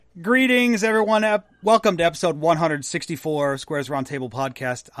Greetings, everyone. Welcome to episode 164 Squares Roundtable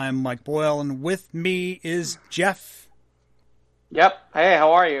Podcast. I'm Mike Boyle, and with me is Jeff. Yep. Hey,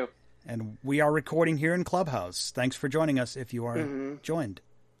 how are you? And we are recording here in Clubhouse. Thanks for joining us if you are joined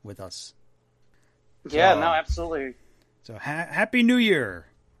with us. Yeah, no, absolutely. So, Happy New Year.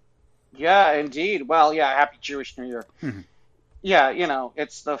 Yeah, indeed. Well, yeah, Happy Jewish New Year. Mm-hmm. Yeah,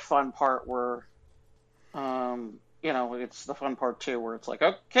 it's the fun part where, it's the fun part too, where it's like,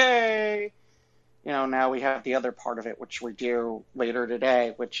 okay, now we have the other part of it, which we do later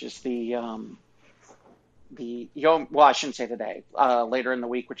today, which is the Yom, well, I shouldn't say today, later in the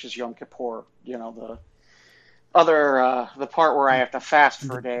week, which is Yom Kippur, the other, the part where I have to fast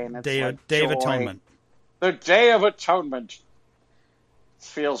for a day, and it's Day like of joy. Atonement. The Day of Atonement.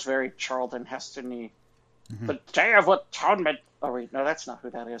 Feels very Charlton Heston-y. Mm-hmm. The Day of Atonement. Oh, wait, no, that's not who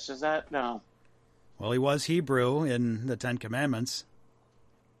that is. Is that? No. Well, he was Hebrew in the Ten Commandments.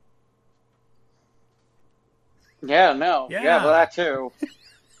 Yeah, no. Yeah, well, that too.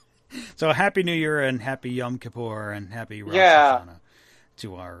 So, Happy New Year and Happy Yom Kippur and Happy Rosh Hashanah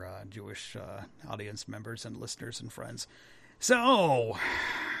to our Jewish audience members and listeners and friends. So,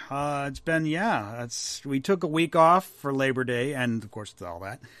 it's been, we took a week off for Labor Day and, of course, all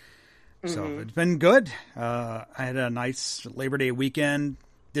that. So, it's been good. I had a nice Labor Day weekend,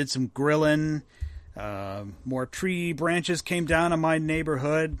 did some grilling. More tree branches came down in my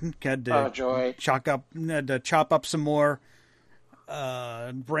neighborhood. Had to chop up some more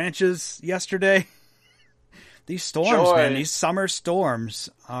branches yesterday. These storms, man, these summer storms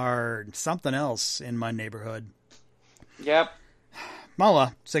are something else in my neighborhood. Yep.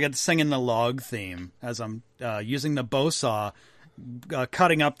 Mala, so I got to sing in the log theme as I'm using the bow saw,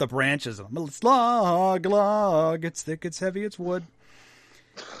 cutting up the branches. It's log, it's thick, it's heavy, it's wood.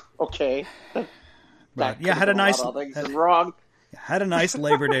 Okay. But yeah, had a nice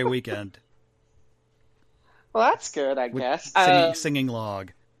Labor Day weekend. Well, that's good, I guess. Singing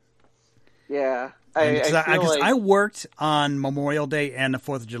log. Yeah. I worked on Memorial Day and the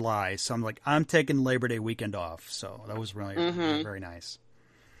 4th of July, so I'm taking Labor Day weekend off. So that was really very nice.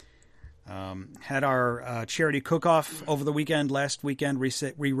 Had our charity cook-off over the weekend. Last weekend,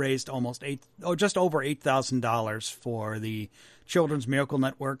 we raised just over $8,000 for the Children's Miracle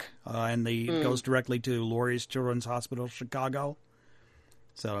Network, and it goes directly to Lurie's Children's Hospital, Chicago.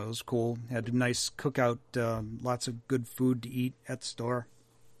 So it was cool. Had a nice cookout, lots of good food to eat at the store.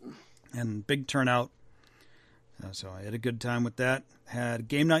 And big turnout. So I had a good time with that. Had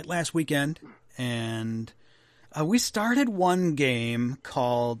game night last weekend. And we started one game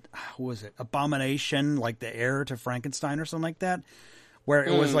called, what was it? Abomination, like the heir to Frankenstein or something like that. Where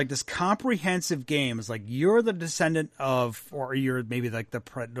it was like this comprehensive game. It's like you're the descendant of, or you're maybe like the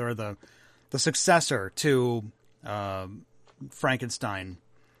successor to Frankenstein.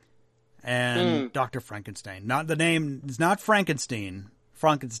 And Dr. Frankenstein. Not the name, it's not Frankenstein.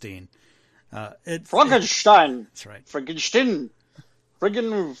 Frankenstein. Frankenstein. That's right. Frankenstein.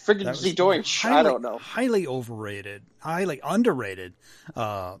 Friggin' Deutsch. I don't know. Highly overrated, highly underrated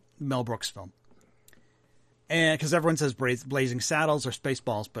Mel Brooks film. And because everyone says Blazing Saddles or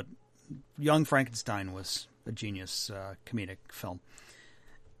Spaceballs, but Young Frankenstein was a genius comedic film.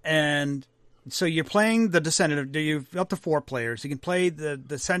 And so you're playing the descendant of, you've up to 4 players. You can play the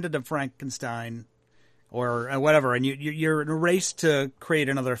descendant of Frankenstein or whatever, and you're in a race to create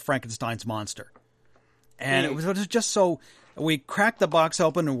another Frankenstein's monster. And it was just so, we cracked the box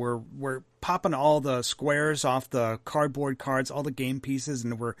open and we're popping all the squares off the cardboard cards, all the game pieces,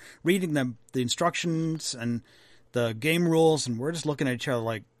 and we're reading the instructions and the game rules, and we're just looking at each other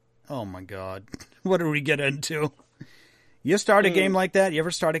like, oh my God, what did we get into? You start a game like that? You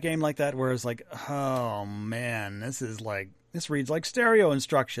ever start a game like that where it's like, oh man, this reads like stereo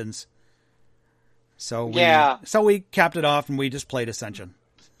instructions. So we capped it off and we just played Ascension.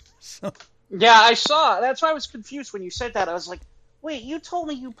 So. Yeah, I saw. That's why I was confused when you said that. I was like, wait, you told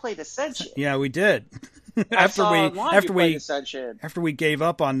me you played Ascension. Yeah, we did. after we gave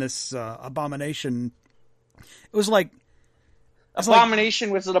up on this Abomination, it was like Abomination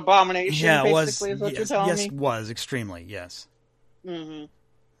was an abomination. Yeah, it was. Is what you're telling me? Yes, it was extremely. Yes. Mm-hmm.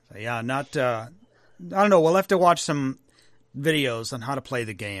 So, yeah, not. I don't know. We'll have to watch some videos on how to play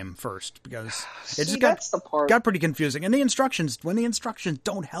the game first because it just got pretty confusing, and the instructions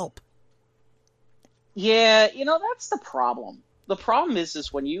don't help. Yeah, that's the problem. The problem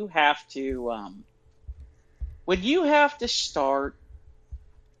is when you have to start,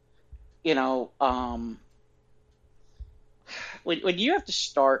 when you have to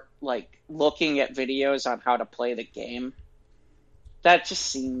start like looking at videos on how to play the game, it just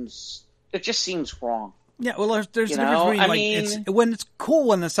seems wrong. Yeah, well, there's You a difference know, between, I like, mean, it's cool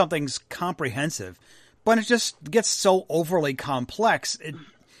when something's comprehensive, but it just gets so overly complex.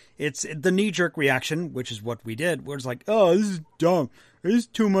 It's the knee-jerk reaction, which is what we did, where it's like, oh, this is dumb. There's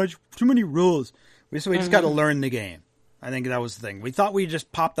too many rules. So we just got to learn the game. I think that was the thing. We thought we'd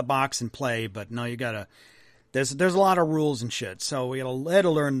just pop the box and play, but no, you gotta. There's a lot of rules and shit, so we had to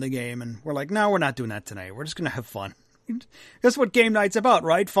learn the game, and we're like, no, we're not doing that tonight. We're just gonna have fun. That's what game night's about,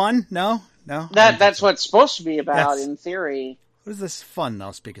 right? Fun? No. that's what it's supposed to be about Yes. in theory. What is this fun,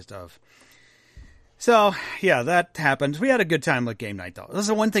 though, speakest of? So, yeah, that happened. We had a good time with game night, though. This is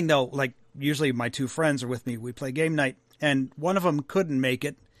the one thing, though, like, usually my two friends are with me. We play game night, and one of them couldn't make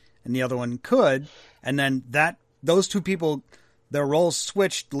it, and the other one could. And then those two people, their roles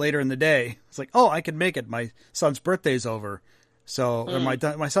switched later in the day. It's like, oh, I can make it. My son's birthday's over. So, or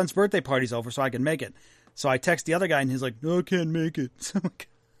my son's birthday party's over, so I can make it. So I text the other guy, and he's like, no, I can't make it. So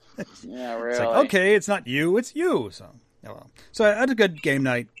Yeah, really. it's like, okay, it's not you, it's you. So, oh well. So I had a good game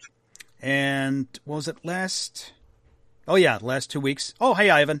night. And what was it last 2 weeks. Oh, hey,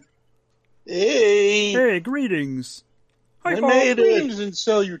 Ivan. Hey, Hey, greetings. I Paul. made it. Greetings and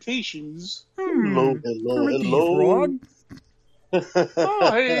salutations. Hello, Kermit the hello. Frog.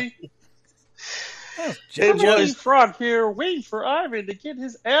 Oh, hey, Oh, Hey, Kermit the boys. Frog here, waiting for Ivan to get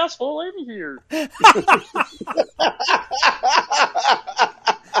his asshole in here.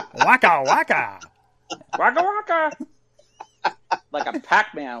 Waka waka. Waka waka. Like a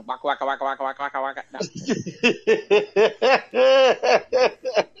Pac-Man. Waka, waka, waka, waka, waka, waka, waka. No.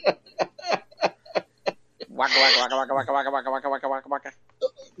 Waka, waka, waka, waka, waka, waka, waka, waka, waka, waka.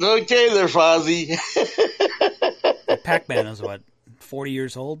 Okay there, Fozzie. Pac-Man is what, 40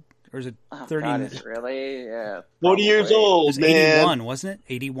 years old? Or is it Oh, 30? God, it's really? Yeah. 40 years probably. It old, was man. 81, wasn't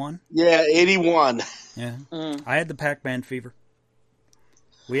it? 81? Yeah, 81. Yeah. Mm. I had the Pac-Man fever.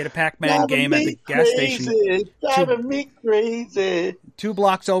 We had a Pac-Man game at the gas station. Driving me crazy. 2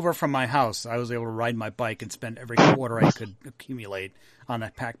 blocks over from my house. I was able to ride my bike and spend every quarter I could accumulate on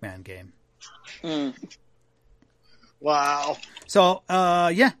that Pac-Man game. Mm. Wow. So,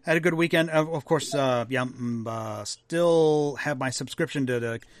 yeah, had a good weekend. Of course, still have my subscription to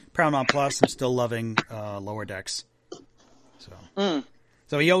the Paramount Plus. I'm still loving Lower Decks.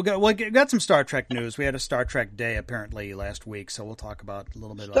 So we got some Star Trek news. We had a Star Trek Day apparently last week, so we'll talk about a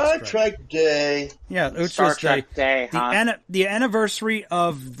little bit about Star Trek Day. Yeah, which Star was Trek Day, huh? the anniversary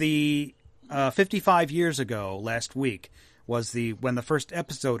of the 55 years ago last week was when the first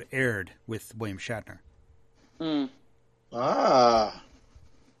episode aired with William Shatner. Mm. Ah,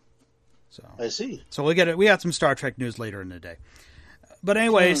 So I see. So we got some Star Trek news later in the day. But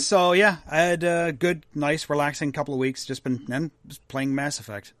anyway, so yeah, I had a good, nice, relaxing couple of weeks. Just playing Mass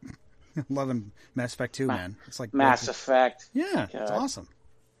Effect. Loving Mass Effect 2, man. It's like Mass Effect. Yeah, it's God. awesome.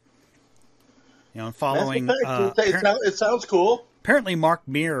 You know, following. Mass Effect, it sounds cool. Apparently, Mark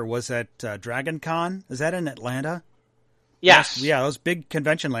Meer was at Dragon Con. Is that in Atlanta? Yes. Yeah, it was a big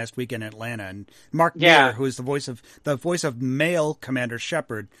convention last week in Atlanta, and Mark Yeah. Meer, who is the voice of male Commander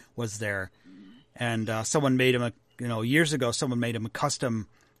Shepard, was there. And someone made him years ago, someone made him a custom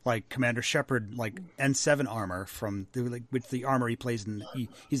like Commander Shepard like N7 armor with the armor he plays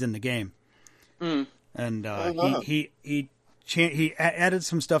he's in the game. Mm. And he added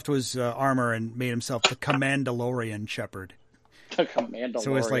some stuff to his armor and made himself the Commandalorian Shepard. The Commandalorian.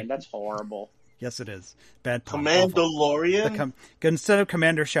 So it's like- That's horrible. Yes, it is. Bad pun. Awful. Commandalorian? Instead of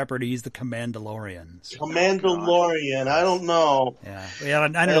Commander Shepard, he's the Commandalorian. So, Commandalorian. I don't know. yeah, I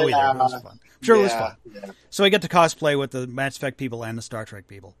don't know either. It was fun. I'm sure it was fun. Yeah. So I get to cosplay with the Mass Effect people and the Star Trek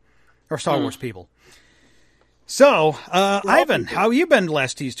people, or Star Wars people. So, Ivan, how have you been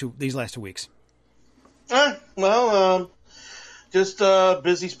these last 2 weeks? Just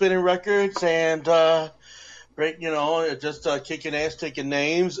busy spinning records and just kicking ass, taking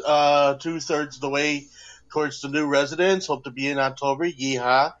names. 2/3 of the way towards the new residence. Hope to be in October.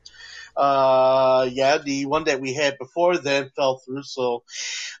 Yeehaw. The one that we had before then fell through, so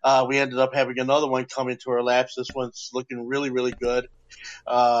we ended up having another one come into our laps. This one's looking really, really good.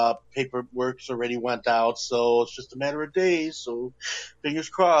 Paperwork's already went out, so it's just a matter of days, so fingers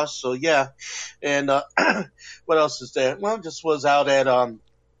crossed. So yeah. And what else is there? Well, just was out at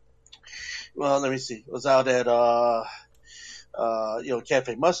let me see. Was out at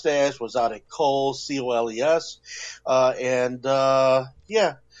Cafe Mustache, was out at Coles, COLES, and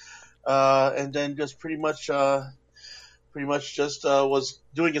then just pretty much just was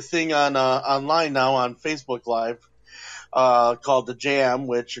doing a thing on online now on Facebook Live called The Jam,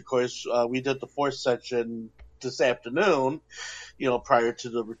 which of course we did the fourth session this afternoon, prior to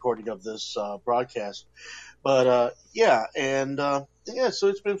the recording of this broadcast. But so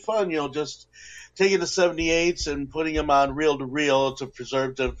it's been fun, just taking the 78s and putting them on reel to reel to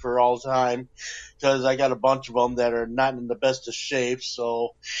preserve them for all time, because I got a bunch of them that are not in the best of shape,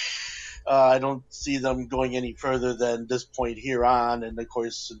 so I don't see them going any further than this point here on. And of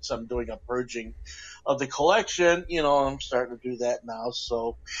course, since I'm doing a purging of the collection, I'm starting to do that now.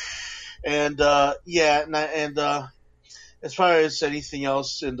 So, and as far as anything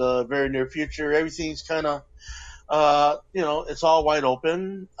else in the very near future, everything's kind of, it's all wide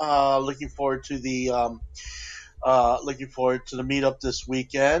open. Looking forward to the meetup this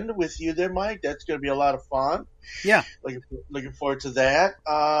weekend with you there, Mike. That's going to be a lot of fun. Yeah. Looking forward to that.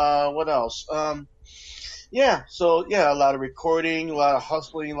 What else? So a lot of recording, a lot of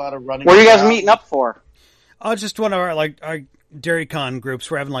hustling, a lot of running. What are you guys meeting up for? Just one of our DairyCon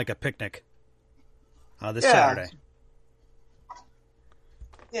groups. We're having a picnic this Saturday.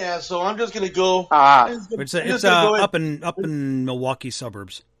 Yeah, so I'm just gonna go. It's up in Milwaukee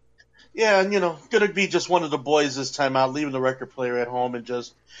suburbs. Yeah, and gonna be just one of the boys this time out, leaving the record player at home and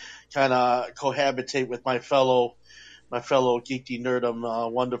just kind of cohabitate with my fellow geeky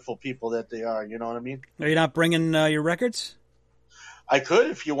nerdum, wonderful people that they are. You know what I mean? Are you not bringing your records? I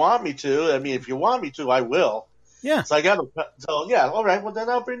could if you want me to. I mean, if you want me to, I will. Yeah. So all right. Well, then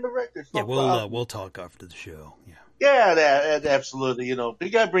I'll bring the records. Yeah, we'll talk after the show. Yeah. Yeah, absolutely. We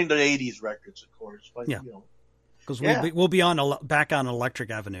got to bring the '80s records, of course. But, yeah. Because we'll be back on Electric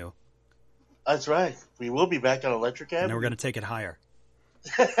Avenue. That's right. We will be back on Electric Avenue. And we're going to take it higher.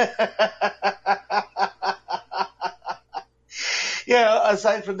 Yeah.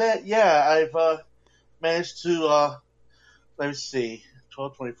 Aside from that, I've managed to. Let me see.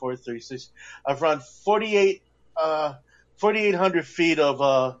 12, 24, 36. I've run 4,800 feet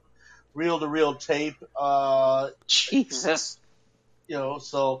of reel-to-reel tape. Jesus.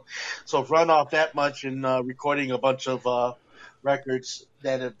 So run off that much and recording a bunch of records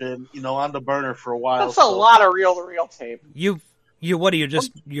that have been, on the burner for a while. That's a lot of reel-to-reel tape. You what are you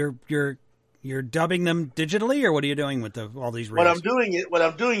just you're dubbing them digitally, or what are you doing with all these reels? What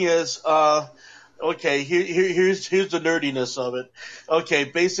I'm doing is okay, here's the nerdiness of it. Okay,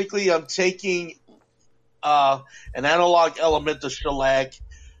 basically I'm taking an analog element, the shellac,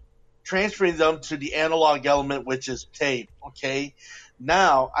 transferring them to the analog element, which is tape. Okay,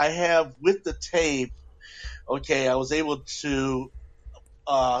 now I have with the tape. Okay, I was able to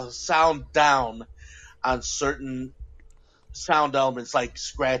sound down on certain sound elements like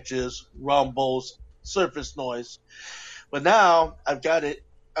scratches, rumbles, surface noise. But now I've got it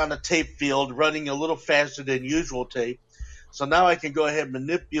on a tape field running a little faster than usual tape. So now I can go ahead and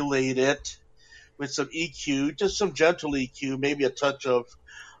manipulate it with some EQ, just some gentle EQ, maybe a touch of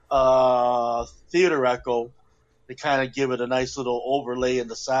theater echo to kind of give it a nice little overlay in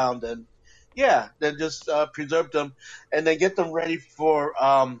the sound. And then just preserve them and then get them ready for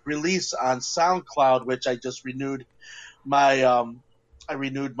release on SoundCloud, which I just renewed my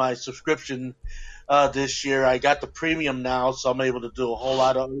subscription this year. I got the premium now, so I'm able to do a whole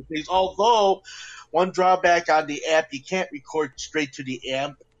lot of other things. Although one drawback on the app, you can't record straight to the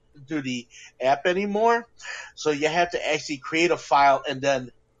app anymore. So you have to actually create a file and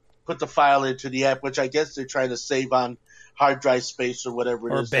then put the file into the app, which I guess they're trying to save on hard drive space or whatever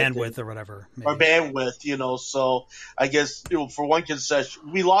it is. Or bandwidth or whatever. Maybe. Or bandwidth, so I guess, for one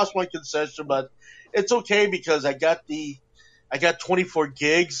concession, we lost one concession, but it's okay because I got 24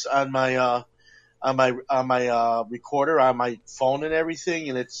 gigs on my recorder, on my phone and everything,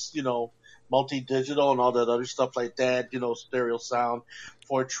 and it's, multi-digital and all that other stuff like that, stereo sound,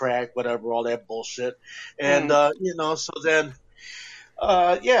 4-track, whatever, all that bullshit. And, so then,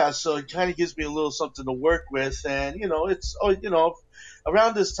 so it kind of gives me a little something to work with. And,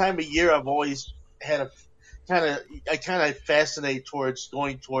 around this time of year, I've always had I kind of fascinate towards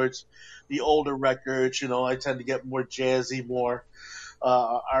going towards the older records. I tend to get more jazzy, more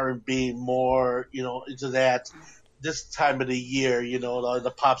R&B, more, into that. This time of the year,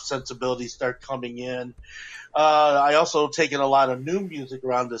 the pop sensibilities start coming in. I also taken a lot of new music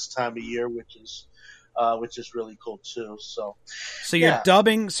around this time of year, which is really cool too. So you're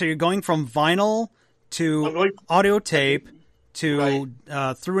dubbing. So you're going from vinyl to audio tape to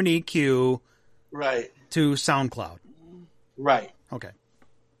through an EQ, right, to SoundCloud. Right. Okay.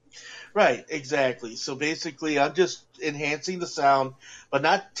 Right, exactly. So basically, I'm just enhancing the sound, but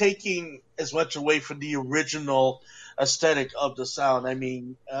not taking as much away from the original aesthetic of the sound. I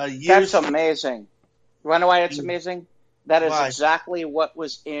mean, that's amazing. You want to know why it's amazing? That is exactly what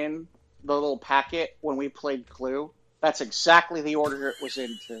was in the little packet when we played Clue. That's exactly the order it was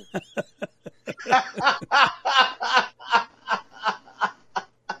into.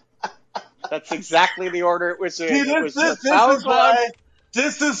 That's exactly the order it was in. See, It was the Power Glove.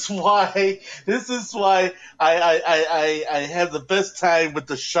 This is why I have the best time with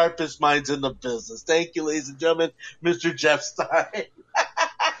the sharpest minds in the business. Thank you, ladies and gentlemen, Mr. Jeff Stein.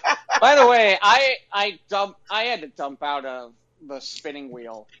 By the way, I had to dump out of the spinning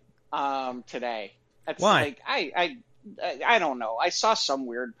wheel today. It's Why? like I don't know. I saw some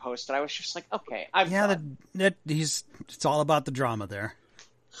weird post and I was just like, okay, I'm done. It's all about the drama there.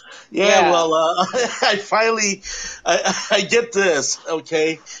 Yeah, well, I finally, I get this,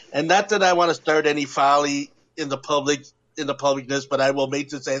 okay, and not that I want to start any folly in the publicness, but I will make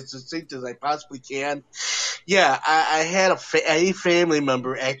this as succinct as I possibly can. Yeah, I had a family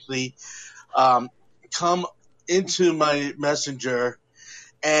member actually come into my messenger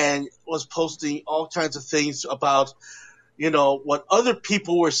and was posting all kinds of things about, what other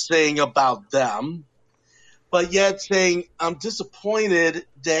people were saying about them. But yet saying, I'm disappointed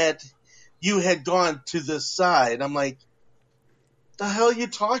that you had gone to this side. I'm like, the hell are you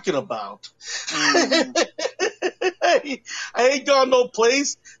talking about? I ain't gone no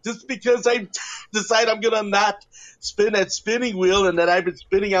place just because I decide I'm going to not spin that spinning wheel and that I've been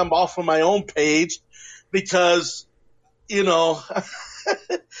spinning I'm off of my own page because,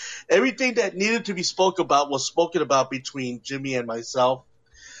 everything that needed to be spoken about was spoken about between Jimmy and myself.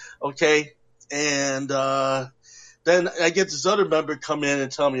 Okay. And then I get this other member come in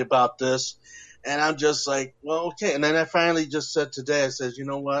and tell me about this, and I'm just like, well, okay. And then I finally just said today, I said, you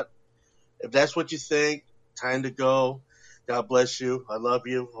know what? If that's what you think, time to go. God bless you. I love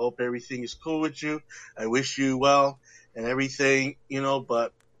you. Hope everything is cool with you. I wish you well and everything,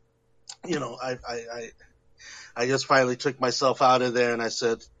 but, I just finally took myself out of there and I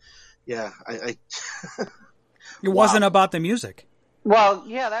said, yeah, It wasn't about the music. Well,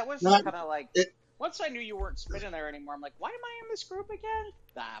 yeah, that was kind of like, once I knew you weren't spinning there anymore, I'm like, why am I in this group again?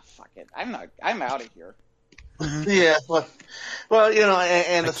 Fuck it. I'm out of here. Yeah, well,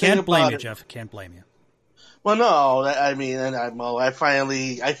 and the I can't blame you, it, Jeff. I can't blame you. Well, no, I mean, and I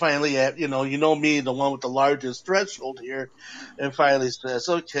finally, you know me, the one with the largest threshold here, and finally says,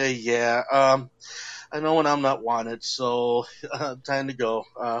 okay, yeah, I know when I'm not wanted, so time to go.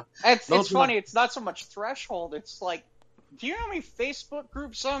 It's funny. It's not so much threshold. It's like, do you know how many Facebook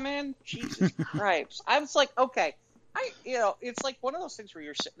groups I'm in? Jesus Christ. I was like, okay. It's like one of those things where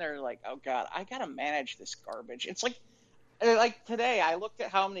you're sitting there like, oh God, I gotta manage this garbage. It's like today I looked at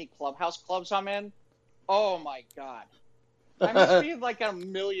how many Clubhouse clubs I'm in. Oh my God. I must be in like a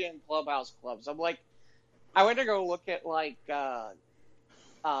million Clubhouse clubs. I'm like, I went to go look at like,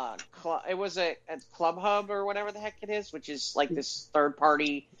 it was a Club Hub or whatever the heck it is, which is like this third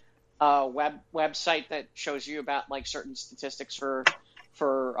party website that shows you about like certain statistics for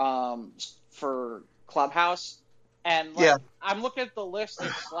Clubhouse. And like, I'm looking at the list.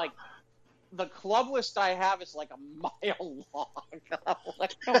 It's like the club list I have is like a mile long. I'm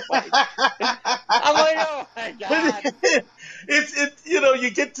like, oh my God. It's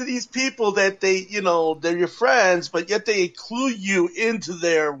you get to these people that they, they're your friends, but yet they include you into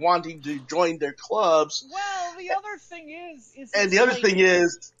their wanting to join their clubs. Well, the other thing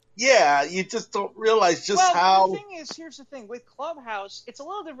is, yeah, you just don't realize just how. The thing is, here's the thing with Clubhouse, it's a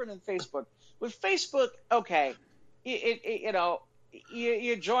little different than Facebook. With Facebook, okay,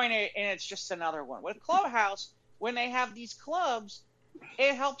 you join it and it's just another one. With Clubhouse, when they have these clubs,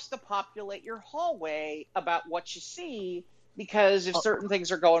 it helps to populate your hallway about what you see, because if certain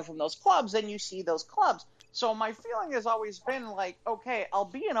things are going from those clubs, then you see those clubs. So my feeling has always been like, okay, I'll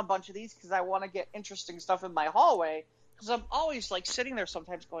be in a bunch of these because I want to get interesting stuff in my hallway. Because I'm always like sitting there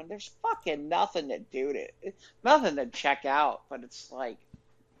sometimes going, there's fucking nothing to do nothing to check out. But it's like,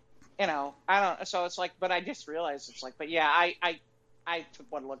 I don't. So it's like, but I just realized it's like, but yeah, I took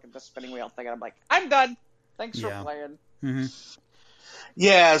one look at the spinning wheel thing and I'm like, I'm done. Thanks for playing. Mm-hmm.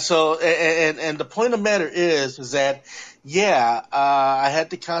 Yeah. So and the point of the matter is that I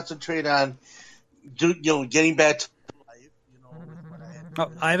had to concentrate on getting back to life. With what I had to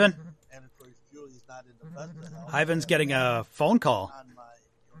do. Ivan. And of course, Julie's not in the best of health. Ivan's getting a phone call. On my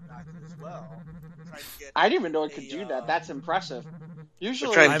doctor as well. I didn't even know it could do that. That's impressive.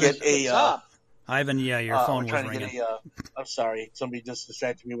 Usually, trying to get up. Ivan, your phone was ringing. I'm sorry, somebody just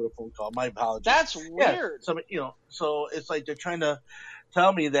distracted me with a phone call. My apologies. That's weird. So it's like they're trying to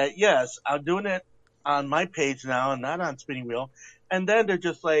tell me that yes, I'm doing it on my page now and not on Spinning Wheel, and then they're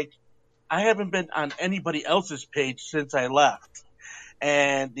just like, I haven't been on anybody else's page since I left.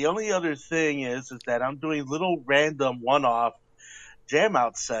 And the only other thing is that I'm doing little random one-off jam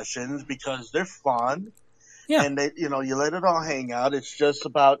out sessions because they're fun. Yeah. And they, you let it all hang out. It's just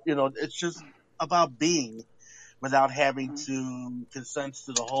about, it's just about being without having to consent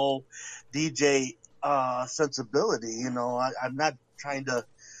to the whole DJ sensibility. You know, I'm not trying to,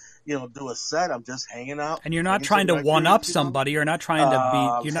 you know, do a set. I'm just hanging out. And you're not making trying to some one up records, you know. somebody. You're not trying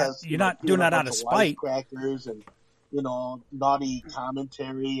to be. You're not doing that out of spite. Crackers and, you know, naughty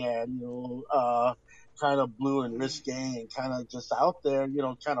commentary and, you know, kind of blue and risque and kind of just out there, you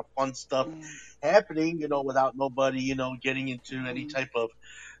know, kind of fun stuff happening, you know, without nobody, you know, getting into any type of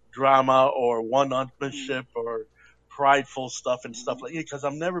drama or one-upmanship or prideful stuff and stuff like that, because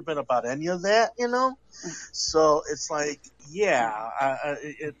I've never been about any of that, you know. So it's like, yeah,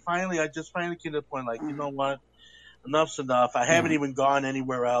 finally I just finally came to the point, like, you know what, enough's enough. I haven't even gone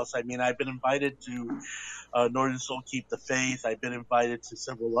anywhere else. I mean, I've been invited to Northern Soul Keep the Faith. I've been invited to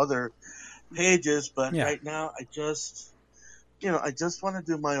several other pages, but right now I just, you know, I just want to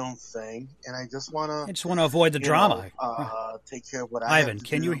do my own thing, and I just want to avoid the drama. Take care of what I have Ivan, to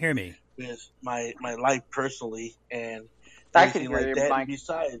can do you hear me? with my life personally and I can everything hear like you, that. Mike. And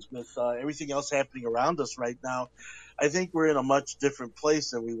besides, with everything else happening around us right now, I think we're in a much different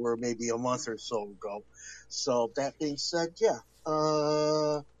place than we were maybe a month or so ago. So that being said, yeah,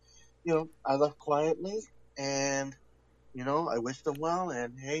 you know, I left quietly, and you know, I wish them well,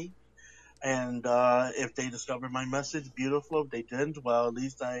 and hey. And if they discover my message, beautiful. If they didn't, well, at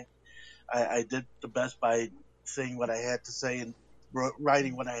least I did the best by saying what I had to say and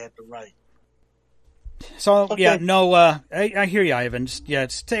writing what I had to write. So Okay. yeah, no, I hear you, Ivan.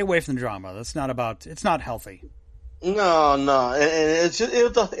 Just stay away from the drama. That's not about. It's not healthy. No, and it's just,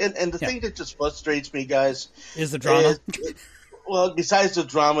 the thing that just frustrates me, guys, Is the drama? Well, besides the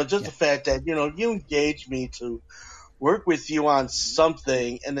drama, just the fact that, you know, you engage me to work with you on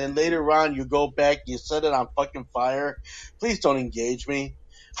something, and then later on you go back, you set it on fucking fire. Please don't engage me.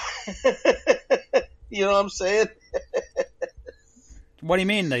 You know what I'm saying? What do you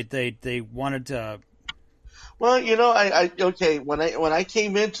mean? They wanted to. Well, you know, okay, when I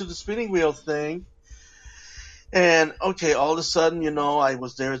came into the spinning wheel thing, and okay, all of a sudden, you know, I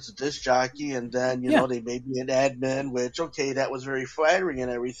was there as a disc jockey, and then, you know, they made me an admin, which, okay, that was very flattering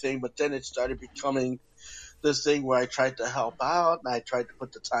and everything, but then it started becoming this thing where I tried to help out, and I tried to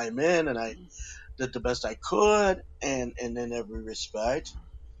put the time in, and I did the best I could, and in every respect.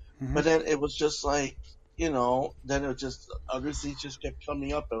 Mm-hmm. But then it was just like, you know, then it was just, other things just kept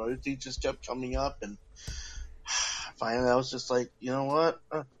coming up, and other things just kept coming up, and finally I was just like, you know what,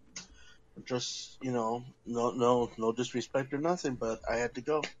 just, you know, no disrespect or nothing, but I had to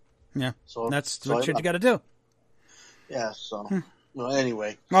go. Yeah, so that's what you got to do. Yeah, so... Well,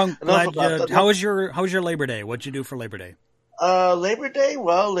 anyway. Well, how was your Labor Day? What'd you do for Labor Day? Labor Day.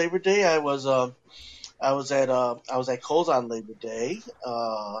 Well, Labor Day, I was at Kohl's on Labor Day,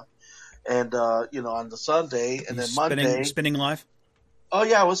 and you know, on the Sunday, and then Monday. Spinning live. Oh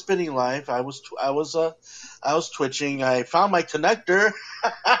yeah, I was spinning live. I was twitching. I found my connector.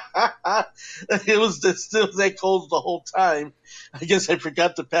 It still at Kohl's the whole time. I guess I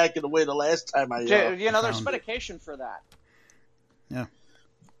forgot to pack it away the last time I. You know, there's medication for that. Yeah.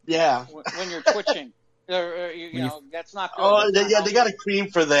 Yeah. When you're twitching, you know, that's not good. Oh, they got a cream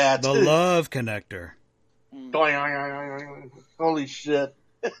for that. The love connector. Holy shit.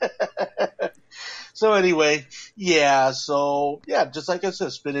 So anyway, just like I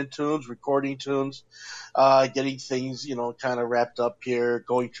said, spinning tunes, recording tunes, getting things, you know, kind of wrapped up here,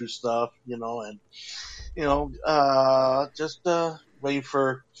 going through stuff, you know, and, you know, just waiting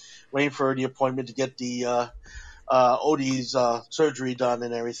for the appointment to get the Odie's surgery done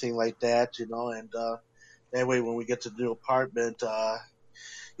and everything like that, you know, and that way when we get to the new apartment,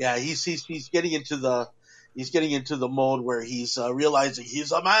 he's getting into the mode where he's realizing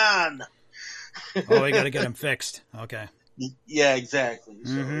he's a man. Oh, we got to get him fixed. Okay. Yeah, exactly.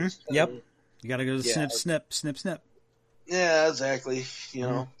 Mm-hmm. So yep. You got to go snip. Yeah, exactly. You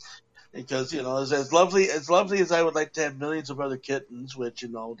know, because, you know, as lovely as I would like to have millions of other kittens, which, you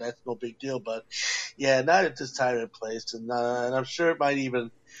know, that's no big deal, but yeah, not at this time and place, and I'm sure it might even,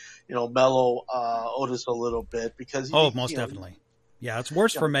 you know, mellow Otis a little bit because most definitely. Yeah, it's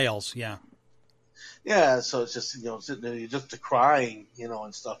worse for males. Yeah. Yeah, so it's just, you know, sitting there, just crying, you know,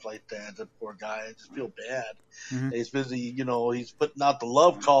 and stuff like that. The poor guy, I just feel bad. Mm-hmm. He's busy, you know, he's putting out the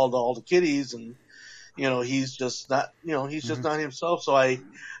love call to all the kitties, and, you know, he's just not, you know, he's just not himself. So I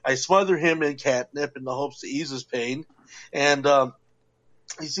smother him in catnip in the hopes to ease his pain, and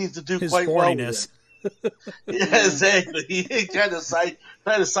he seems to do his quite horniness. well with it. Yeah, exactly. He kind of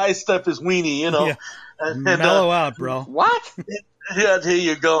sidestep his weenie, you know. Yeah. Mellow out, bro. What? Yeah, there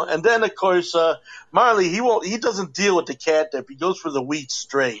you go. And then, of course, Marley, he doesn't deal with the catnip. He goes for the wheat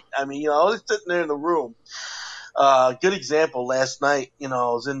straight. I mean, you know, I was sitting there in the room. Good example, last night, you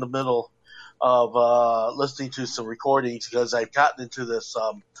know, I was in the middle listening to some recordings because I've gotten into this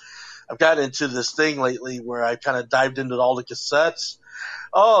thing lately where I kind of dived into all the cassettes.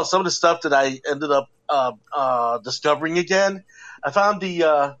 Oh, some of the stuff that I ended up discovering again. I found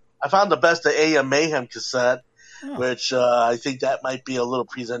the Best of AM Mayhem cassette, which I think that might be a little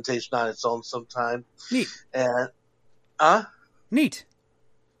presentation on its own sometime. Neat. And neat.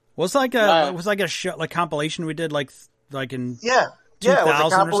 Was like a show, like compilation we did like in 2000 or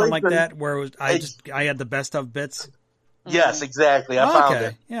something like that, where it was, I had the best of bits. Yes, exactly. I found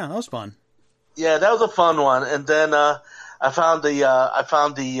it. Yeah, that was fun. Yeah, that was a fun one. And then I found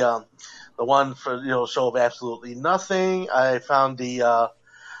the one for Show of Absolutely Nothing. I found the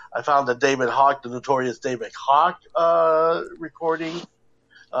David Hawk, the notorious David Hawk recording.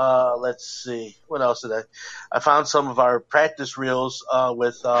 Let's see, what else did I found some of our practice reels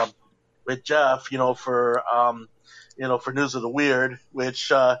with Jeff, for News of the Weird, which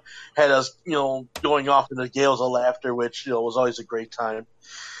had us going off into gales of laughter, which was always a great time.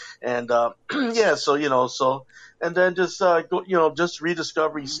 And and then just just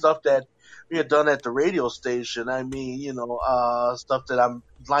rediscovering stuff that we had done at the radio station. I mean, stuff that I'm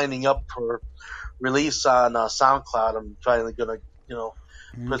lining up for release on SoundCloud. I'm finally gonna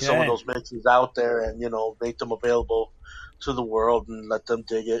put some of those mixes out there and make them available to the world and let them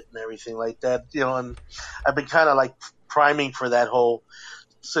dig it and everything like that. And I've been kind of like priming for that whole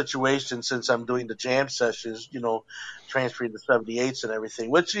situation since I'm doing the jam sessions, transferring the 78s and everything,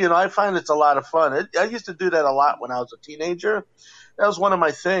 which, I find it's a lot of fun. I used to do that a lot when I was a teenager. That was one of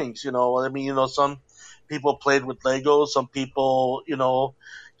my things, I mean, some people played with Legos, some people,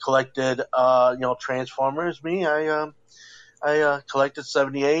 collected, Transformers. Me, I collected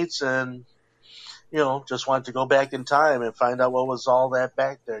 78s and, just wanted to go back in time and find out what was all that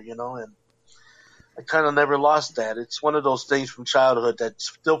back there, and I kind of never lost that. It's one of those things from childhood that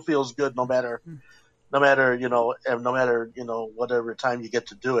still feels good no matter, whatever time you get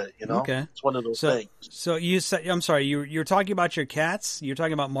to do it, Okay. It's one of those things. So you said, I'm sorry, you're talking about your cats? You're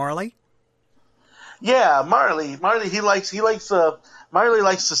talking about Marley? Yeah, Marley, Marley likes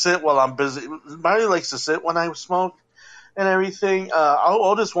to sit while I'm busy. Marley likes to sit when I smoke and everything.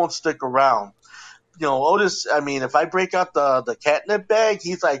 Otis won't stick around. Otis, I mean, if I break out the catnip bag,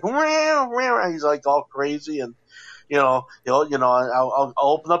 he's like, he's like all crazy, and I'll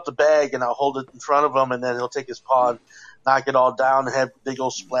open up the bag and I'll hold it in front of him, and then he'll take his paw and knock it all down and have a big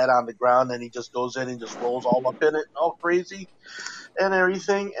old splat on the ground, and he just goes in and just rolls all up in it, all crazy and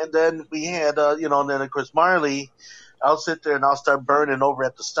everything. And then we had, and then of course Marley, I'll sit there and I'll start burning over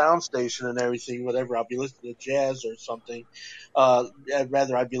at the sound station and everything, whatever. I'll be listening to jazz or something.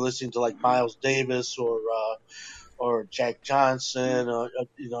 I'd be listening to like Miles Davis or Jack Johnson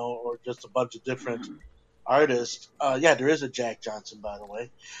or just a bunch of different artists. There is a Jack Johnson, by the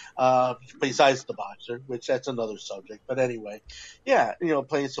way, besides the boxer, which that's another subject. But anyway,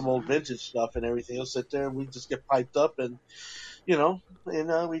 playing some old vintage stuff and everything. He'll sit there and we just get piped up and,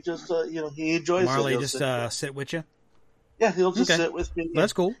 we just, he enjoys Marley it. just sit with you? Yeah, he'll just sit with me.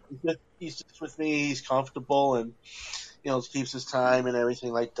 That's cool. He sits with me. He's comfortable and, keeps his time and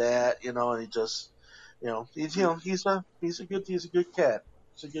everything like that, and he just, he's a good cat.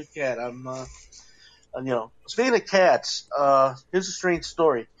 He's a good cat. Speaking of cats, here's a strange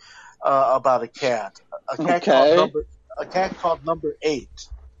story, about a cat. A cat called Number 8.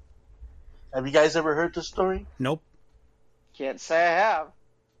 Have you guys ever heard this story? Nope. Can't say I have.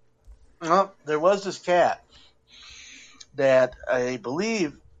 Well, there was this cat that I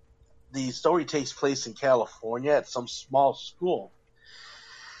believe the story takes place in California at some small school.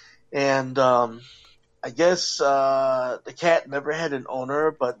 And I guess the cat never had an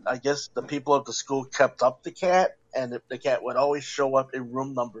owner, but I guess the people at the school kept up the cat, and the cat would always show up in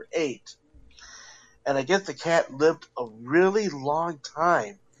room number 8. And I guess the cat lived a really long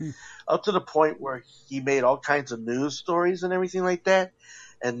time, up to the point where he made all kinds of news stories and everything like that.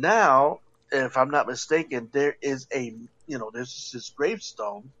 And now, if I'm not mistaken, there is there's this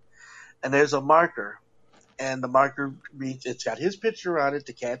gravestone, and there's a marker, and the marker reads, it's got his picture on it,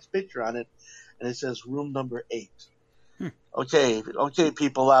 the cat's picture on it, and it says room number 8. Okay,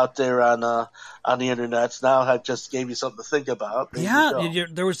 people out there on the internets, now I just gave you something to think about.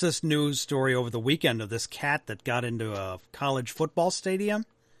 There was this news story over the weekend of this cat that got into a college football stadium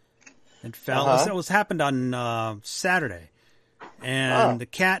and fell. It was happened on Saturday, and the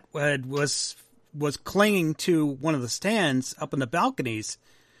cat was clinging to one of the stands up in the balconies,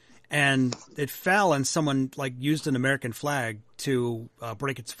 and it fell, and someone used an American flag to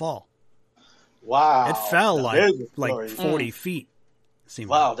break its fall. Wow! It fell like 40 feet.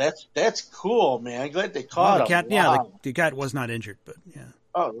 Wow, that's cool, man. I'm glad they caught him. The cat, the cat was not injured, but yeah.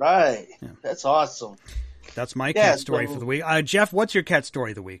 All right. Yeah. That's awesome. That's my Yeah, cat story so- for the week. Jeff, what's your cat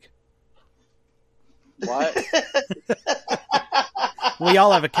story of the week? What? We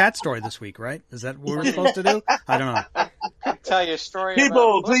all have a cat story this week, right? Is that what we're supposed to do? I don't know. Tell you a story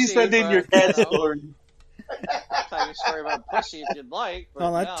People, about please pussy, send in your but, cat you know, story. tell you a story about pussy if you'd like. But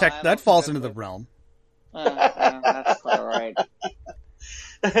Well, no, I that don't falls think into the that's realm. That's all right.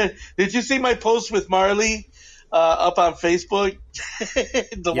 Did you see my post with Marley up on Facebook?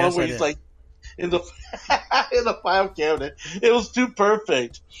 The Yes, one where I he's did. like in the in the file cabinet. It was too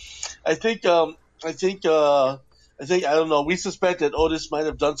perfect. I think I don't know. We suspect that Otis might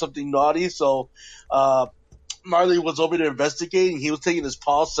have done something naughty, so Marley was over there investigating. He was taking his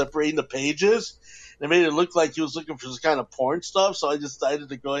paw, separating the pages. It made it look like he was looking for some kind of porn stuff, so I decided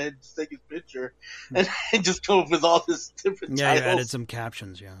to go ahead and just take his picture and just come up with all this different Yeah, you titles. added some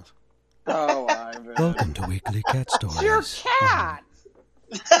captions, yeah. Oh, Ivan. Welcome to Weekly Cat Stories. It's your cat.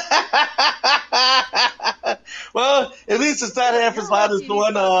 Well, at least it's not half You're as loud as lucky the he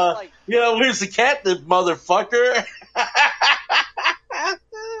one, doesn't, like- where's the catnip, motherfucker?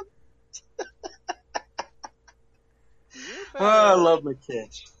 You I better, love my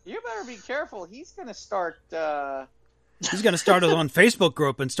cats. you better be careful. He's gonna start. He's going to start his own Facebook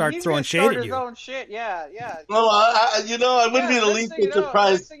group and start he's throwing gonna shade start at his you. own shit. Yeah, yeah. Well, I wouldn't be the next least thing you bit know-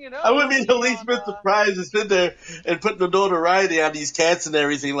 surprised. next thing you know, I wouldn't be he'll the be least on, bit surprised to sit there and put the notoriety on these cats and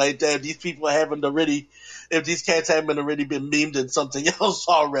everything like that. These people haven't already, if these cats haven't already been memed in something else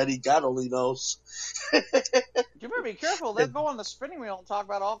already, God only knows. You better be careful. They'll go on the spinning wheel and talk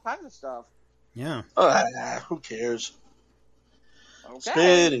about all kinds of stuff. Yeah. Who cares? Okay.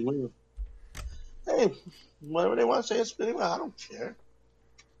 Spinning wheel. Hey, whatever they want to say is spinning wheel, I don't care.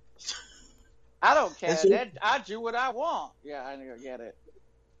 I don't care. That's it. I do what I want. Yeah, I get it.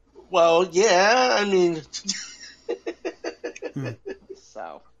 Well, yeah, I mean,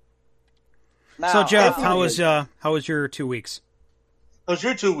 So. So, Jeff, I how was your 2 weeks? how's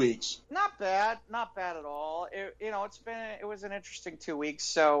your 2 weeks? Not bad at all. It was an interesting 2 weeks.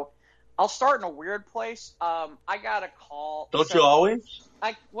 So, I'll start in a weird place. I got a call. Don't so- you always?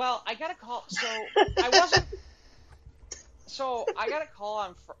 I got a call. So I wasn't. So I got a call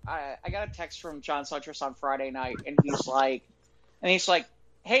on. I got a text from John Suntress on Friday night, and he's like,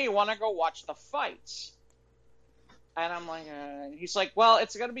 "Hey, you want to go watch the fights?" And I'm like, he's like, "Well,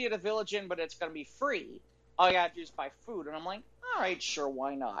 it's gonna be at a Village Inn, but it's gonna be free. All you gotta do is buy food." And I'm like, "All right, sure,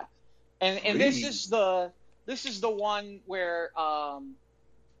 why not?" And this is the one where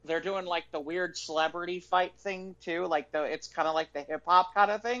they're doing like the weird celebrity fight thing too, like it's kind of like the hip hop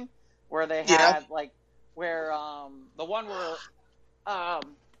kind of thing, where they had like where the one where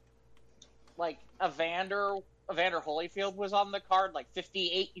like Evander Holyfield was on the card, like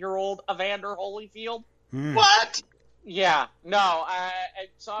 58-year-old Evander Holyfield. Hmm. What? Yeah, no,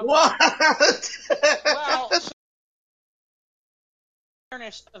 so I'm What? well, so in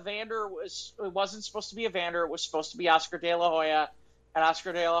fairness, it wasn't supposed to be Evander, it was supposed to be Oscar De La Hoya, and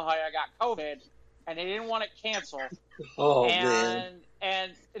Oscar De La Hoya got COVID, and they didn't want it canceled. Oh, man.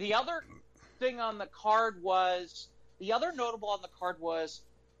 And the other thing on the card was, the other notable on the card was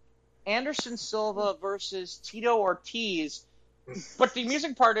Anderson Silva versus Tito Ortiz. But the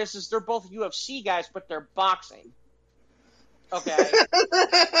amusing part is they're both UFC guys, but they're boxing. Okay.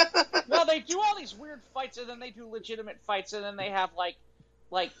 Well, they do all these weird fights, and then they do legitimate fights, and then they have like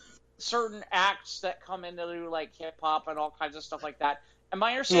certain acts that come in to do like hip hop and all kinds of stuff like that. And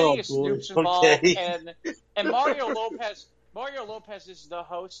my understanding is boy. Snoop's involved, Okay. and Mario Lopez. Mario Lopez is the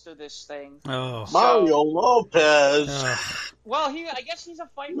host of this thing. Oh. Mario Lopez. Well, I guess he's a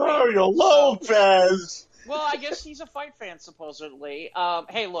fight Mario fan. So, Lopez. well, I guess he's a fight fan, supposedly.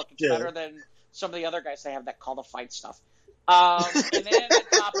 Hey, look, it's Yeah. better than some of the other guys they have that call the fight stuff. And then to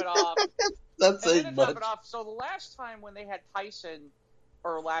top it off, That's and saying then to top much. it off, so the last time when they had Tyson,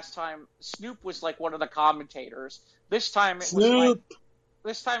 or last time Snoop was like one of the commentators. This time it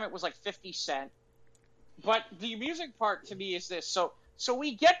was like 50 Cent. But the amusing part to me is this: so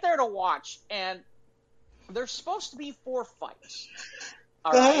we get there to watch, and there's supposed to be 4 fights.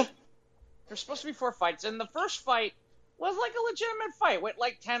 All right, there's supposed to be 4 fights, and the first fight was like a legitimate fight, went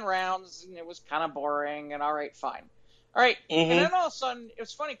like 10 rounds, and it was kind of boring. And all right, fine. All right, and then all of a sudden, it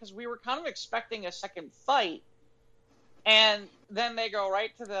was funny because we were kind of expecting a second fight, and then they go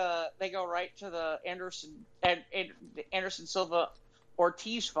right to the Anderson Silva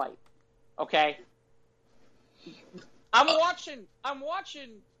Ortiz fight. Okay, I'm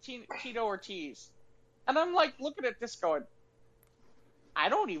watching Tito Ortiz, and I'm like looking at this going, I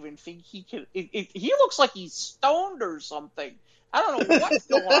don't even think he can. He looks like he's stoned or something. I don't know what's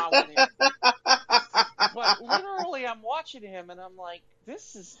going on with him. But literally, I'm watching him, and I'm like,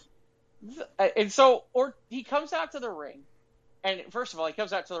 this is. And so, or he comes out to the ring, and first of all, he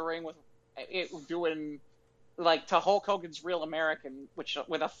comes out to the ring with it doing like to Hulk Hogan's Real American, which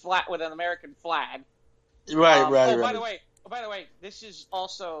with an American flag. Right. By the way, this is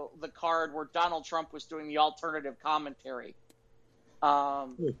also the card where Donald Trump was doing the alternative commentary.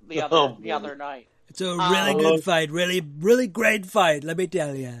 The other night. It's a really good fight, really great fight. Let me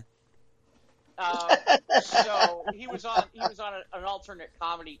tell you. So he was on an alternate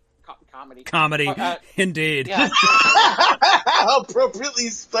comedy. Indeed. Yeah. Appropriately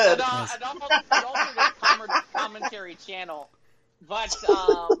said. An alternate commentary channel, but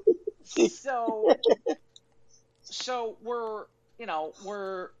so we're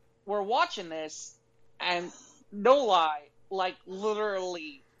watching this, and no lie, like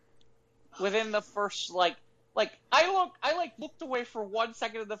literally within the first I looked away for 1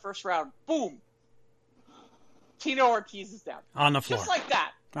 second in the first round. Boom. Tito Ortiz is down. On the floor. Just like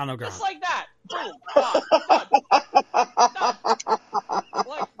that. On the ground. Just like that. Boom. Done.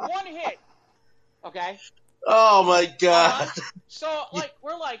 Like one hit. Okay? Oh my god. So,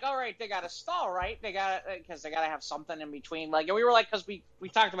 we're like, all right, they got to stall, right? Because they got to have something in between. Like, and we were like, because we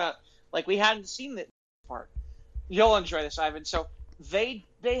talked about, like, we hadn't seen this part. You'll enjoy this, Ivan. So, they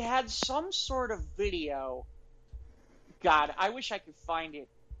had some sort of video. God, I wish I could find it.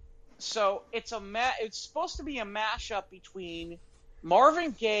 So, it's supposed to be a mashup between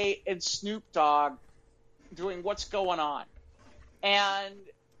Marvin Gaye and Snoop Dogg doing What's Going On. And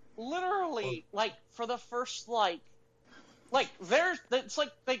literally, like, for the first, it's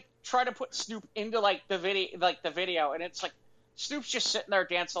like they try to put Snoop into, the video, and it's like, Snoop's just sitting there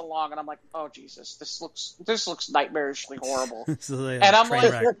dancing along, and I'm like, oh, Jesus, this looks nightmarishly horrible. And I'm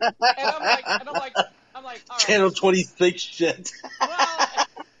like, all right. Channel 26 shit.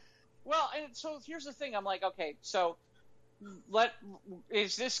 Well, and so here's the thing. I'm like, okay, so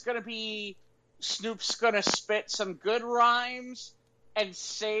is this going to be Snoop's going to spit some good rhymes and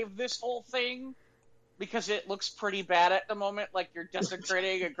save this whole thing because it looks pretty bad at the moment, like you're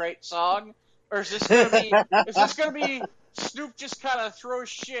desecrating a great song? Or is this going to be Snoop just kind of throws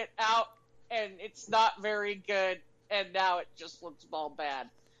shit out and it's not very good and now it just looks all bad?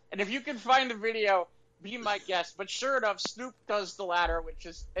 And if you can find the video, be my guest. But sure enough, Snoop does the latter, which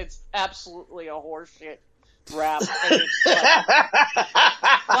is it's absolutely a horseshit rap. And it's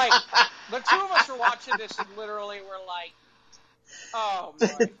like the two of us were watching this and literally were like, oh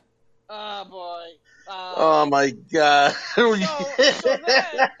boy. Oh boy. Oh my god.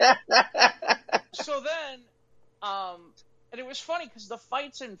 So then, and it was funny because the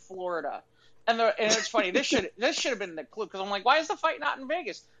fight's in Florida, and it's funny. This should have been the clue because I'm like, why is the fight not in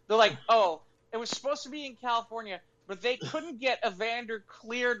Vegas? They're like, oh, it was supposed to be in California, but they couldn't get Evander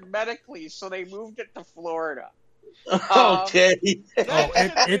cleared medically, so they moved it to Florida. Okay.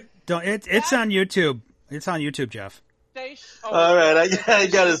 It's on YouTube. It's on YouTube, Jeff. All right, I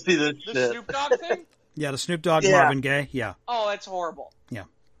gotta see this the shit. Snoop Dogg thing. Yeah, the Snoop Dogg Marvin Gaye. Yeah. Oh, it's horrible. Yeah.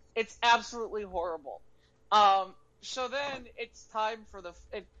 It's absolutely horrible. So then it's time for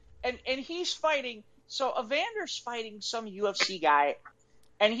and he's fighting. So Evander's fighting some UFC guy,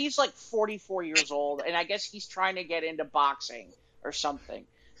 and he's like 44 years old, and I guess he's trying to get into boxing or something.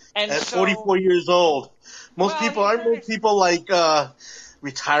 And at 44 years old, most people like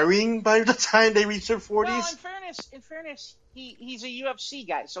retiring by the time they reach their 40s. Well, in fairness, he's a UFC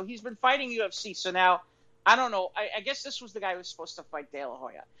guy, so he's been fighting UFC. So now, I don't know. I guess this was the guy who was supposed to fight De La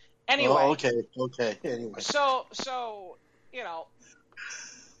Hoya. Anyway. Oh, okay. Anyway. So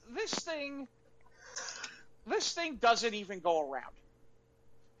this thing doesn't even go around.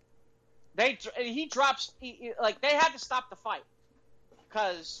 They had to stop the fight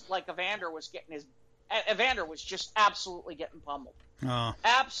because Evander was just absolutely getting pummeled. Oh.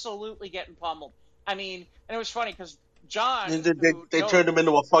 Absolutely getting pummeled. I mean, and it was funny because John. And they turned him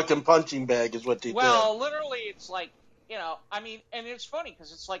into a fucking punching bag, is what they did. Well, literally, it's like, and it's funny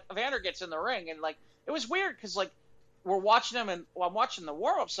because it's like Evander gets in the ring and it was weird because we're watching him and I'm watching the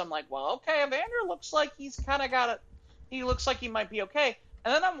warm-ups. I'm like, well, okay, Evander looks like he's kind of got it. He looks like he might be okay.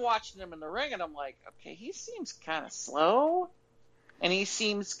 And then I'm watching him in the ring and I'm like, okay, he seems kind of slow, and he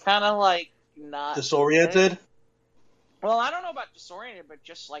seems kind of not disoriented. Well, I don't know about disoriented, but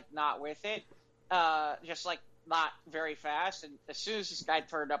just not with it. Just not very fast. And as soon as this guy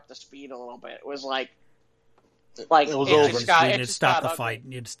turned up the speed a little bit, it was like it was over. It stopped the fight.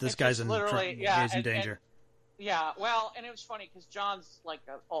 This guy's in danger. Well, and it was funny because John's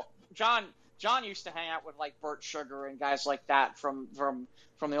John used to hang out with Burt Sugar and guys like that from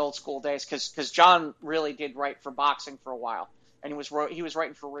the old school days because John really did write for boxing for a while. and he was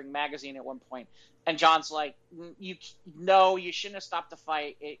writing for Ring Magazine at one point. And John's like, you shouldn't have stopped the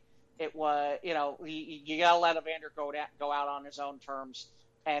fight. It was, you gotta let Evander go out on his own terms.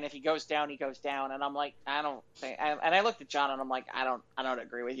 And if he goes down, he goes down. And I'm like, I don't think. And I looked at John, and I'm like, I don't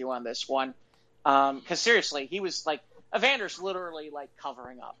agree with you on this one. Because seriously, he was like, Evander's literally like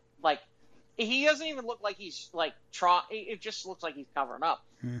covering up. Like, he doesn't even look like he's like it just looks like he's covering up.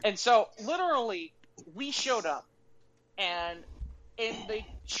 And so literally, we showed up, and in the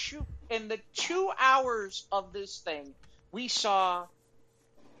 2 hours of this thing, we saw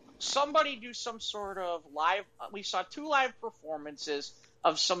somebody do some sort of live. We saw 2 live performances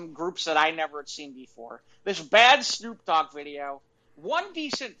of some groups that I never had seen before. This bad Snoop Dogg video, 1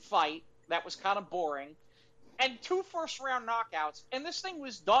 decent fight that was kind of boring, and 2 first-round knockouts. And this thing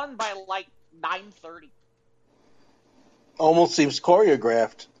was done by like 9:30. Almost seems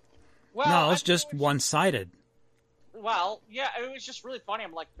choreographed. Well, no, it's just one-sided. Well, yeah, it was just really funny.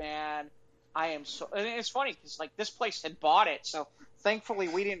 I'm like, man, I am so. And it's funny because like this place had bought it, so thankfully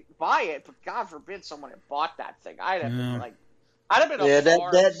we didn't buy it. But God forbid someone had bought that thing. I'd have been like. I'd have been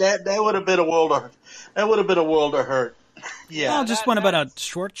that would have been a world of hurt. Yeah, well, just went about a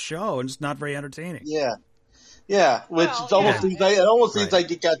short show and it's not very entertaining. Yeah. Which almost seems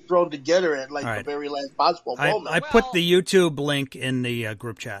like it got thrown together at like the very last possible moment. I put the YouTube link in the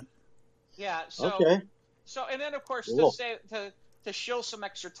group chat. Yeah. So, okay. So and then of course cool. to show some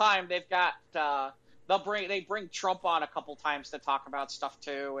extra time, they've got they bring Trump on a couple times to talk about stuff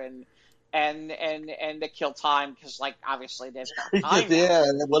too, and to kill time because like obviously they've got time. Yeah,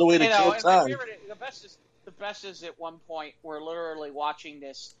 what a way to kill time. The best is at one point we're literally watching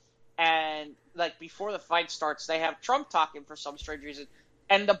this, and like before the fight starts, they have Trump talking for some strange reason,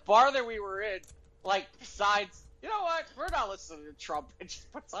 and the bar that we were in, like decides, you know what, we're not listening to Trump. It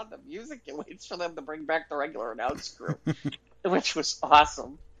just puts on the music and waits for them to bring back the regular announce crew, which was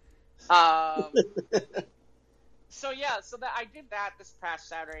awesome. So that I did that this past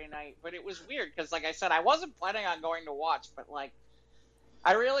Saturday night, but it was weird because, like I said, I wasn't planning on going to watch, but like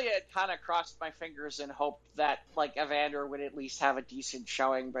I really had kind of crossed my fingers and hoped that like Evander would at least have a decent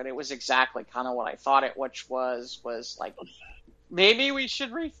showing, but it was exactly kind of what I thought it, which was like maybe we should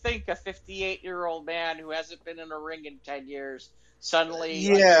rethink a 58-year-old man who hasn't been in a ring in 10 years suddenly.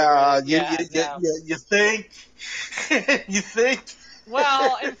 You think? You think?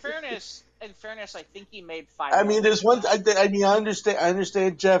 Well, in fairness, I think he made 5. I mean, there's one. I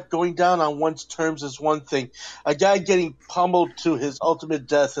understand, Jeff. Going down on one's terms is one thing. A guy getting pummeled to his ultimate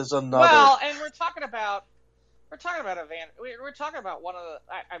death is another. Well, and we're talking about Evander. We're talking about one of the.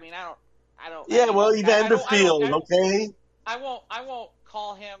 I don't. Yeah, well, Evander Field, okay. I won't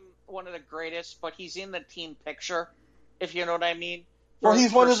call him one of the greatest, but he's in the team picture, if you know what I mean. Well,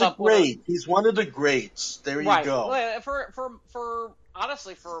 he's one of the greats. He's one of the greats. There you go. For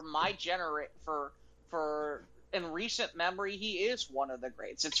honestly, for my for in recent memory, he is one of the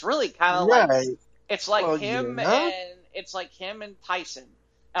greats. It's really kind of like it's like him and Tyson.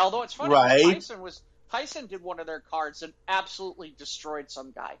 And although it's funny, Tyson did one of their cards and absolutely destroyed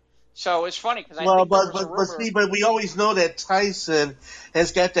some guy. So it's funny because but we always know that Tyson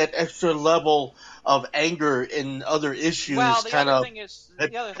has got that extra level of anger and other issues, kind of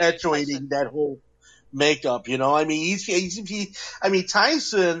perpetuating that whole makeup. You know, I mean,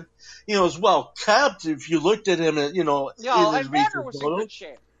 Tyson, is well kept. If you looked at him, in his Evander was in good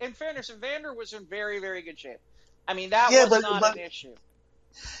shape. In fairness, Evander was in very, very good shape. I mean, that was not an issue.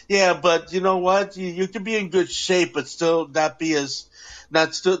 Yeah, but you know what? You can be in good shape, but still not be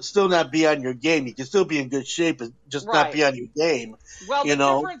still not be on your game. You can still be in good shape, but just not be on your game. Well,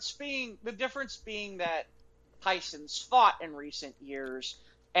 the difference being that Tyson's fought in recent years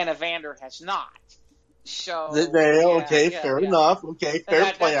and Evander has not. So fair enough. Okay,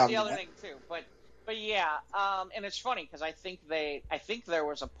 fair play on that. That's the other thing too. But yeah, and it's funny because I think there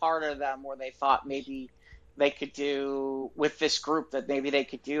was a part of them where they thought maybe they could do with this group that maybe they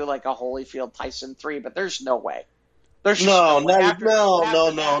could do like a Holyfield Tyson 3, but there's no way. There's not at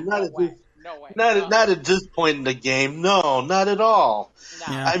this point in the game. No, not at all.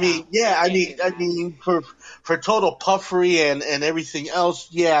 I mean, for total puffery and everything else,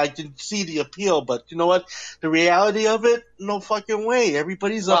 I can see the appeal. But you know what? The reality of it, no fucking way.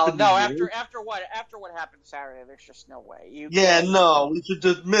 Everybody's up in the air. After what happened Saturday, there's just no way. We should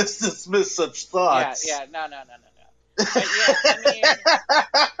dismiss such thoughts. No.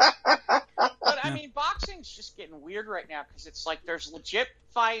 But I mean, boxing's just getting weird right now because it's like there's legit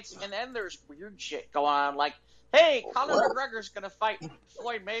fights and then there's weird shit going on. Like, hey, Conor McGregor's gonna fight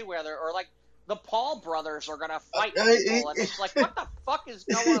Floyd Mayweather, or like the Paul brothers are gonna fight I- people, and it's like, what the fuck is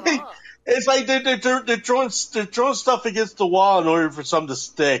going on? It's like they're throwing stuff against the wall in order for something to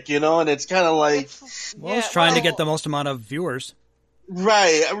stick, and it's kind of like Well, it's trying to get the most amount of viewers.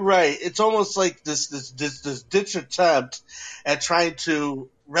 right. It's almost like this ditch attempt at trying to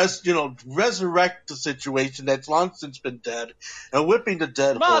resurrect the situation that's long since been dead and whipping the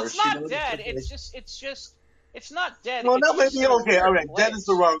dead Well, horse. it's not dead. It's not dead. Well, It's no, just maybe in a okay. weird All right, that place. is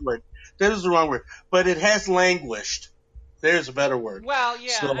the wrong word. That is the wrong word. But it has languished. There's a better word. Well,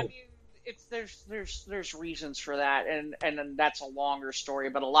 yeah, So- I mean, there's reasons for that, and then that's a longer story,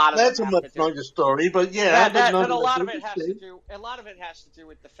 but a lot of That's a them much have to do- longer story, but yeah. but a nonetheless, lot of it's it has to do. A lot of it has to do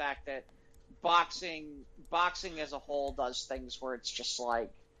with the fact that boxing as a whole does things where it's just like,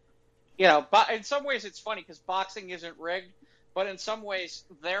 but in some ways it's funny because boxing isn't rigged, but in some ways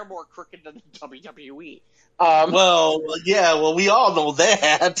they're more crooked than the WWE. Well, yeah. Well, we all know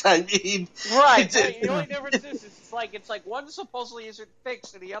that. I mean, Right. The only difference is it's like one supposedly isn't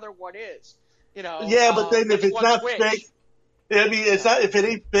fixed and the other one is. Yeah, but then if which it's one's not which? fake, I mean, it's not. If it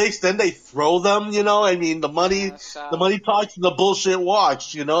ain't fixed, then they throw them. I mean, the money, Yeah, so- the money talks, and the bullshit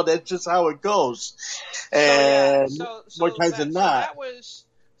walks. That's just how it goes. So And more times than not.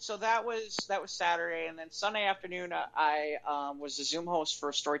 So that was Saturday, and then Sunday afternoon I was the Zoom host for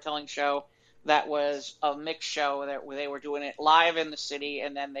a storytelling show that was a mixed show that they were doing it live in the city,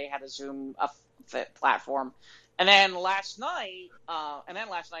 and then they had a Zoom platform. And then last night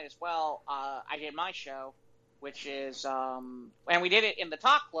as well, I did my show, which is and we did it in the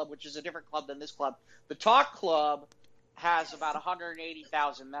Talk Club, which is a different club than this club. The Talk Club has about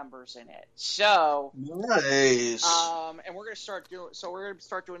 180,000 members in it. So Nice. and we're gonna start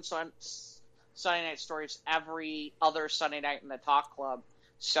doing Sunday night stories every other Sunday night in the Talk Club.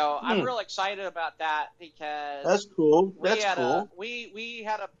 So I'm real excited about that because That's cool. That's cool. We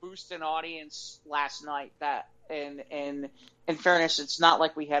had a boost in audience last night. That in fairness, it's not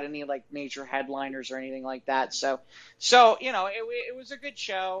like we had any like major headliners or anything like that. So it was a good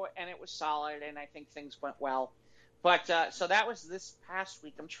show and it was solid, and I think things went well. But so that was this past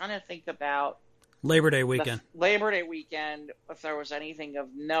week. I'm trying to think about Labor Day weekend. Labor Day weekend, if there was anything of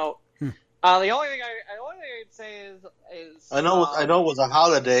note. The only thing I'd say is I know it was a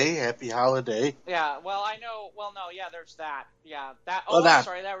holiday. Happy holiday. Yeah, well, I know. Well, no, yeah, there's that. Yeah, that. Oh, Oh, that. I'm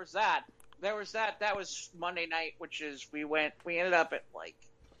sorry, there was that. That was Monday night, which is we ended up at like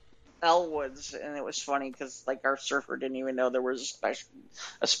Elwood's, and it was funny because like our surfer didn't even know there was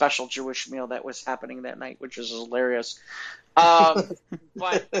a special Jewish meal that was happening that night, which is hilarious. But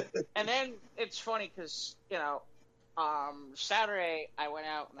and then it's funny because Saturday I went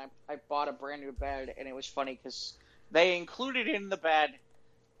out and I bought a brand new bed, and it was funny because they included in the bed.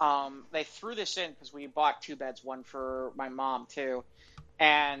 They threw this in because we bought two beds, one for my mom too,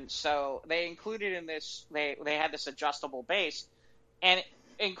 and so they included in this. They had this adjustable base, and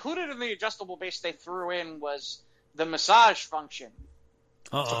included in the adjustable base they threw in was the massage function.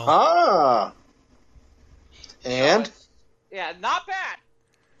 Uh-oh. Ah. And So yeah, not bad.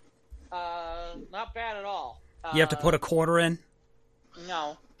 Not bad at all. You have to put a quarter in?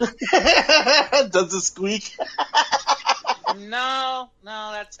 No. does it squeak? No,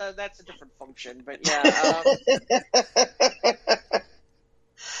 that's a different function. But yeah.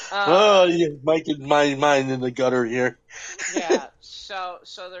 Oh, you're making my mind in the gutter here. Yeah.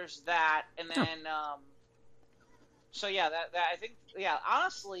 So there's that, and then so yeah, that I think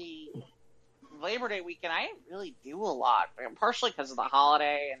honestly, Labor Day weekend I didn't really do a lot, partially because of the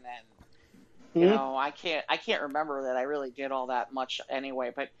holiday, and then I can't remember that I really did all that much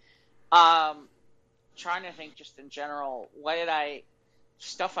anyway. But trying to think just in general,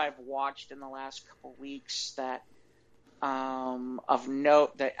 stuff I've watched in the last couple weeks that of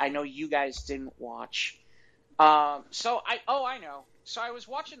note that I know you guys didn't watch. I know. So I was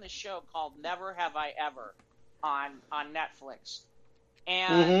watching this show called Never Have I Ever on Netflix,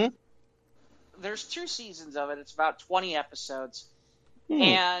 and there's 2 seasons of it. It's about 20 episodes,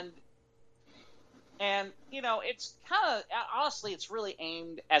 and it's kind of honestly, it's really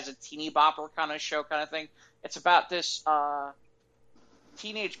aimed as a teeny bopper kind of show, kind of thing. It's about this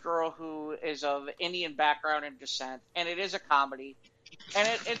teenage girl who is of Indian background and descent, and it is a comedy, and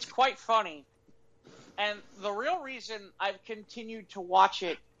it's quite funny. And the real reason I've continued to watch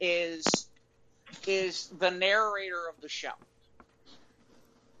it is the narrator of the show.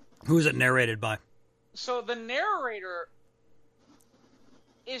 Who is it narrated by? So the narrator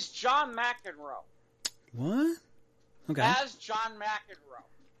is John McEnroe. What? Okay. As John McEnroe.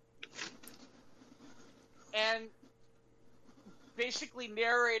 And basically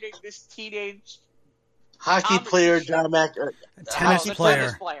narrating this teenage Hockey comedy player show. John McEnroe. Tennis the player.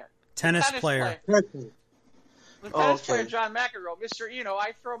 Tennis player. tennis player. The tennis player, John McEnroe. Mr.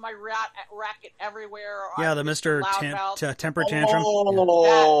 I throw my racket everywhere. Yeah, the Mr. Temper Tantrum.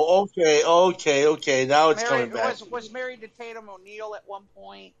 Oh, okay. Now it's coming back. Was married to Tatum O'Neal at one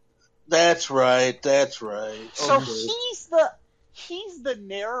point. That's right. So okay. he's the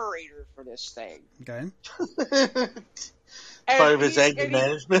narrator for this thing. Okay. Part of his anger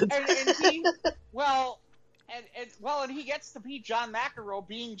management. And he gets to be John McEnroe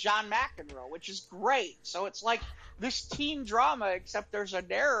being John McEnroe, which is great. So it's like this teen drama, except there's a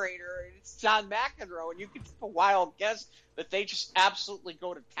narrator, and it's John McEnroe, and you can take a wild guess that they just absolutely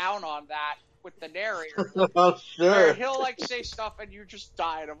go to town on that with the narrator. Oh, sure. Where he'll say stuff, and you're just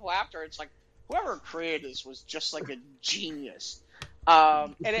dying of laughter. It's like whoever created this was just like a genius.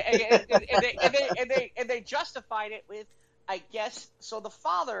 And they justified it with, I guess. So the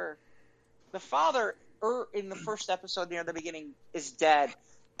father in the first episode near the beginning is dead,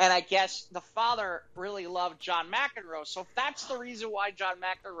 and I guess the father really loved John McEnroe. So that's the reason why John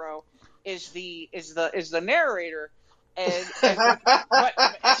McEnroe is the narrator. And the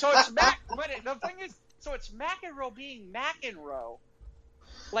thing is, so it's McEnroe being McEnroe,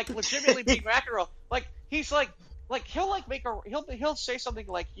 like legitimately being McEnroe. Like he's like he'll say something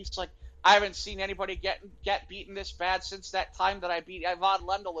like I haven't seen anybody get beaten this bad since that time that I beat Ivan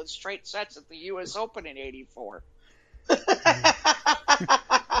Lendl in straight sets at the U.S. Open in '84. They'll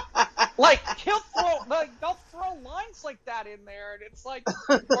throw lines like that in there, and it's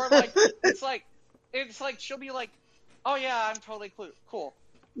like she'll be like, "Oh yeah, I'm totally cool."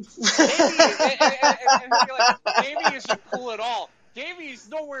 Davey isn't cool at all. Davey's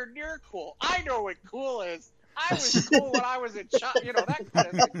nowhere near cool. I know what cool is. I was cool when I was a child, that kind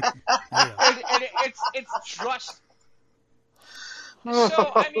of thing. And it's just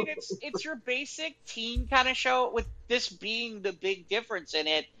so. I mean, it's your basic teen kind of show, with this being the big difference in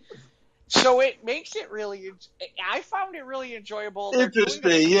it. So it makes it really. I found it really enjoyable.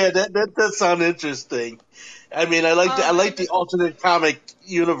 Interesting, yeah. That sounds interesting. I mean, I like the alternate comic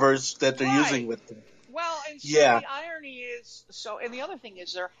universe that they're using with them. Well, and so the irony is, and the other thing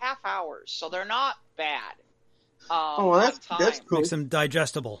is, they're half hours, so they're not bad. That's cool. Makes them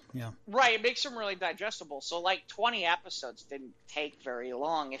digestible, yeah. Right, it makes them really digestible. So, 20 episodes didn't take very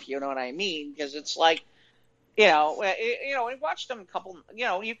long, if you know what I mean, because it's and watch them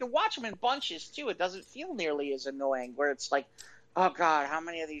you can watch them in bunches too. It doesn't feel nearly as annoying, where it's like, oh god, how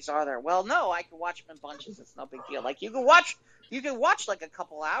many of these are there? Well, no, I can watch them in bunches. It's no big deal. Like you can watch like a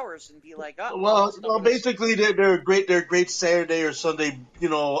couple hours and be like, oh. Well, basically they're great Saturday or Sunday,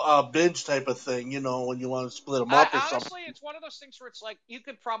 binge type of thing, when you want to split them up or something. Honestly, it's one of those things where it's like you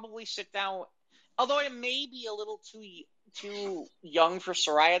could probably sit down, although it may be a little too young for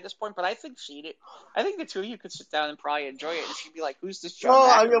Soraya at this point, but I think the two of you could sit down and probably enjoy it, and she'd be like, "Who's this John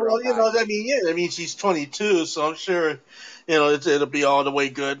McEnroe guy?" I mean, she's 22, so I'm sure, it'll be all the way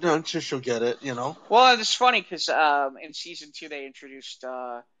good. I'm sure she'll get it, Well, it's funny because in season 2 they introduced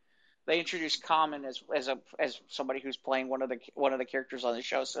Common as somebody who's playing one of the characters on the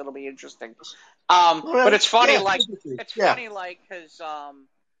show, so it'll be interesting. But it's funny, because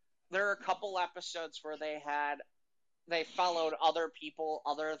there are a couple episodes where they followed other people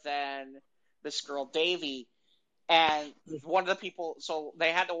other than this girl Davy, and one of the people. So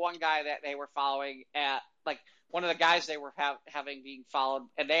they had the one guy that they were following one of the guys they were having being followed,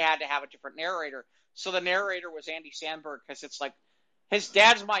 and they had to have a different narrator. So the narrator was Andy Samberg, because it's like his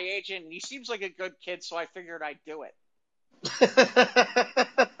dad's my agent, and he seems like a good kid, so I figured I'd do it.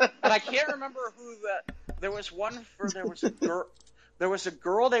 And I can't remember who there was a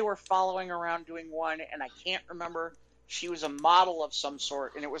girl they were following around doing one, and I can't remember. She was a model of some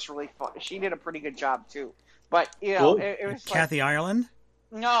sort, and it was really fun. She did a pretty good job too. But cool. it was Kathy Ireland.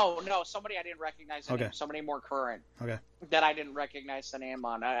 No, somebody I didn't recognize the name. Somebody more current. Okay. That I didn't recognize the name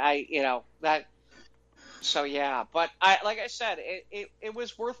on. That. So yeah, but like I said, it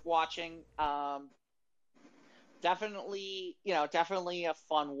was worth watching. Definitely a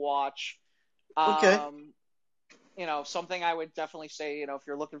fun watch. Okay. Something I would definitely say, if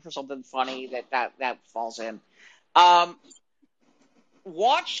you're looking for something funny, that falls in.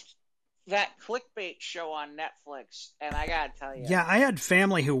 Watched that clickbait show on Netflix, and I gotta tell you. Yeah, I had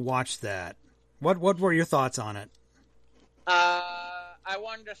family who watched that. What were your thoughts on it? I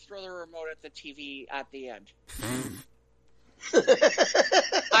wanted to throw the remote at the TV at the end.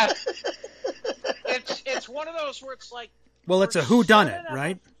 It's one of those where it's like. Well, it's a whodunit,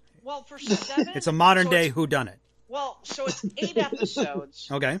 right? Well, for 7. It's a modern day whodunit. Well, so it's 8 episodes.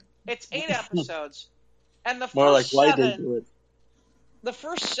 Okay. It's 8 episodes, and the more first like 7. The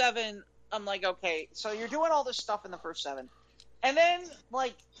first 7, I'm like, okay, so you're doing all this stuff in the first 7, and then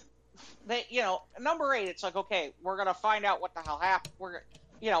number 8. It's like, okay, we're gonna find out what the hell happened. We're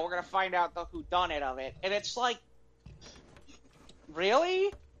gonna find out the whodunit of it, and it's like,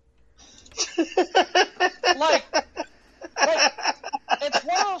 really, like it's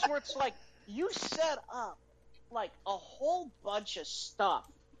one of those where it's like you set up like a whole bunch of stuff,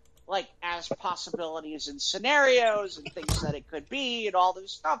 like as possibilities and scenarios and things that it could be and all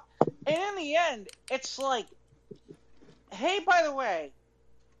this stuff, and in the end, it's like, hey, by the way,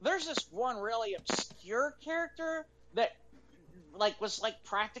 there's this one really obscure character that was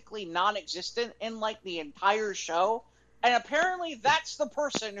practically non-existent in like the entire show, and apparently that's the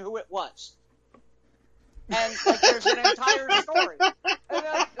person who it was. And like there's an entire story.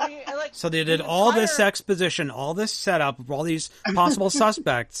 So they did all this exposition, all this setup of all these possible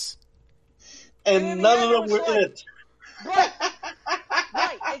suspects, and none of them were it.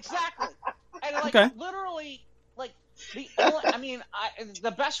 Right, exactly. And literally, like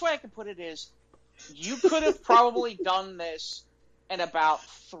the best way I could put it is, you could have probably done this in about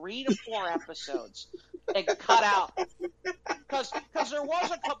 3 to 4 episodes and cut out, because there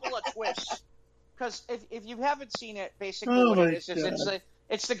was a couple of twists. Because if you haven't seen it, basically what it is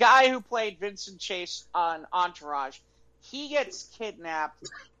it's the guy who played Vincent Chase on Entourage. He gets kidnapped,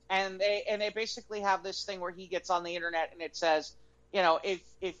 and they basically have this thing where he gets on the internet and it says, if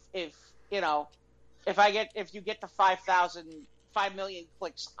you get to 5 million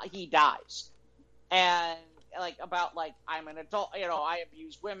clicks, he dies. And I'm an adult, I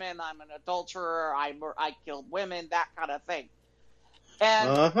abuse women, I'm an adulterer, I killed women, that kind of thing.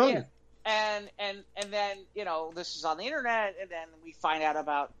 And and then this is on the internet, and then we find out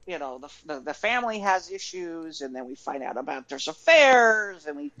about the family has issues, and then we find out about there's affairs,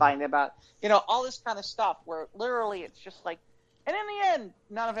 and we find about all this kind of stuff where literally it's just like, and in the end,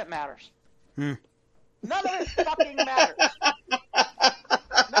 none of it matters. None of it fucking matters.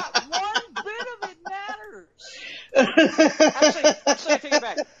 Not one bit of it matters.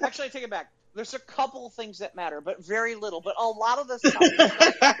 Actually, I take it back. There's a couple things that matter, but very little. But a lot of the stuff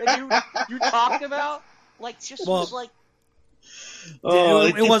that you talked about, was like.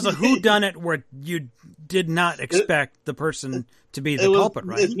 It was a whodunit where you did not expect the person to be the culprit,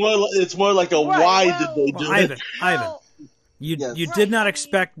 right? It's more like a why did they do it? Ivan, you did not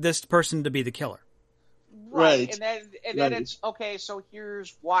expect this person to be the killer. Right. And then it's, okay, so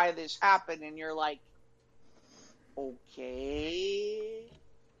here's why this happened, and you're like, okay.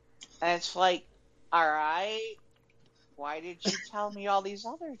 And it's like, all right, why did you tell me all these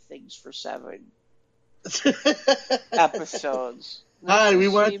other things for 7 episodes? Hi, we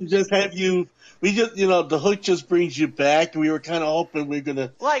want to just have you. We just, the hook just brings you back. We were kind of hoping we were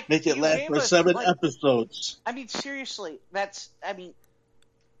gonna make it last for 7 episodes. I mean, seriously,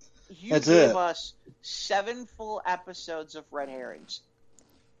 you gave us 7 full episodes of red herrings.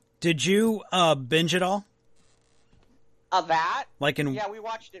 Did you binge it all? Of that? Yeah, we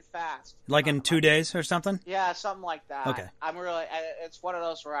watched it fast. Like in 2 days or something? Yeah, something like that. Okay. It's one of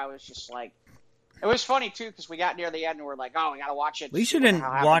those where I was just like, it was funny too, because we got near the end and we're like, oh, we gotta watch it. At least you didn't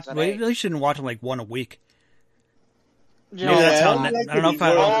watch them like one a week. Yeah, maybe that's how. I don't know if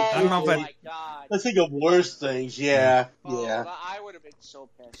I. I think of worse things. Yeah, oh, yeah. I would have been so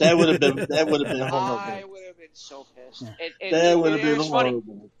pissed. That would have been horrible. I would have been so pissed. Yeah. That would have been horrible.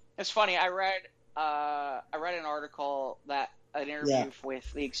 Funny. It's funny. I read an article an interview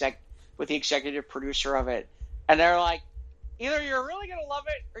with the executive producer of it, and they're like, either you're really gonna love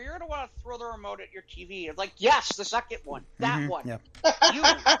it or you're gonna want to throw the remote at your TV. It's like, yes, the second one, that one. Yeah.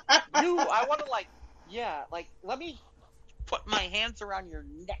 I want to let me put my hands around your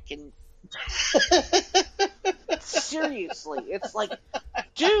neck and seriously, it's like,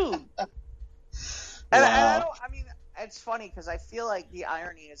 dude. And I mean, it's funny because I feel like the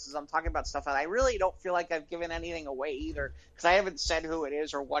irony is I'm talking about stuff and I really don't feel like I've given anything away either, because I haven't said who it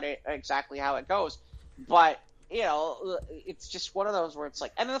is or exactly how it goes. But it's just one of those where it's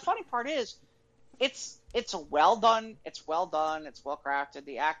like, and the funny part is, it's well done, it's well crafted,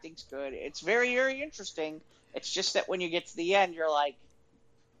 the acting's good, it's very, very interesting. It's just that when you get to the end, you're like,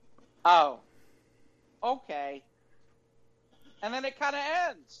 oh, okay. And then it kind of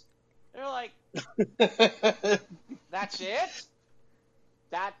ends. You're like, that's it?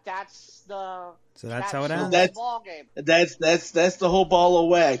 That's how it ends. That's ball game. That's the whole ball of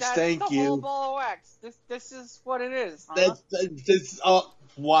wax. That's Thank the you. Whole ball of wax. This is what it is. Huh? That's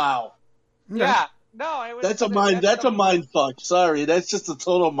wow. Yeah. No, it was. That's a mind fuck. Sorry, that's just a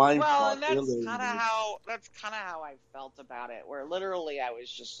total mind fuck. Well, and that's really. kind of how I felt about it. Where literally I was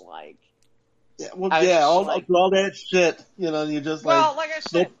just like, all that shit. You just like I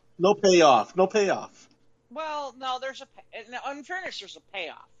said, no payoff. Well, no, in fairness, there's a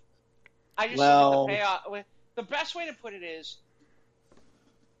payoff. I just think Well, the payoff. The best way to put it is,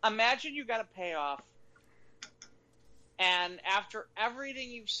 imagine you got a payoff, and after everything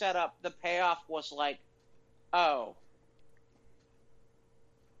you've set up, the payoff was like, oh.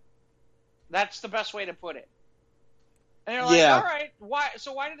 That's the best way to put it. And you're like, Yeah. all right, why?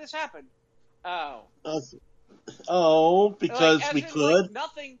 So why did this happen? Oh, because as we in, could. like,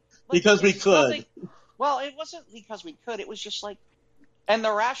 nothing. Because we there's could. nothing- well, it wasn't because we could. It was just like, and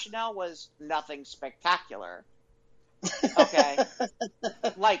the rationale was nothing spectacular. Okay,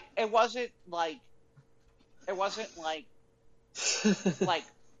 like it wasn't like like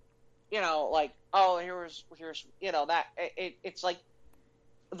like oh here's that it's like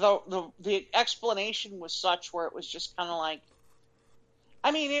the explanation was such where it was just kind of like,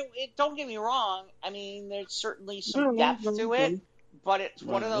 I mean it don't get me wrong, I mean there's certainly some depth to it, but it's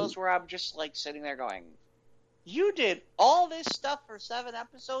one of those where I'm just like sitting there going, you did all this stuff for 7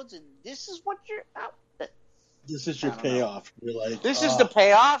 episodes and this is what you're This is your I don't know. payoff. You're like, this is the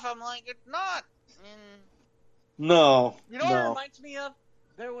payoff. I'm like, it's not. No. You know what it reminds me of?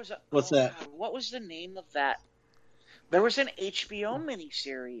 There was a. What's that? God, what was the name of that? There was an HBO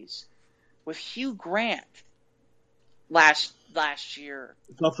miniseries with Hugh Grant last year,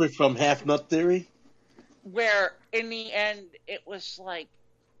 Suffering from Half Nut Theory? where in the end it was like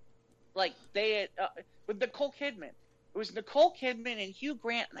they had with Nicole Kidman. It was Nicole Kidman and Hugh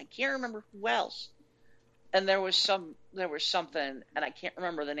Grant, and I can't remember who else. And there was something, and I can't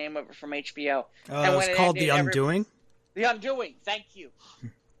remember the name of it from HBO. And when It's called ended, The Undoing. The Undoing. Thank you.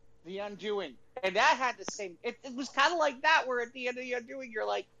 The Undoing. And that had the same. It was kind of like that, where at the end of The Undoing, you're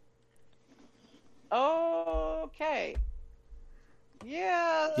like, oh, okay.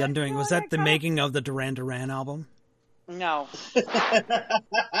 Yeah. The Undoing. Was that the kinda... making of the Duran Duran album? No.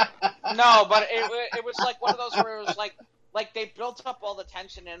 No, but it was like one of those where it was like they built up all the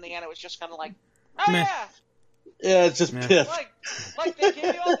tension, and in the end, it was just kind of like, oh, Meh. yeah. Yeah, it's just piff. Like they give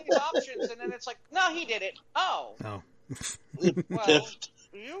you all these options, and then it's like, no, he did it. Oh. No. Well, Piffed.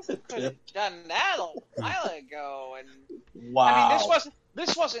 you could have done that a while ago, and Wow. I mean,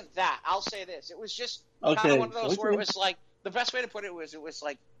 this wasn't that. I'll say this: it was just kind Okay. of one of those where it was like, the best way to put it was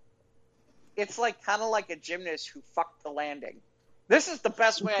like, it's like kind of like a gymnast who fucked the landing. This is the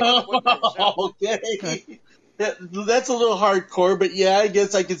best way I can put it. Okay. That's a little hardcore, but yeah, I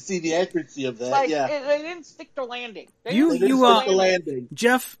guess I can see the accuracy of that. Like, yeah. they didn't stick the landing. They You- didn't It is you, like the landing.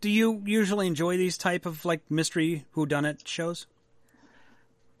 Jeff, do you usually enjoy these type of like mystery whodunit shows?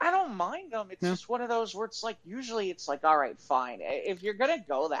 I don't mind them. It's No. just one of those where it's like, usually it's like, all right, fine. If you're going to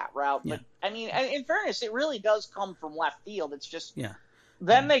go that route. But, I mean, in fairness, it really does come from left field. It's just, Yeah.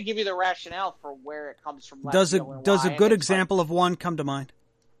 then they give you the rationale for where it comes from left Does a field and does why, a and good it's example of one come to mind?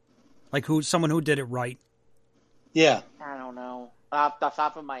 Like someone who did it right? Yeah. Like, I don't know. Off the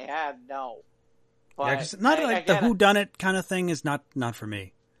top of my head, no. But Yeah, 'cause not like the whodunit kind of thing is not for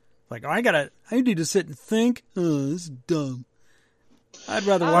me. Like, I need to sit and think. Oh, this is dumb. I'd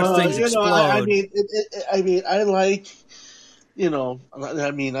rather watch things explode. I mean, I like,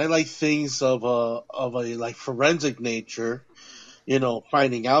 I like things of a like forensic nature,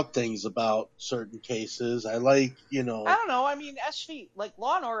 finding out things about certain cases. I like, I don't know. I mean, like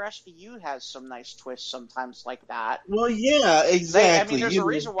Law and Order SVU has some nice twists sometimes like that. Well, yeah, exactly. There's a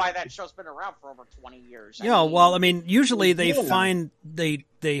reason why that show's been around for over 20 years. Well, I mean, usually they Yeah. find they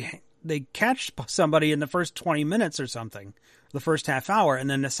catch somebody in the first 20 minutes or something, the first half hour, and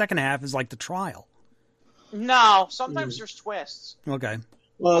then the second half is like the trial. No, sometimes there's twists. Okay.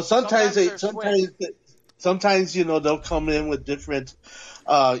 Well, Sometimes there's sometimes they'll come in with different,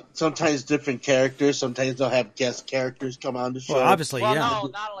 sometimes different characters. Sometimes they'll have guest characters come on the show. Well, obviously, Well, yeah. no,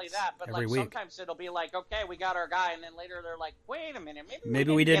 not only that, but Every like week. sometimes it'll be like, okay, we got our guy, and then later they're like, wait a minute,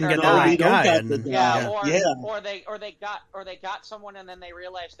 Maybe we didn't get our the No, right we don't guy. got and the then- guy. Yeah, Yeah. or they got someone, and then they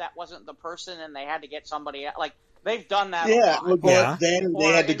realized that wasn't the person, and they had to get somebody else. Like they've done that. Yeah, a lot. Yeah. then Or they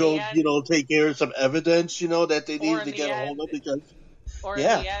had to in go, the end- take care of some evidence, that they Or needed in to the get a hold of end- because. Or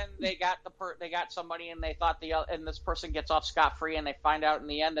Yeah. in the end, they got somebody, and they thought and this person gets off scot free, and they find out in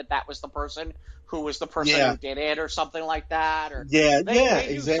the end that was the person who was the person Yeah. who did it, or something like that. Or Yeah, they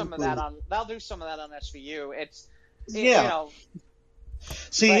do exactly. some of that they'll do some of that on SVU. Yeah.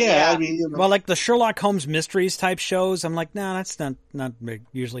 See, but yeah, yeah. I mean, Well, like the Sherlock Holmes mysteries type shows, I'm like, nah, that's not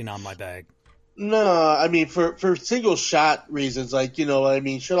usually not my bag. no, I mean, for single shot reasons, like,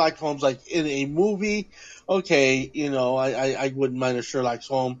 Sherlock Holmes, like in a movie, okay, I wouldn't mind a Sherlock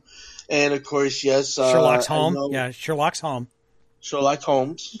Holmes. And of course, yes, Sherlock's I home. know Yeah, Sherlock's home. Sherlock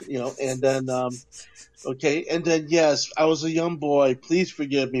Holmes, and then, okay, and then, yes, I was a young boy. Please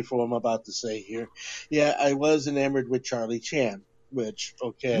forgive me for what I'm about to say here. Yeah, I was enamored with Charlie Chan. which,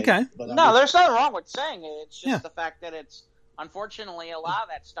 okay. Okay. But No, there's nothing wrong with saying it. It's just Yeah. the fact that it's, unfortunately, a lot of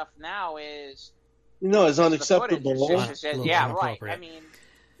that stuff now is, it's the unacceptable. footage is just, A little yeah, right. inappropriate. I mean,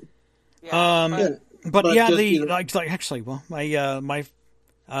 yeah, But But yeah, just, actually, well, my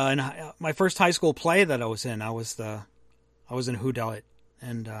first high school play that I was in, I was in Whodunit,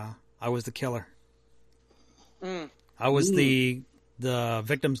 and I was the killer. I was the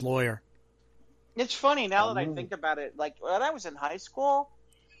victim's lawyer. it's funny now that I think about it. Like when I was in high school,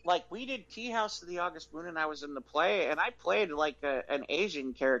 like we did Tea House of the August Moon, and I was in the play, and I played like an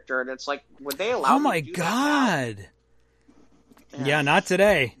Asian character, and it's like, would they allow Oh me my to do that now? god! Yeah, not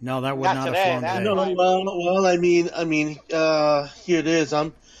today. No, that would Not not today, have flown that- today. No, well, I mean, here it is.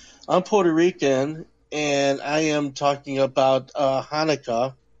 I'm Puerto Rican, and I am talking about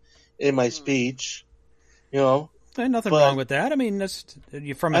Hanukkah in my speech. There's nothing but- wrong with that. I mean, that's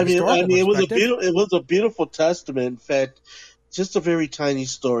from a I mean, historical it was perspective. it was a beautiful testament. In fact, just a very tiny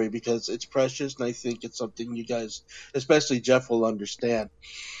story because it's precious, and I think it's something you guys, especially Jeff, will understand.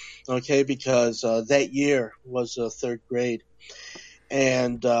 Okay, because that year was third grade,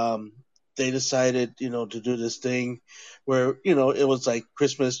 and they decided, to do this thing where, it was like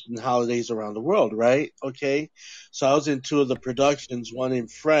Christmas and holidays around the world, right? Okay, so I was in two of the productions, one in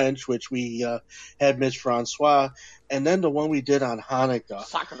French, which we had Miss Francois, and then the one we did on Hanukkah.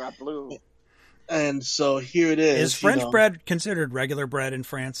 Sakura Blue. And so here it is. Is French bread considered regular bread in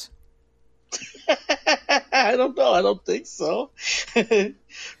France? I don't know. I don't think so.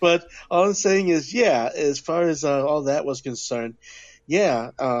 But all I'm saying is, yeah, as far as all that was concerned,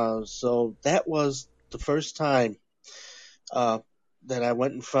 yeah. So that was the first time that I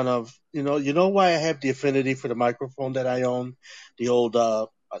went in front of, you know why I have the affinity for the microphone that I own, the old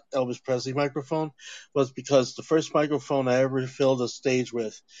Elvis Presley microphone, was because the first microphone I ever filled a stage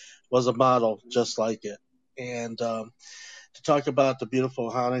with was a model just like it. And to talk about the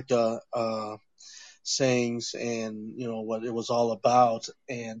beautiful Hanukkah sayings and what it was all about,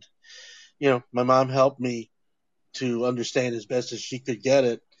 and my mom helped me to understand as best as she could get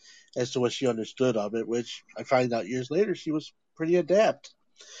it as to what she understood of it, which I find out years later she was pretty adept,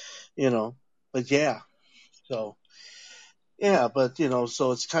 but yeah. So yeah, but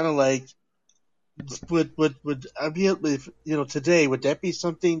so it's kind of like, would I be able, if today, would that be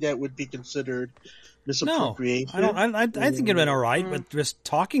something that would be considered No, misappropriation? I don't. I think it'd been all right with just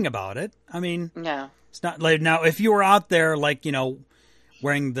talking about it. I mean, Yeah. it's not like now if you were out there like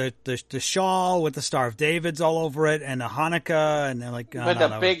wearing the shawl with the Star of David's all over it and a Hanukkah and then like With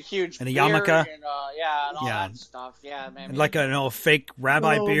the big, huge and a beard yarmulke. and, and all Yeah. that stuff. Yeah, man. and like a fake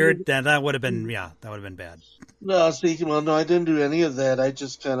rabbi No. beard, that would have been bad. No, see, no, I didn't do any of that. I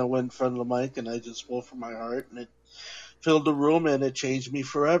just kind of went in front of the mic and I just spoke from my heart, and it filled the room and it changed me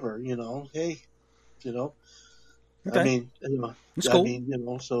forever. Hey, Okay. I mean, It's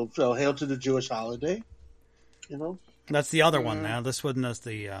cool. so hail to the Jewish holiday. That's the other one now. This one is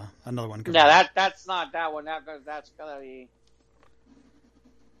the another one. Yeah, that's not that one. That's gonna be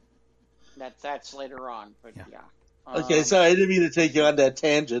that's later on. But yeah. Okay, sorry, I didn't mean to take you on that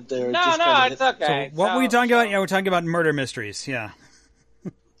tangent there. No, Just no, kinda it's okay. So what were you talking about? Yeah, we're talking about murder mysteries. Yeah.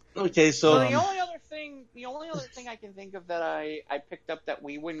 Okay, so So the only other thing I can think of that I picked up that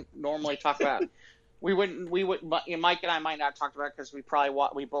we wouldn't normally talk about, Mike and I might not talk about it because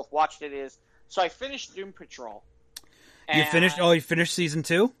we both watched it. Is so I finished Doom Patrol. You finished? Oh, you finished season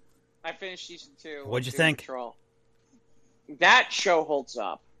 2? I finished season 2. What'd you of Doom think? Patrol. That show holds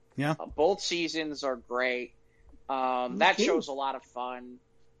up. Yeah. Both seasons are great. That show's a lot of fun,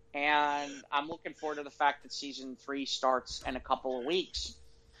 and I'm looking forward to the fact that season 3 starts in a couple of weeks.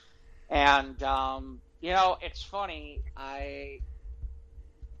 And it's funny.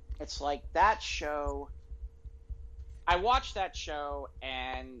 It's like that show. I watched that show,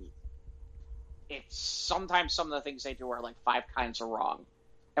 and it's sometimes some of the things they do are like 5 kinds of wrong.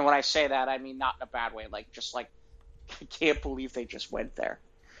 And when I say that, I mean not in a bad way. Like just like I can't believe they just went there.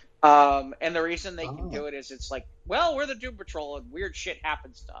 And the reason they can do it is it's like, well, we're the Doom Patrol and weird shit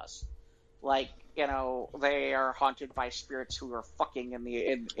happens to us. Like, they are haunted by spirits who are fucking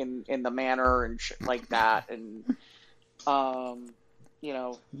in the manor and shit like that. And,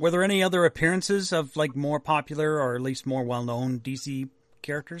 Were there any other appearances of like more popular or at least more well-known DC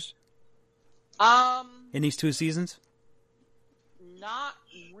characters in these 2 seasons? Not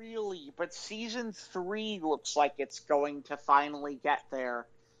really, but season 3 looks like it's going to finally get there.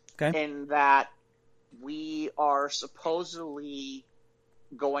 Okay. In that we are supposedly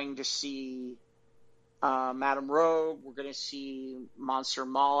going to see Madame Rogue, we're going to see Monster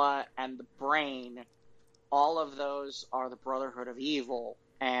Mala, and the Brain. All of those are the Brotherhood of Evil,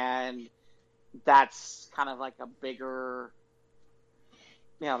 and that's kind of like a bigger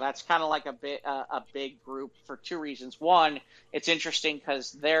that's kind of like a big group for two reasons. One, it's interesting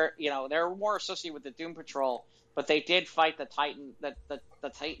because they're more associated with the Doom Patrol, but they did fight the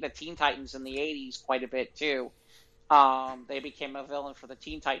Teen Titans in the '80s quite a bit too. They became a villain for the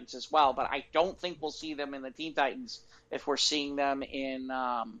Teen Titans as well, but I don't think we'll see them in the Teen Titans if we're seeing them in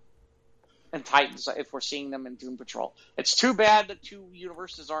Titans, if we're seeing them in Doom Patrol. It's too bad the two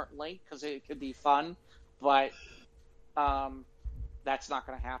universes aren't linked because it could be fun, but that's not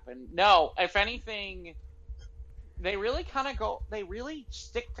going to happen. No, if anything, they really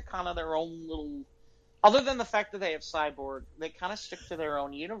stick to kind of their own little, other than the fact that they have Cyborg, they kind of stick to their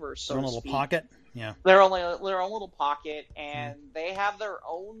own universe, so Their to own little speak. pocket. Yeah. Their own little pocket, and they have their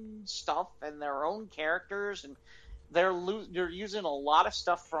own stuff and their own characters, and they're using a lot of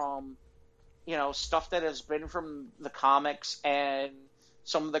stuff from, stuff that has been from the comics and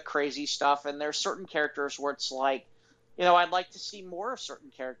some of the crazy stuff. And there's certain characters where it's like, I'd like to see more of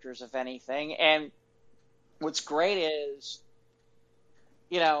certain characters, if anything. And what's great is,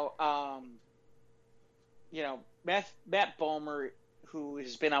 Matt Bomer, who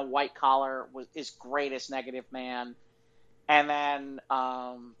has been a white collar, is great as Negative Man. And then,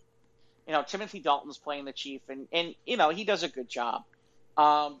 Timothy Dalton's playing the Chief, and he does a good job.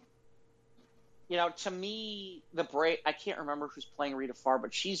 To me, I can't remember who's playing Rita Farr,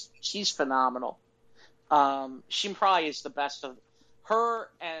 but she's phenomenal. She probably is the best of her,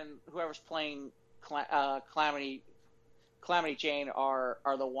 and whoever's playing Calamity Jane are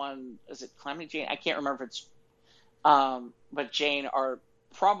the one. Is it Calamity Jane? I can't remember if it's. But Jane are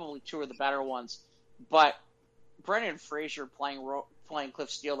probably two of the better ones. But Brendan Fraser playing Cliff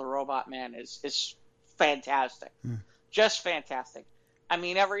Steele, the Robot Man, is fantastic. Just fantastic. I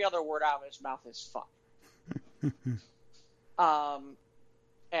mean, every other word out of his mouth is fuck.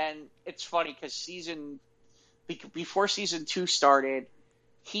 And it's funny because before season 2 started,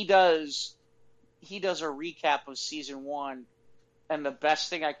 he does a recap of season 1, and the best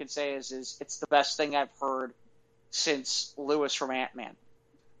thing I can say is it's the best thing I've heard since Lewis from Ant-Man.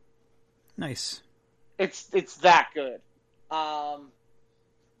 Nice. It's that good.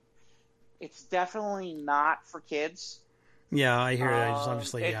 It's definitely not for kids. Yeah, I hear that. Just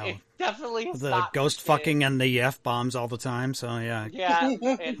obviously, it definitely is the not ghost for fucking kids. and the F-bombs all the time, so yeah. Yeah,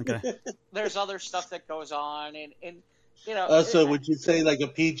 and Okay. there's other stuff that goes on, and So would you say like a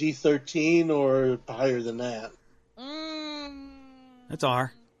PG-13 or higher than that? It's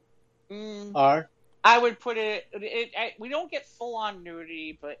R. R? I would put it. We don't get full on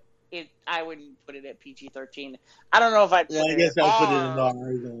nudity, but I wouldn't put it at PG-13. I don't know if I'd put Yeah, I it guess at I'd R. put it in R.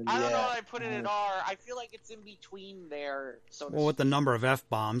 Then, I don't know yeah. if I'd put it at R. I feel like it's in between there. So Well, with the number of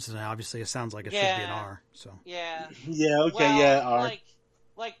F-bombs, and obviously it sounds like it should be an R. So yeah. Yeah, okay, Well, yeah, R.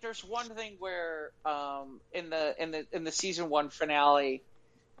 Like there's one thing where in the season 1 finale,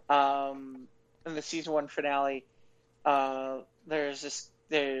 there's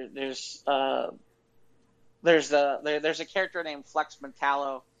a character named Flex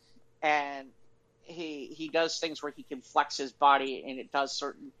Mentallo, and he does things where he can flex his body, and it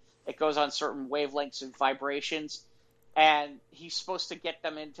goes on certain wavelengths and vibrations, and he's supposed to get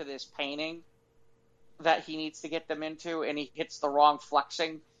them into this painting that he needs to get them into, and he hits the wrong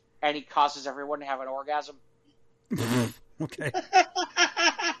flexing, and he causes everyone to have an orgasm. okay.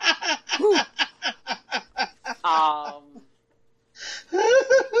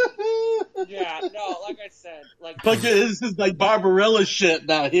 Yeah, no, like I said, This is like Barbarella shit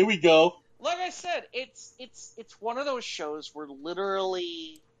now. Here we go. Like I said, it's one of those shows where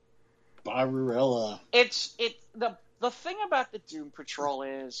literally Barbarella. The thing about the Doom Patrol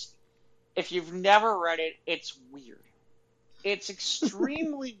is, if you've never read it, it's weird. It's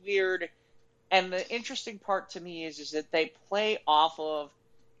extremely weird, and the interesting part to me is that they play off of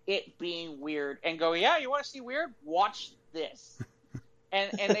it being weird and go, yeah, you want to see weird? Watch this. And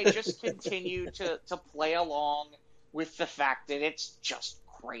they just continue to play along with the fact that it's just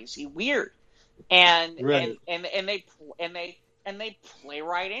crazy weird. And right. and they play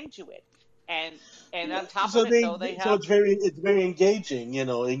right into it. And on top so of it, though, they have... So it's very engaging,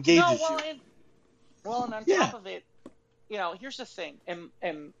 engages you. And on top of it, here's the thing, and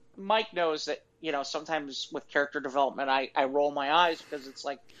Mike knows that, sometimes with character development, I roll my eyes because it's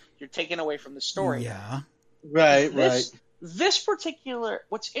like you're taking away from the story. Yeah. Right. This particular,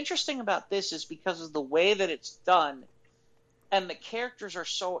 what's interesting about this is because of the way that it's done, and the characters are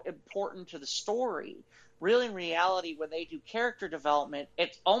so important to the story. Really, in reality, when they do character development,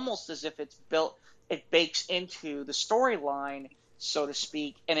 it's almost as if it bakes into the storyline, so to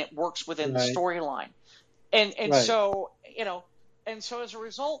speak, and it works within the storyline. And so, and so as a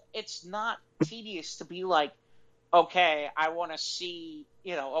result, it's not tedious to be like, okay, I want to see,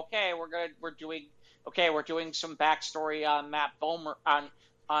 we're doing some backstory on Matt Bomer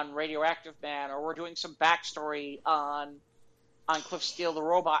on Radioactive Man, or we're doing some backstory on Cliff Steele the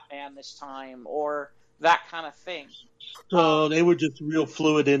Robot Man this time, or that kind of thing. So they were just real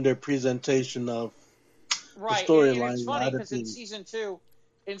fluid in their presentation of right. the storyline. And it's funny because in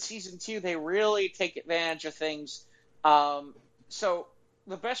season two, they really take advantage of things. So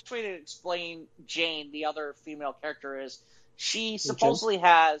the best way to explain Jane, the other female character, is she supposedly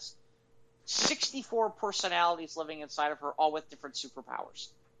has 64 personalities living inside of her, all with different superpowers.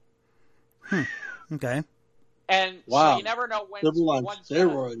 Okay. And wow. So you never know when one's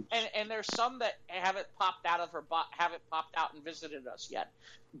steroids. And there's some that haven't popped out of her, haven't popped out and visited us yet.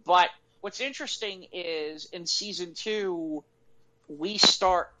 But what's interesting is in season 2, we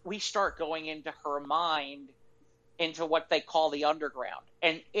start going into her mind, into what they call the underground,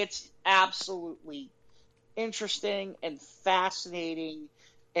 and it's absolutely interesting and fascinating.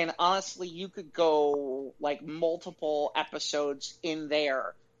 And honestly, you could go like multiple episodes in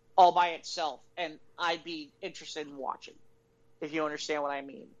there all by itself, and I'd be interested in watching, if you understand what I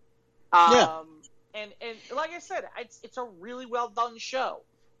mean. Yeah. And like I said, it's a really well done show,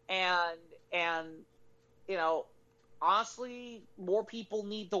 and honestly, more people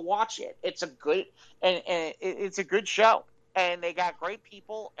need to watch it. It's a good it's a good show, and they got great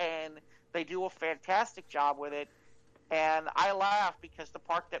people, and they do a fantastic job with it. And I laugh because the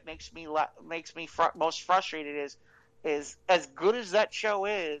part that makes me most frustrated is as good as that show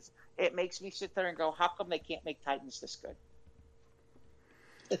is, it makes me sit there and go, how come they can't make Titans this good?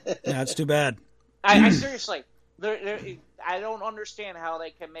 Yeah, that's too bad. I seriously, I don't understand how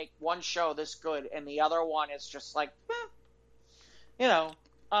they can make one show this good and the other one is just like,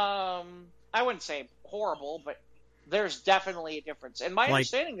 I wouldn't say horrible, but there's definitely a difference. And my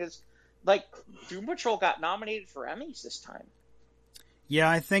understanding is, Doom Patrol got nominated for Emmys this time. Yeah,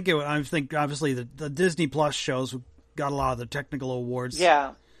 I think obviously the Disney Plus shows got a lot of the technical awards.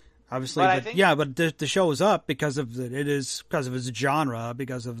 Yeah. Obviously, but the show is up because of its genre,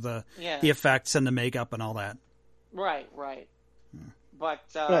 because of the effects and the makeup and all that. Right. But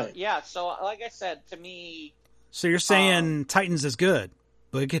yeah, so like I said, to me, so you're saying Titans is good,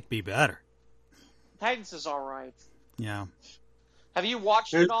 but it could be better. Titans is all right. Yeah. Have you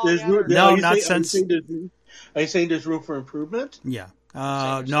watched it all yet? No, not since. Are you saying there's room for improvement? Yeah. No,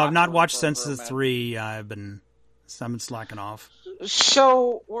 I've not watched since the 3. I've been slacking off.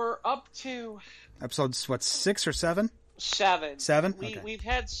 So we're up to episodes, 6 or 7? 7. 7? Okay. We've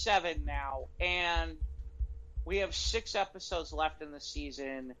had 7 now, and we have 6 episodes left in the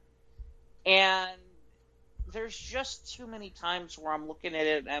season. And there's just too many times where I'm looking at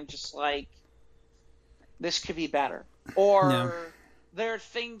it and I'm just like, this could be better. Or there are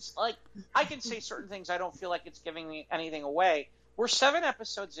things like, I can say certain things, I don't feel like it's giving me anything away. We're 7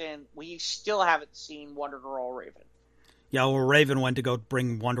 episodes in, we still haven't seen Wonder Girl or Raven. Yeah, well, Raven went to go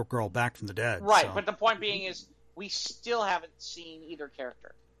bring Wonder Girl back from the dead. Right, so. But the point being is, we still haven't seen either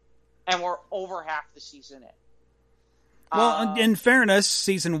character. And we're over half the season in. Well, in fairness,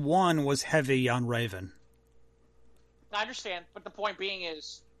 season 1 was heavy on Raven. I understand, but the point being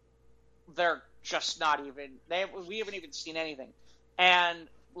is, they're just not even... we haven't even seen anything. And,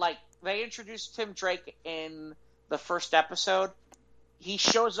 they introduced Tim Drake in the first episode. He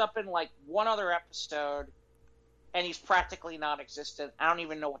shows up in, one other episode, and he's practically non-existent. I don't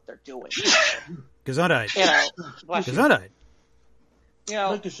even know what they're doing. Gesundheit. Gesundheit.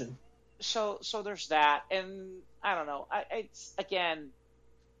 Gesundheit. So there's that, and I don't know. I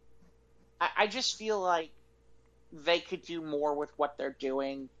just feel like they could do more with what they're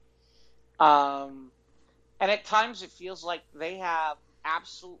doing. And at times it feels like they have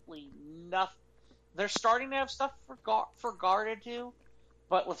absolutely nothing. They're starting to have stuff for Gar to do,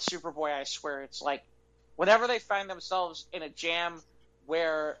 but with Superboy, I swear it's like whenever they find themselves in a jam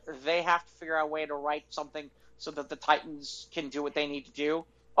where they have to figure out a way to write something so that the Titans can do what they need to do.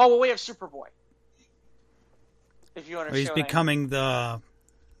 Oh, well, we have Superboy. If you understand, he's becoming the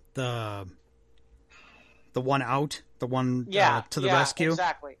one out, the one to the rescue.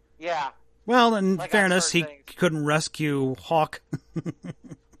 Exactly. Yeah. Well, in fairness, he couldn't rescue Hawk.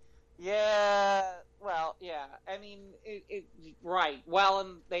 Yeah. Well, yeah. I mean, right. Well,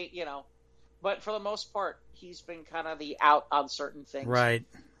 and they, but for the most part, he's been kind of the out on certain things. Right.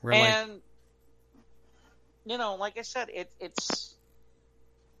 And, like I said, it's,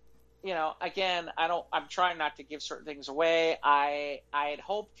 again, I'm trying not to give certain things away. I had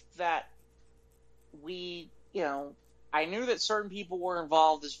hoped that I knew that certain people were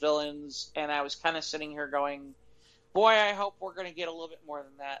involved as villains, and I was kind of sitting here going, boy, I hope we're going to get a little bit more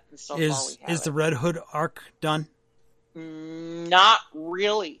than that. And so far we haven't. Is the Red Hood arc done? Not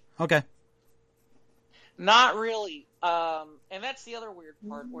really. Okay. Not really. And that's the other weird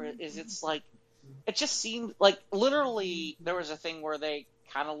part, where is it's like, it just seemed like literally there was a thing where they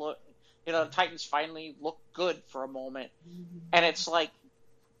kind of look, the Titans finally look good for a moment, and it's like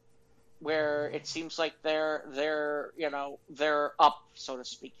where it seems like they're up, so to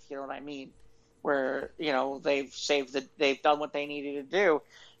speak. You know what I mean? Where they've done what they needed to do,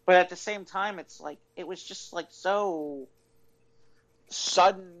 but at the same time, it's like it was just like so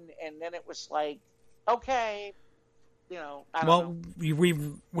sudden, and then it was like, okay. I don't know.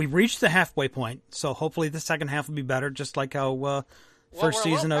 We've reached the halfway point, so hopefully the second half will be better. Just like how first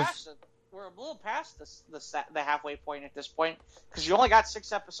season of we're a little past the halfway point at this point, because you only got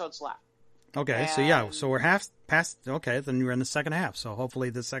 6 episodes left. Okay, so we're half past. Okay, then you're in the second half. So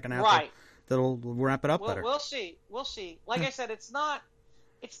hopefully the second half right. That'll wrap it up better. We'll see. Like I said, it's not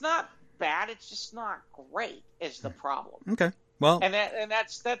bad. It's just not great. Is the problem? Okay, well, and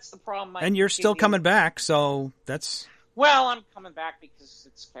that's the problem. And you're still coming back, so that's. Well, I'm coming back because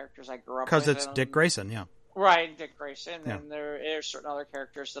it's characters I grew up with. Because it's Dick Grayson, yeah. Right, Dick Grayson, and there are certain other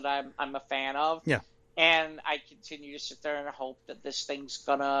characters that I'm a fan of. Yeah. And I continue to sit there and hope that this thing's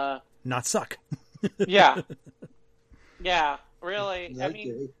gonna not suck. Yeah. Yeah, really. Okay. I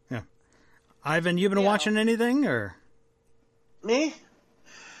mean, yeah. Ivan, you been watching anything, or me?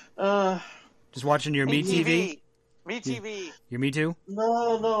 Just watching your MeTV? MeTV. Your Me Too?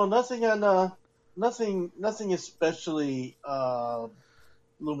 No, nothing on nothing especially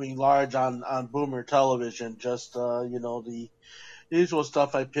looming large on Boomer Television. Just the usual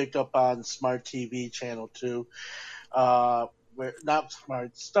stuff I pick up on Smart TV Channel 2. Where not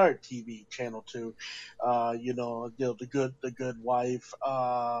Smart Start TV Channel 2. The Good Wife.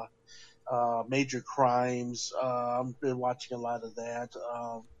 Major Crimes. I've been watching a lot of that.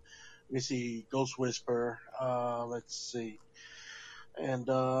 Let me see, Ghost Whisperer. Let's see. And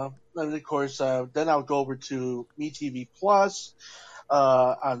of course, then I'll go over to MeTV Plus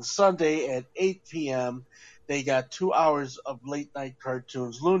on Sunday at 8 p.m. They got 2 hours of late night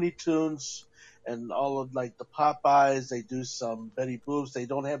cartoons, Looney Tunes, and all of like the Popeyes. They do some Betty Boops. They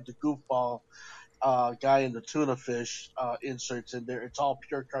don't have the goofball guy in the tuna fish inserts in there. It's all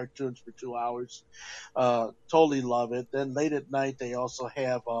pure cartoons for 2 hours. Totally love it. Then late at night they also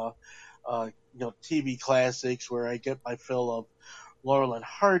have TV classics where I get my fill of Laurel and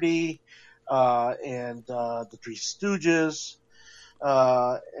Hardy and the Three Stooges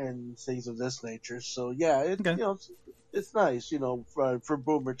and things of this nature. So yeah, it's nice, for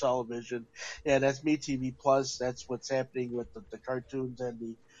Boomer Television. Yeah, that's MeTV Plus. That's what's happening with the cartoons and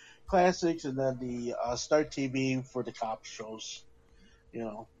the classics, and then the Start TV for the cop shows.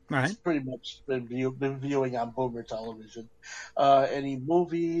 Right. It's pretty much been viewing on Boomer Television. Any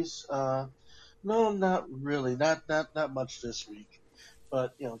movies? No, not really. Not much this week.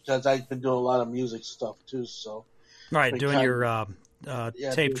 But because I've been doing a lot of music stuff too, so. Right, doing your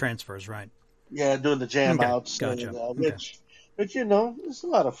tape transfers, right? Yeah, doing the jam outs. Gotcha. Which it's a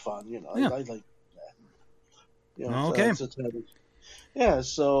lot of fun. Yeah. I like that. Okay. Yeah,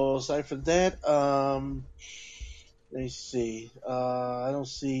 so aside from that, let me see. I don't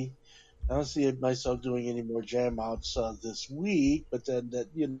see myself doing any more jam outs this week, but then that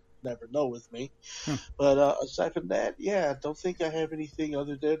you never know with me. But aside from that, I don't think I have anything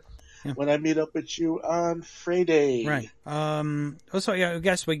other than when I meet up with you on Friday. Right. So I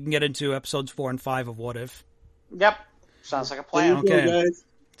guess we can get into episodes 4 and 5 of What If. Yep. Sounds like a plan. Okay. Go, guys.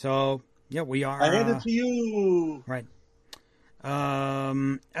 So we are. I hand it to you. Right.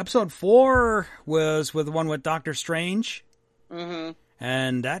 Episode 4 was with the one with Doctor Strange. Mm-hmm.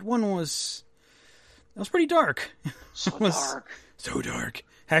 And that one was pretty dark. So dark. So dark.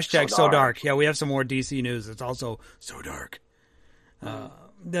 Hashtag so dark. Yeah, we have some more DC news. It's also so dark.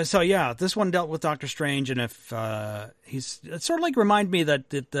 So yeah, this one dealt with Doctor Strange, and if it sort of like reminded me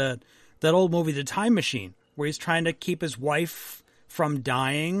that old movie, The Time Machine, where he's trying to keep his wife from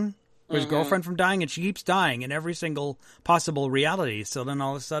dying, or his girlfriend from dying, and she keeps dying in every single possible reality. So then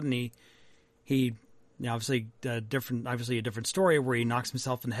all of a sudden he obviously a different story where he knocks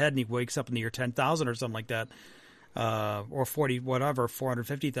himself in the head and he wakes up in the year 10,000 or something like that, or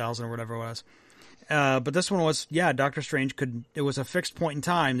 450,000 or whatever it was. But this one was, Doctor Strange it was a fixed point in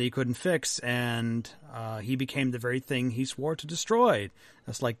time that he couldn't fix, and he became the very thing he swore to destroy.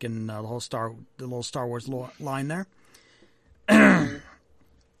 That's like in the little Star Wars line there. It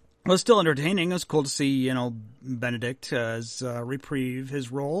was still entertaining. It was cool to see, Benedict as reprieve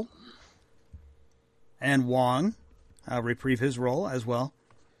his role, and Wong reprieve his role as well.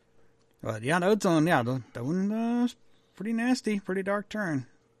 But that one was pretty nasty, pretty dark turn.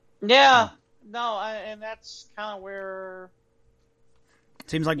 Yeah. No, and that's kind of where.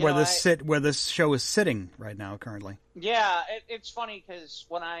 Seems like You know, where this show is sitting right now currently. Yeah, it's funny because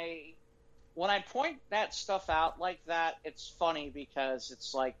when I point that stuff out like that, it's funny because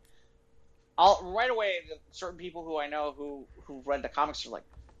it's like, right away certain people who I know who read the comics are like,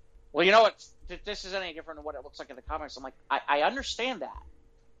 well, you know what, this isn't any different than what it looks like in the comics. I'm like, I understand that,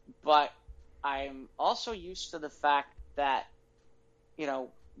 but I'm also used to the fact that, you know,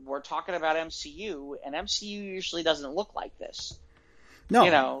 we're talking about MCU, and MCU usually doesn't look like this. No,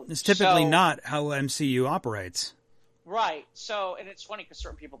 You know, it's typically so- not how MCU operates. Right. So, and it's funny because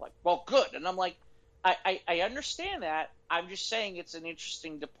certain people are like, well, good. And I'm like, I understand that. I'm just saying it's an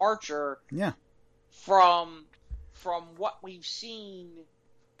interesting departure Yeah. from what we've seen,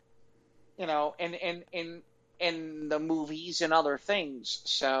 you know, in the movies and other things.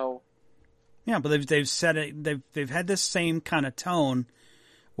 So, Yeah, but they've said it. They've had this same kind of tone,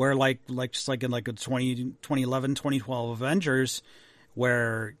 where just like in like a 2011, 2012 Avengers,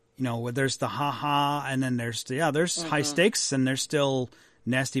 where where there's the ha and then there's high stakes and there's still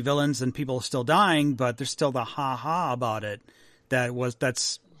nasty villains and people are still dying, but there's still the ha about it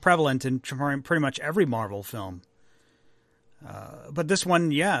that's prevalent in pretty much every Marvel film. But this one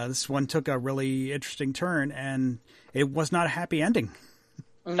took a really interesting turn, and it was not a happy ending.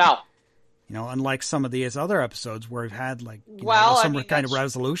 no. Unlike some of these other episodes where we've had some kind of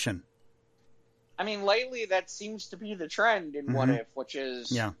resolution. I mean, lately that seems to be the trend in What If, which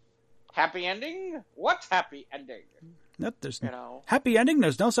is happy ending? What happy ending? Nope, there's happy ending.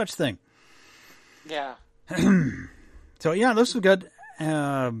 There's no such thing. Yeah. So yeah, this was good.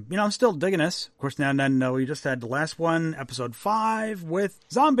 I'm still digging this. Of course, now and then we just had the last one, episode 5, with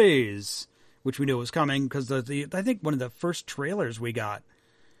zombies, which we knew was coming because I think one of the first trailers we got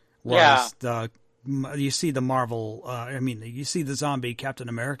was you see the Marvel. You see the zombie Captain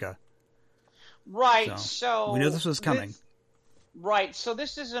America. Right. So we knew this was coming. Right. So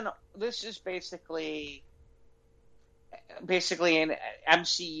this is basically an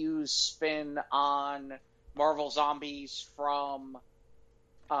MCU spin on Marvel Zombies from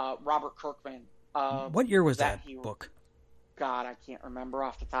Robert Kirkman. What year was that book? God, I can't remember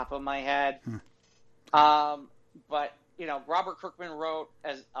off the top of my head. But Robert Kirkman wrote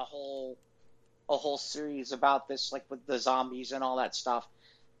as a whole series about this, like with the zombies and all that stuff,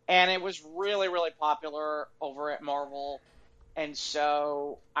 and it was really, really popular over at Marvel. And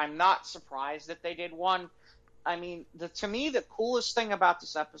so I'm not surprised that they did one. I mean, to me, the coolest thing about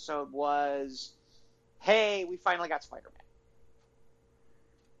this episode was, hey, we finally got Spider-Man.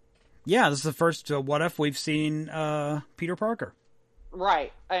 Yeah, this is the first What If we've seen Peter Parker.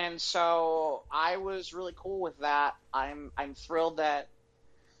 Right. And so I was really cool with that. I'm thrilled that,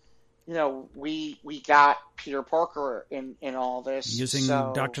 we got Peter Parker in all this. Using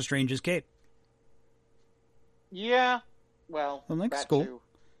Doctor Strange's cape. Yeah. Well, that's cool. Too.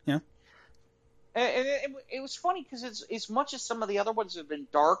 Yeah. And it was funny because as much as some of the other ones have been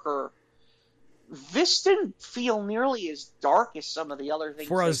darker, this didn't feel nearly as dark as some of the other things.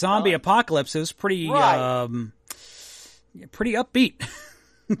 For a zombie apocalypse, it was pretty pretty upbeat,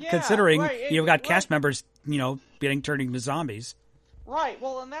 considering you've got cast members, turning into zombies. Right.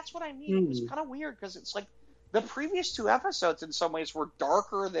 Well, and that's what I mean. It was kind of weird because it's like the previous 2 episodes in some ways were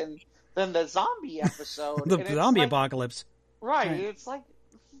darker than the zombie episode. The zombie apocalypse. Right. It's like,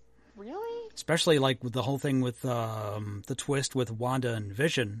 really? Especially like with the whole thing with the twist with Wanda and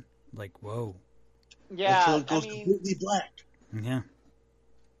Vision. Like, whoa. Yeah. It goes completely black. Yeah.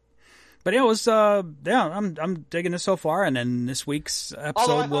 But it was, I'm digging this so far, and then this week's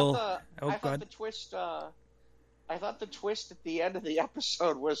episode I thought the twist at the end of the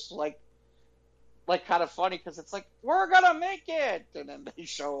episode was like kind of funny because it's like, we're gonna make it, and then they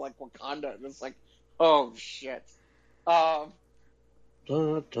show like Wakanda, and it's like, oh shit. Dun,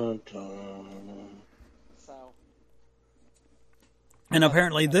 dun, dun. So. And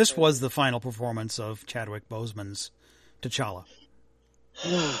apparently, this was the final performance of Chadwick Boseman's T'Challa.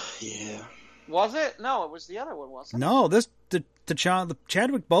 Yeah. Was it? No, it was the other one, wasn't it? No, the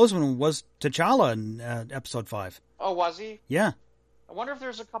Chadwick Boseman was T'Challa in episode 5. Oh, was he? Yeah. I wonder if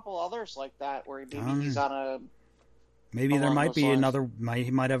there's a couple others like that where maybe he's on a. Maybe there might be lines. another.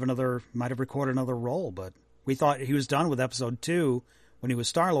 He might have recorded another role, but we thought he was done with episode 2 when he was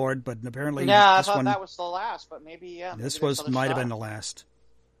Star-Lord, but apparently I thought that was the last, but maybe This maybe might have been the last.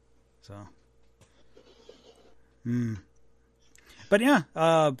 So. But yeah,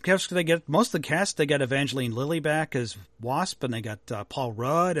 they get most of the cast. They got Evangeline Lilly back as Wasp, and they got Paul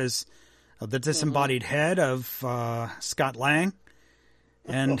Rudd as the disembodied head of Scott Lang,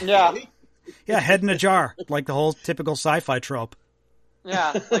 and yeah, head in a jar, like the whole typical sci-fi trope.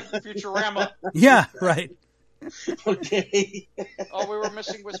 Yeah, like Futurama. Yeah, right, Okay. All we were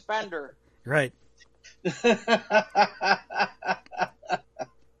missing was Bender. right.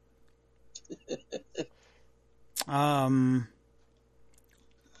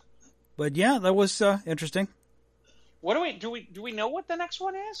 But yeah, that was interesting. What do we know what the next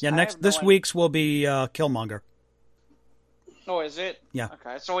one is? Yeah, I next have no this idea. week's will be Killmonger. Oh, is it? Yeah.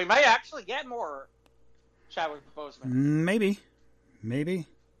 Okay, so we might actually get more Chadwick Boseman. Maybe.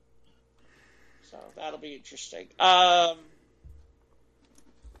 So that'll be interesting. Yeah.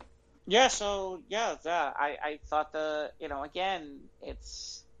 So yeah, I thought again,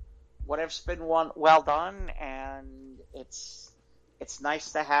 it's what if's been well done, and it's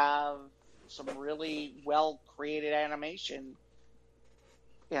nice to have some really well created animation,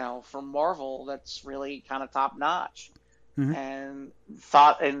 from Marvel that's really kind of top notch. Mhm. And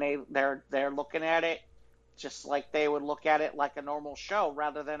they're looking at it just like they would look at it like a normal show,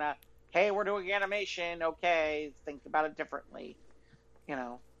 rather than hey, we're doing animation, okay, think about it differently,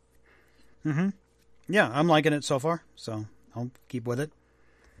 Mm-hmm. Yeah, I'm liking it so far, so I'll keep with it.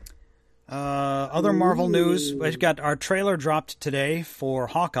 Other Marvel news, we've got our trailer dropped today for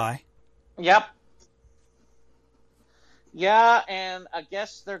Hawkeye. Yep. Yeah, and I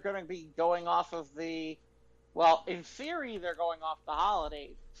guess they're going to be going off of in theory, they're going off the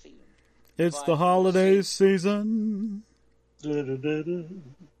holiday theme. It's But the holiday season. Did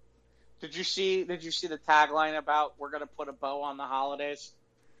you see the tagline about we're going to put a bow on the holidays?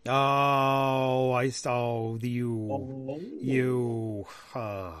 Oh, I saw you.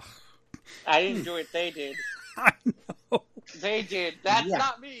 I didn't do it. They did. I know. They did. That's Yeah.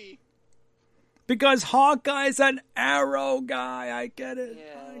 not me. Because Hawkeye's an arrow guy. I get it.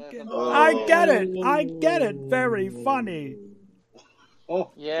 Yeah, I get it. Very funny.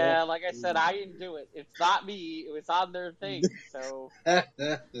 Oh, Yeah, like I said, I didn't do it. It's not me. It was on their thing. So if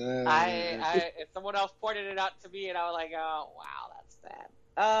someone else pointed it out to me, and I was like, oh wow, that's bad.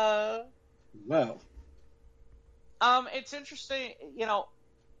 Well, It's interesting.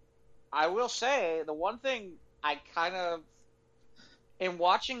 I will say the one thing I kind of, in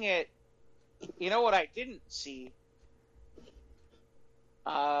watching it, what I didn't see,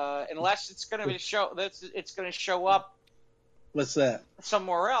 unless it's going to show up what's that?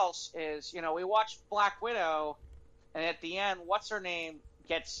 somewhere else, is we watched Black Widow, and at the end, what's her name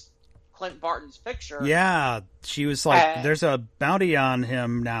gets Clint Barton's picture. Yeah, she was like, there's a bounty on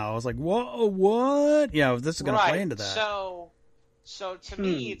him now. I was like, whoa, what? Yeah, this is going to play into that. So to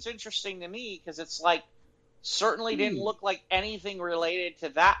me, it's interesting to me because it's like, certainly didn't look like anything related to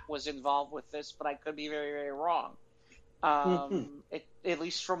that was involved with this, but I could be very, very wrong. At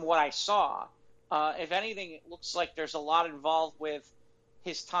least from what I saw. If anything, it looks like there's a lot involved with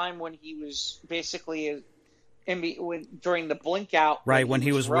his time when he was basically during the blink out. Right, when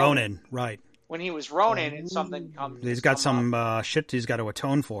he was Ronin. Right. When he was Ronin and something comes. He's got some shit he's got to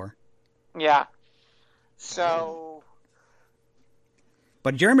atone for. Yeah. So.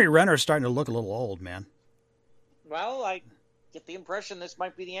 But Jeremy Renner's starting to look a little old, man. Well, I get the impression this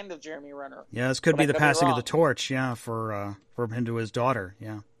might be the end of Jeremy Renner. Yeah, this could be the passing of the torch, yeah, for him to his daughter,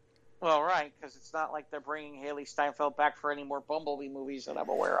 yeah. Well, right, because it's not like they're bringing Haley Steinfeld back for any more Bumblebee movies that I'm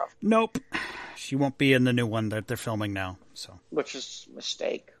aware of. Nope. She won't be in the new one that they're filming now, so. Which is a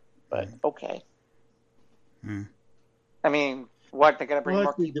mistake, but okay. Mm. I mean, what, they're going to bring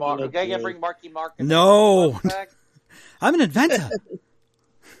Marky Mark? They're going to bring Marky Mark? No! I'm an inventor!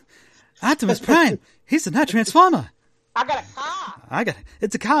 Optimus Prime! He's a not transformer! I got a car!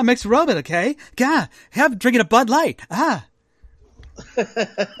 It's a car, it makes a robot, okay? God, drinking a Bud Light.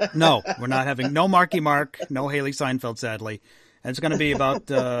 No, we're not having no Marky Mark, no Haley Seinfeld, sadly. And it's going to be about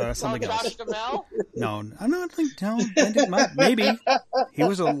something else. Josh Duhamel? No, I don't think, maybe. He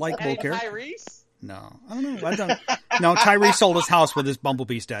was a likable character. Tyrese? No, I don't know. No, Tyrese sold his house with his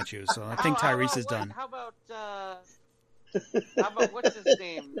Bumblebee statue, so I think Tyrese is done. How about what's his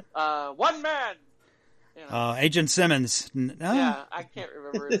name? One Man! Agent Simmons. Yeah, I can't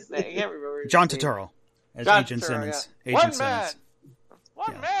remember his name. John Turturro as Agent Simmons. Yeah. Agent Simmons.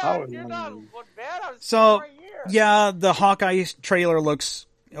 One man! You're not one man. I was So, right here. yeah, the Hawkeye trailer looks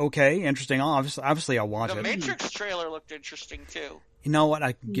okay, interesting. Obviously, I'll watch The it. Matrix trailer looked interesting, too. You know what?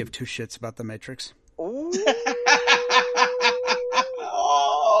 I can give two shits about the Matrix. Ooh.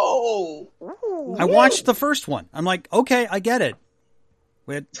 I watched the first one. I'm like, okay, I get it.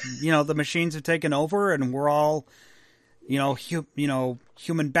 The machines have taken over, and we're all,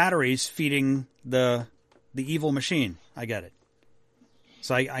 human batteries feeding the evil machine. I get it.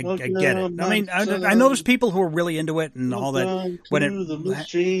 So I get it. I mean, I know there's people who are really into it and all that. When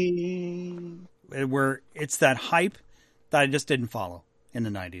it's that hype that I just didn't follow. in the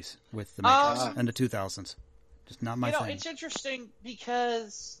 90s with the Matrix Um, and the 2000s. Just not my thing. It's interesting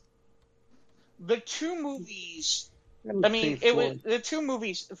because the two movies. And I mean, Pink it was Floyd. the two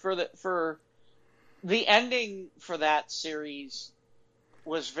movies for the ending for that series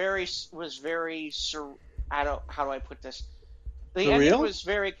was very how do I put this? The ending Surreal? was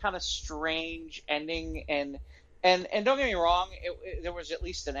very kind of strange ending, and don't get me wrong, there was at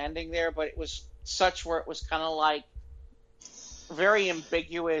least an ending there, but it was such where it was kind of like very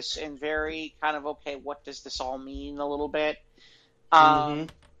ambiguous and very kind of okay, what does this all mean a little bit. Mhm.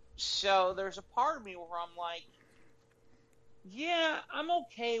 So there's a part of me where I'm like, yeah, I'm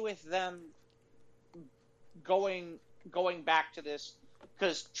okay with them going back to this,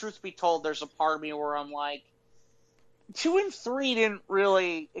 because truth be told, there's a part of me where I'm like, 2 and 3 didn't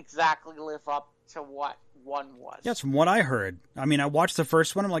really exactly live up to what 1 was. Yes, from what I heard. I mean, I watched the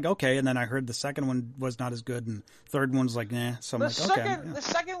first one. I'm like, okay, and then I heard the second one was not as good, and third one's like, nah. So I'm The like, second, okay. Yeah. the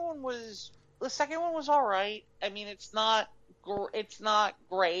second one was all right. I mean, it's not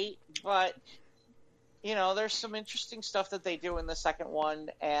great, but there's some interesting stuff that they do in the second one,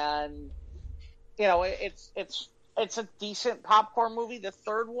 and it's a decent popcorn movie. The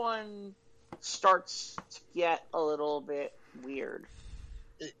third one starts to get a little bit weird.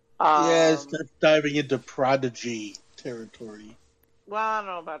 Yeah, it's not diving into Prodigy territory. Well, I don't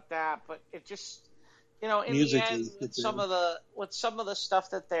know about that, but it just, in the Musically, end, it some of the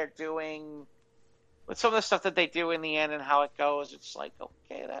stuff that they're doing, with some of the stuff that they do in the end and how it goes, it's like,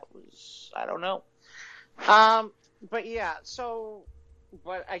 okay, I don't know. But yeah,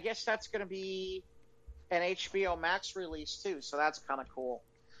 but I guess that's going to be an HBO Max release too, so that's kind of cool.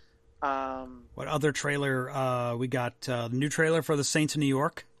 What other trailer? We got the new trailer for The Saints of New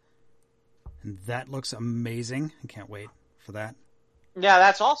York, and that looks amazing. I can't wait for that. Yeah,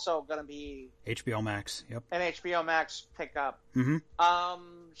 that's also going to be HBO Max. Yep. an HBO Max pickup. Mm-hmm.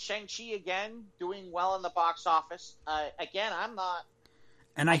 Shang-Chi again doing well in the box office. Again, I'm not.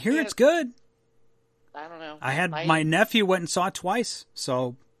 And I hear it's good. I don't know. I had my nephew went and saw it twice,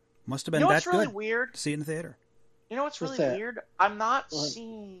 so must have been that what's really good weird? to see it in the theater. You know what's What's really that? weird? I'm not What?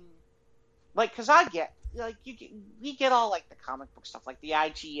 seeing, because I get you get all like the comic book stuff, like the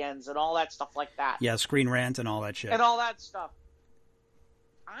IGNs and all that stuff like that, Yeah, Screen Rant and all that shit. and all that stuff.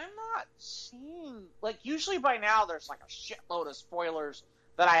 I'm not seeing, usually by now there's like a shitload of spoilers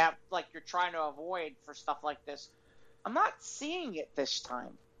that I have, you're trying to avoid for stuff like this. I'm not seeing it this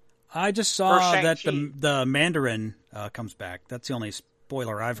time. I just saw Or that Shang-Chi. the Mandarin comes back. That's the only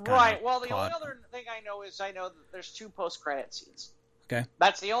spoiler I've kind of Right. Well, the caught. only other thing I know is that there's 2 post-credit scenes. Okay.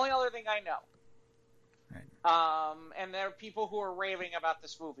 That's the only other thing I know. Right. And there are people who are raving about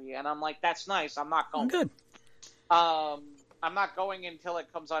this movie, and I'm like, that's nice. I'm not I'm going. good. I'm not going until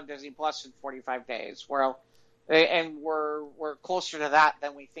it comes on Disney Plus in 45 days. And we're closer to that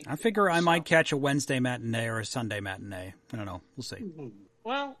than we think. I figure I might catch a Wednesday matinee or a Sunday matinee. I don't know. We'll see.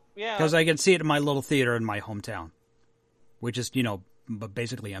 Well, yeah. Because I can see it in my little theater in my hometown, which is,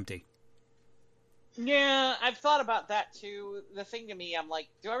 basically empty. Yeah, I've thought about that too. The thing to me, I'm like,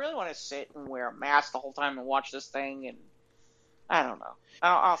 do I really want to sit and wear a mask the whole time and watch this thing? And I don't know.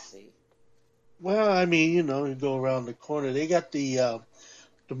 I'll see. Well, I mean, you go around the corner. They got the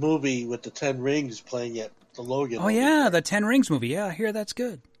movie with the 10 rings playing at the Logan. Oh, yeah, the Ten Rings movie. Yeah, I hear that's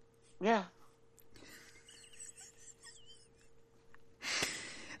good. Yeah.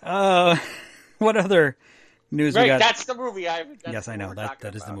 What other news we Right, got? that's the movie. Yes, I know. we're That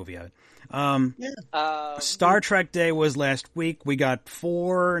talking is the about. movie I had. Star. Star Trek Day was last week. We got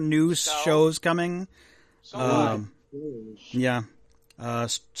 4 new shows coming. So Yeah.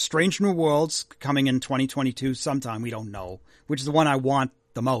 Strange New Worlds coming in 2022 sometime. We don't know. Which is the one I want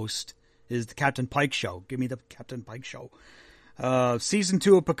the most, is the Captain Pike show. Give me the Captain Pike show. Season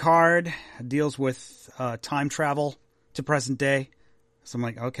 2 of Picard deals with time travel to present day. So I'm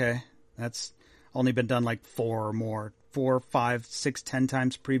like, okay, that's only been done like 4, 5, 6, 10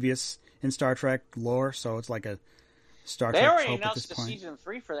 times previous in Star Trek lore. So it's like a Star they Trek already trope at announced this the point. season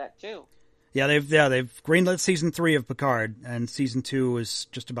 3 for that too. Yeah, they've greenlit season 3 of Picard, and season 2 is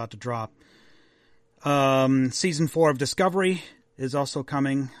just about to drop. Season 4 of Discovery is also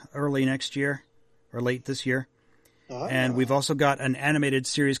coming early next year, or late this year. And we've also got an animated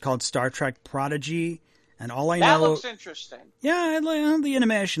series called Star Trek Prodigy. And all I That know, looks interesting. yeah, the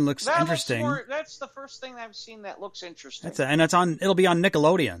animation looks interesting. That's the first thing I've seen that looks interesting. It'll be on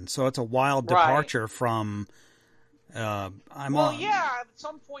Nickelodeon, so it's a wild Right. departure from. Yeah, at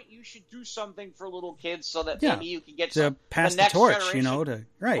some point you should do something for little kids so that Yeah, maybe you can get to pass the next torch, generation.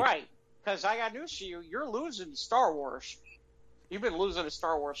 right. Right. Because I got news for you. You're losing Star Wars. You've been losing to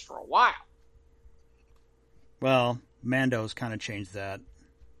Star Wars for a while. Well, Mando's kind of changed that.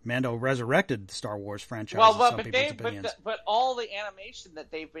 Mando resurrected the Star Wars franchise. Well, in but some but, people's they, opinions. but all the animation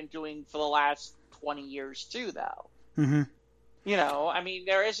that they've been doing for the last 20 years too, though. Mm-hmm. You know, I mean,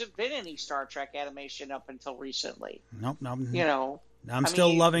 there hasn't been any Star Trek animation up until recently. Nope. You know, I'm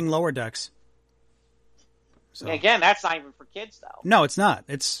still loving Lower Decks. So. Again, that's not even for kids, though. No, it's not.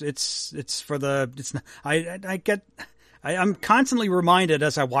 It's for the. It's not. I'm constantly reminded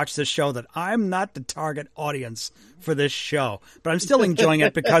as I watch this show that I'm not the target audience for this show, but I'm still enjoying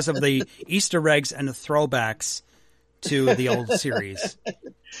it because of the Easter eggs and the throwbacks to the old series.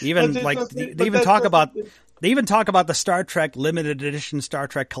 Even they even talk about the Star Trek limited edition Star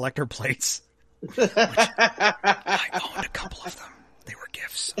Trek collector plates. I owned a couple of them. They were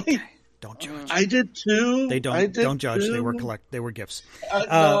gifts. Okay. Don't judge. I did too. Don't judge. Too. They were gifts.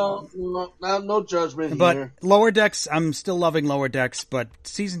 No judgment but here. Lower Decks, I'm still loving Lower Decks, but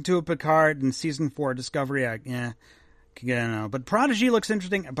season 2 of Picard and season 4 of Discovery, but Prodigy looks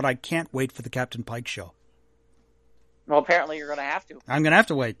interesting, but I can't wait for the Captain Pike show. Well, apparently you're going to have to. I'm going to have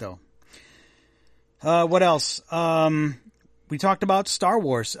to wait, though. What else? We talked about Star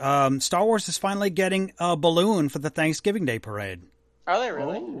Wars. Star Wars is finally getting a balloon for the Thanksgiving Day parade. Are they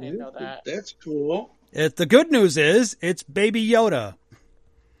really? I didn't know that. That's cool. The good news is it's Baby Yoda.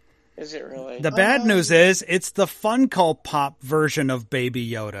 Is it really? The bad news is it's the Funko Pop version of Baby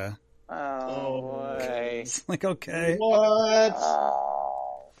Yoda. Oh, boy. It's like, okay. What?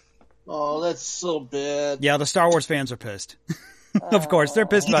 Oh, that's so bad. Yeah, the Star Wars fans are pissed. Of course, they're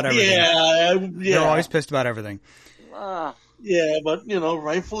pissed about everything. Yeah. They're always pissed about everything. Yeah, but,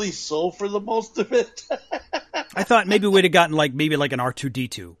 rightfully so for the most of it. I thought maybe we'd have gotten like an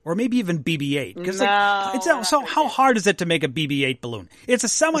R2-D2 or maybe even BB-8. Because how hard is it to make a BB-8 balloon? It's a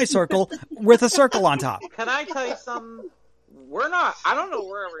semicircle with a circle on top. Can I tell you something? I don't know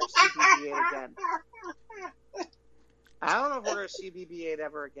where we're going to see BB-8 again. I don't know if we're going to see BB-8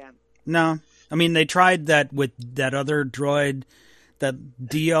 ever again. No. I mean, they tried that with that other droid, that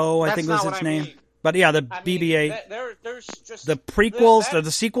Dio, I think was its name. Mean. But yeah, the BB-8, there's just the prequels,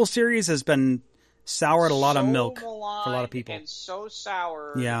 the sequel series has been soured a lot of milk for a lot of people. And so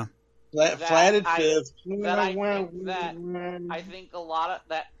sour. Yeah. Flatted fifth. I think a lot of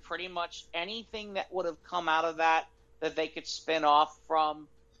that, pretty much anything that would have come out of that they could spin off from,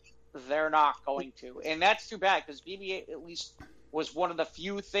 they're not going to. And that's too bad, because BB-8 at least was one of the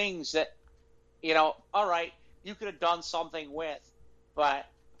few things that, all right, you could have done something with, but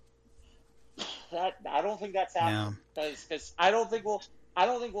I don't think that's happening. Because I don't think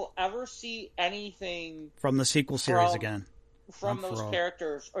we'll ever see anything from the sequel series again. From those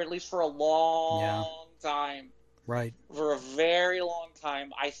characters, or at least for a long time. Right. For a very long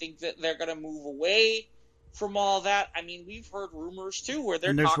time. I think that they're going to move away from all that. I mean, we've heard rumors, too, where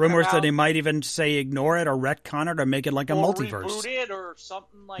there's rumors that they might even say ignore it or retcon it or make it like a multiverse. Reboot it or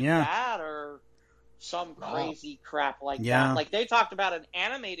something like that, or some crazy crap like that. Like, they talked about an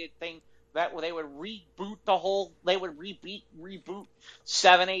animated thing that they would reboot they would reboot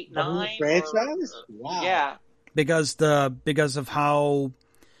 7, 8, 9. Franchise? Wow. Yeah. Because of how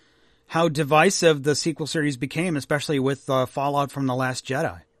divisive the sequel series became, especially with Fallout from The Last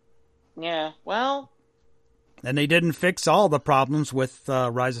Jedi. Yeah, well. And they didn't fix all the problems with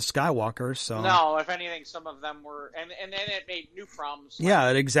Rise of Skywalker, so. No, if anything, some of them were, and then it made new problems.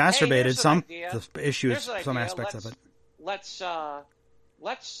 It exacerbated some issues, some aspects of it. Let's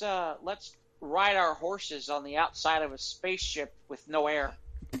ride our horses on the outside of a spaceship with no air.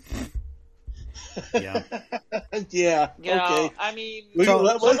 Yeah. Okay. I mean,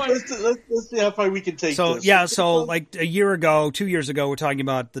 let's see how far we can take this. So like a year ago, 2 years ago, we're talking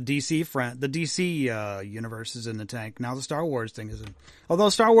about the DC universe is in the tank. Now the Star Wars thing is in. Although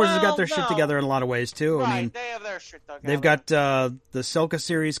Star Wars has got their shit together in a lot of ways too. Right, I mean, they have their shit together. They've got the Ahsoka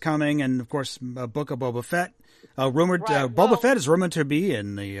series coming, and of course, Book of Boba Fett. Boba Fett is rumored to be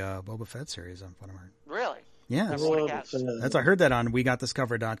in the Boba Fett series. I'm heard. Really? Yeah, I heard that on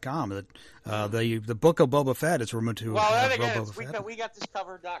WeGotDiscover.com that the Book of Boba Fett is rumored to. Well, then again,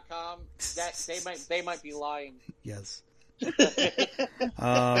 WeGotDiscover.com. They might be lying. Yes. They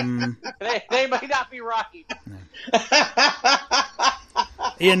might not be right.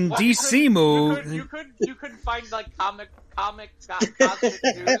 In DC movie, you couldn't find like comic cosmic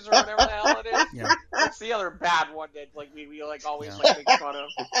news or whatever the hell it is. Yeah. That's the other bad one that we always make fun of.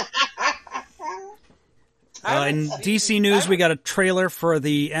 In DC news, we got a trailer for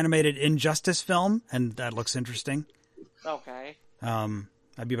the animated Injustice film, and that looks interesting. Okay.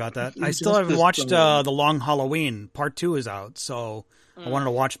 I'd be about that. I still haven't watched The Long Halloween. Part 2 is out, so I wanted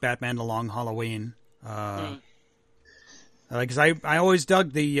to watch Batman: The Long Halloween. Because I always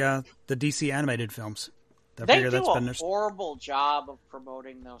dug the DC animated films. They do a horrible job of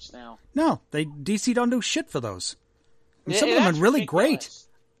promoting those now. No, DC don't do shit for those. I mean, some of them are really great.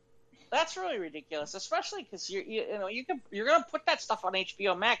 That's really ridiculous, especially because you're going to put that stuff on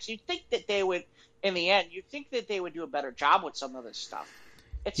HBO Max. You'd think that they would, in the end, do a better job with some of this stuff.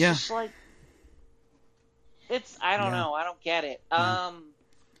 It's just like, I don't know. I don't get it.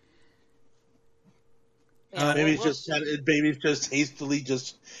 Maybe it's just hastily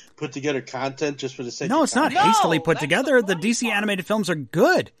just put together content just for the sake. No, it's not hastily put together. The DC animated films are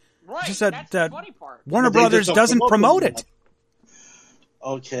good. Right, just that's the funny part. Warner Brothers doesn't promote it.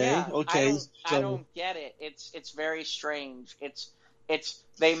 Okay, yeah, okay. I don't get it. It's very strange. It's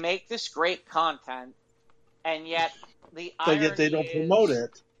they make this great content, and yet the irony they don't promote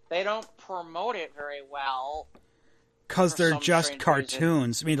it. They don't promote it very well. Because they're just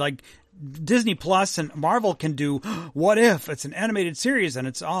cartoons. I mean, like, Disney Plus and Marvel can do What If? It's an animated series and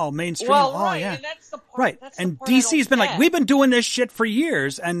it's all mainstream. Well, right, yeah. And that's the part. Right. That's and the part DC's been like, we've been doing this shit for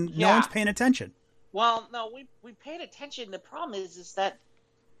years and no one's paying attention. Well, no, we paid attention. The problem is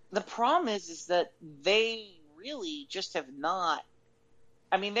that they really just have not.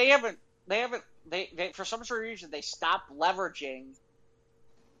 I mean, they for some sort of reason, they stopped leveraging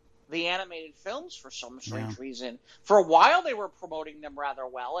the animated films for some strange reason. For a while, they were promoting them rather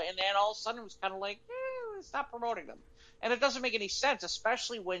well, and then all of a sudden, it was kind of like, stop promoting them. And it doesn't make any sense,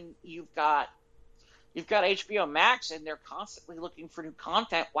 especially when you've got HBO Max and they're constantly looking for new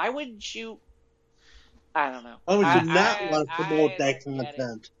content. Why wouldn't you? I don't know. Why would you not want to promote that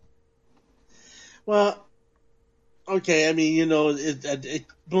content? Well, okay. I mean,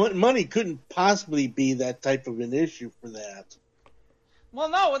 money couldn't possibly be that type of an issue for that. Well,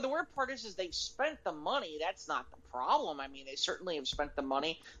 no, and the weird part is they've spent the money. That's not the problem. I mean, they certainly have spent the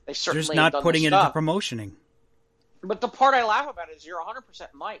money. They certainly just not have done putting the it stuff. into promotioning. But the part I laugh about is you're 100%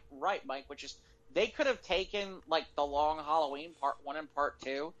 right, Mike, which is they could have taken, like, the Long Halloween Part 1 and Part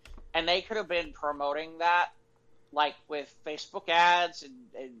 2, and they could have been promoting that, like, with Facebook ads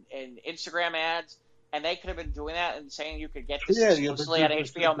and Instagram ads, and they could have been doing that and saying you could get this exclusively on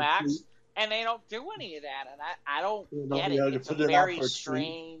HBO Max. And they don't do any of that, and I don't get it. It's a very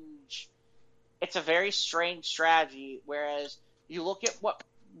strange. It's a very strange strategy. Whereas you look at what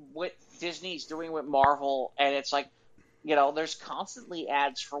Disney's doing with Marvel, and it's like, there's constantly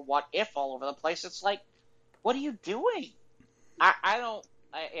ads for What If all over the place. It's like, what are you doing?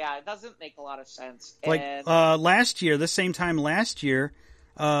 It doesn't make a lot of sense. Like last year, the same time last year,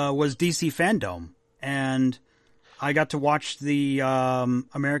 was DC Fandom, and I got to watch the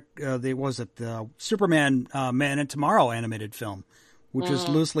Superman Man of Tomorrow animated film, which is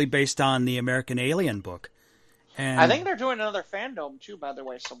loosely based on the American Alien book. And I think they're doing another Fandom too, by the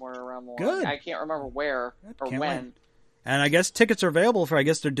way, somewhere around the line. Good. I can't remember where or when. Wait. And I guess tickets are available for. I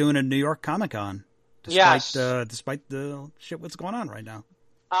guess they're doing a New York Comic Con. Despite the shit what's going on right now.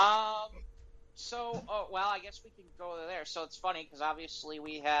 I guess we can go there. So it's funny because obviously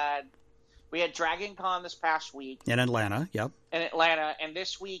we had Dragon Con this past week. In Atlanta, yep. And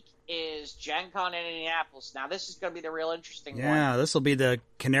this week is Gen Con in Indianapolis. Now, this is going to be the real interesting one. Yeah, this will be the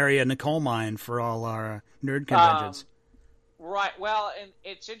canary in the coal mine for all our nerd conventions. Right. Well, and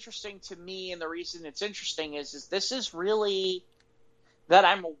it's interesting to me, and the reason it's interesting is this is really, that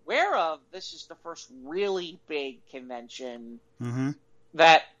I'm aware of, this is the first really big convention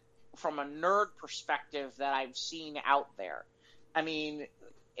that, from a nerd perspective, that I've seen out there. I mean,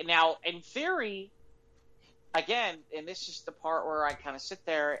 now, in theory, again, and this is the part where I kind of sit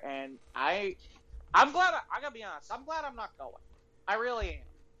there and I'm glad, I gotta be honest, I'm glad I'm not going. I really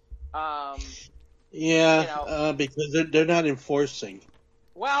am. Because they're not enforcing.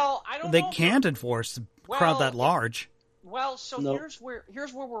 Well, I don't know. They can't enforce a crowd that large. Well, so here's where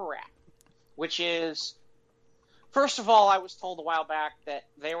we're at, which is, first of all, I was told a while back that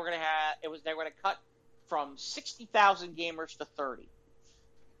they were going to cut from 60,000 gamers to 30.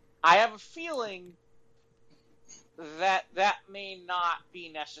 I have a feeling that may not be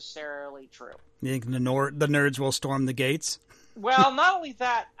necessarily true. You think the nerds will storm the gates? Well, not only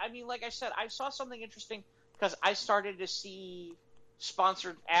that, I mean, like I said, I saw something interesting because I started to see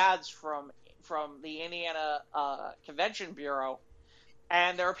sponsored ads from the Indiana Convention Bureau,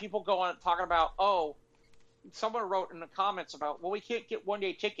 and there are people talking about, someone wrote in the comments about, well, we can't get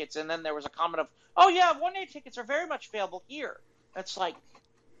one-day tickets, and then there was a comment of, oh yeah, one-day tickets are very much available here. That's like,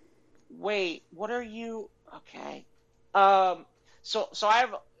 wait, what are you? Okay. So I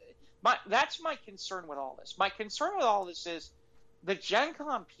have that's my concern with all this. My concern with all this is the Gen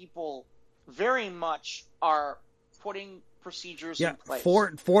Con people very much are putting procedures in place.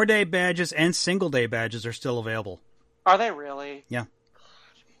 4-day badges and single-day badges are still available. Are they really? Yeah.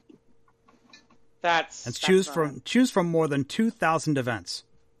 And choose from more than 2,000 events.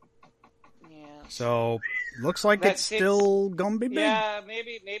 Yeah. So looks like it's still gonna be big. Yeah,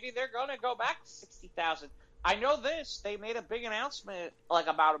 maybe they're gonna go back to 60,000. I know this. They made a big announcement like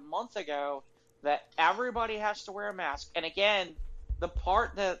about a month ago that everybody has to wear a mask. And again, the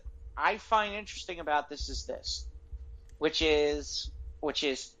part that I find interesting about this is this, which is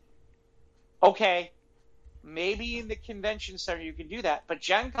okay. Maybe in the convention center you can do that, but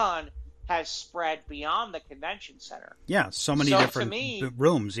Gen Con has spread beyond the convention center. Yeah, so many different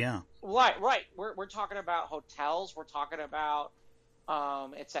rooms. Yeah, right. We're talking about hotels. We're talking about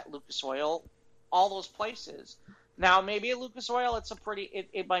it's at Lucas Oil, all those places. Now, maybe at Lucas Oil, it's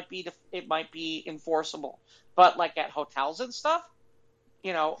it might be enforceable, but like at hotels and stuff,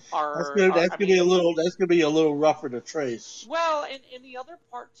 that's gonna be a little rougher to trace. Well, and the other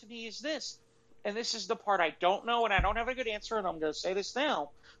part to me is this, and this is the part I don't know, and I don't have a good answer, and I'm going to say this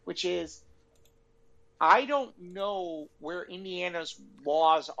now, which is I don't know where Indiana's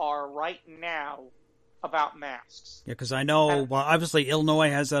laws are right now about masks. Yeah, because I know, obviously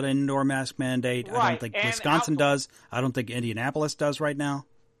Illinois has that indoor mask mandate. Right. I don't think Wisconsin does. I don't think Indianapolis does right now.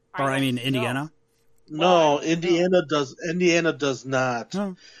 Indiana. No, Indiana does. Indiana does not.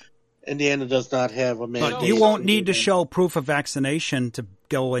 No. Indiana does not have a mandate. But you won't need to show proof of vaccination to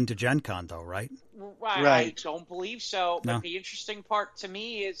go into Gen Con, though, right? Right. I don't believe so. But the interesting part to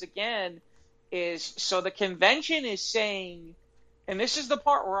me is so the convention is saying, and this is the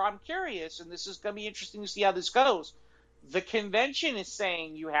part where I'm curious, and this is going to be interesting to see how this goes. The convention is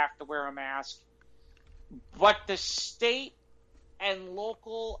saying you have to wear a mask, but the state and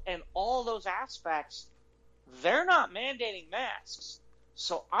local and all those aspects, they're not mandating masks.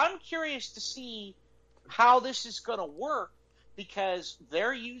 So I'm curious to see how this is going to work, because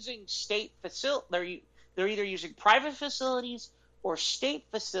they're using state facilities. They're either using private facilities or state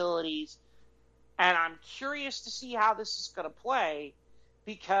facilities, and I'm curious to see how this is going to play,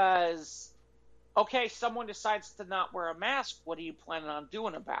 because, okay, someone decides to not wear a mask. What are you planning on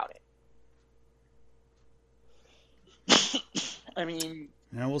doing about it? I mean,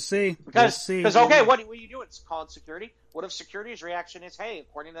 yeah, we'll see. Because okay, what are you doing? It's called security. What if security's reaction is, hey,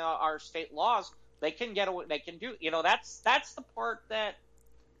 according to our state laws, they can get away. They can do. That's the part that.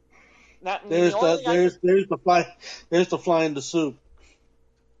 There's the fly in the soup.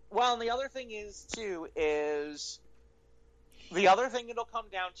 Well, and the other thing is the other thing it'll come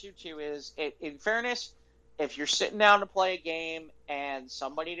down to is, in fairness, if you're sitting down to play a game and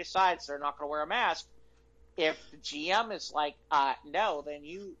somebody decides they're not going to wear a mask, if the GM is like, no, then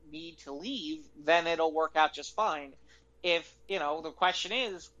you need to leave, then it'll work out just fine. If, the question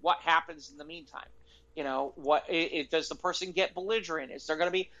is, what happens in the meantime? Does the person get belligerent? Is there going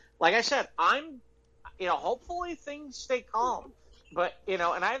to be, like I said, hopefully things stay calm. But, and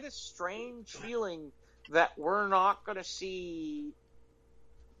I have this strange feeling that we're not going to see,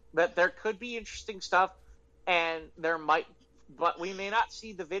 that there could be interesting stuff, and but we may not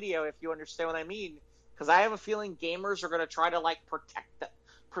see the video, if you understand what I mean. Because I have a feeling gamers are going to try to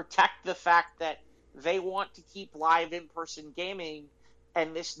protect the fact that they want to keep live in-person gaming,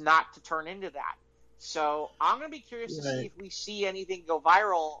 and this not to turn into that. So I'm going to be curious to see if we see anything go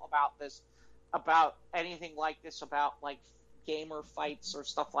viral about this, about anything like this, about like gamer fights or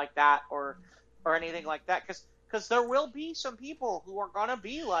stuff like that, or anything like that. Because there will be some people who are going to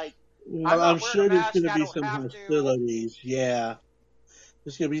be like, I'm sure there's going to be some hostilities. Yeah.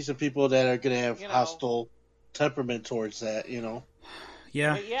 There's going to be some people that are going to have hostile temperament towards that, Yeah.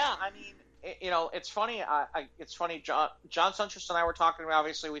 Yeah, I mean, it's funny. It's funny. John Suntress and I were talking about.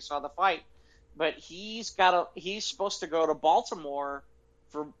 Obviously, we saw the fight, but he's supposed to go to Baltimore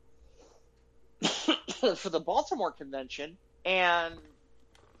for the Baltimore convention, and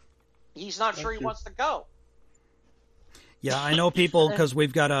he's not sure he wants to go. Yeah, I know people, because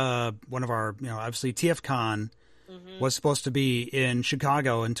we've got one of our, obviously TFCon was supposed to be in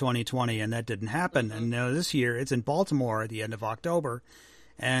Chicago in 2020, and that didn't happen. And this year it's in Baltimore at the end of October.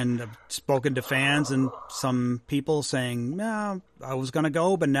 And I've spoken to fans and some people saying, no, I was going to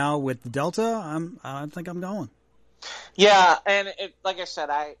go, but now with the Delta, I think I'm going. Yeah, and like I said,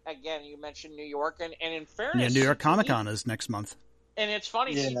 you mentioned New York, and in fairness... Yeah, New York Comic Con is next month. And it's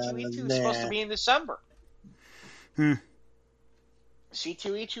funny, C2E2 is supposed to be in December.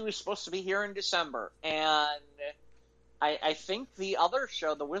 C2E2 is supposed to be here in December, and I think the other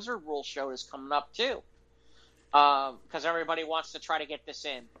show, the Wizard Rule show, is coming up too, because everybody wants to try to get this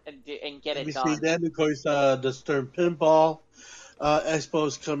in and get it done. See that, of course, the Stern Pinball Expo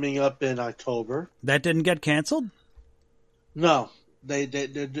is coming up in October. That didn't get canceled? No,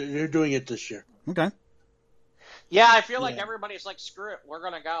 they're doing it this year. Okay. Yeah, I feel like everybody's like, screw it, we're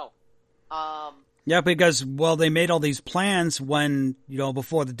gonna go. Yeah, because, well, they made all these plans when,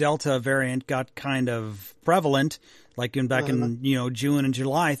 before the Delta variant got kind of prevalent, like back in, June and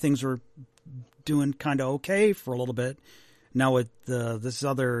July, things were doing kind of okay for a little bit. Now with this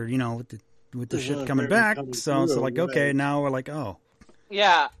other, with the shit coming back, so it's like, okay, now we're like, oh.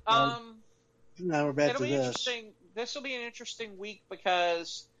 Yeah. Now we're back it'll to be this. interesting. This will be an interesting week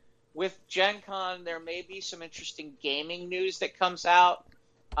because with Gen Con, there may be some interesting gaming news that comes out.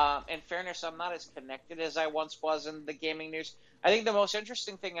 In fairness, I'm not as connected as I once was in the gaming news. I think the most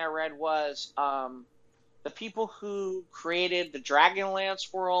interesting thing I read was the people who created the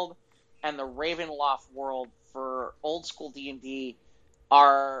Dragonlance world and the Ravenloft world for old school D&D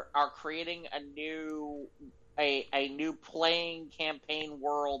are creating a new playing campaign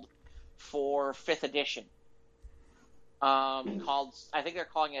world for 5th edition. Called, I think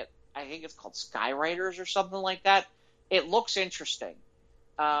it's called Skyriders or something like that. It looks interesting.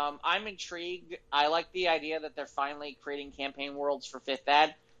 I'm intrigued. I like the idea that they're finally creating campaign worlds for 5th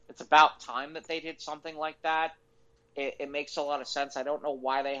Ed. It's about time that they did something like that. It makes a lot of sense. I don't know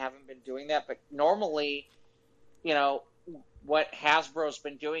why they haven't been doing that, but normally, what Hasbro's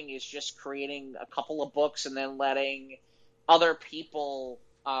been doing is just creating a couple of books and then letting other people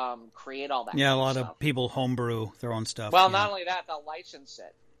create all that. Yeah, a lot stuff. of people homebrew their own stuff. Well, not only that, they'll license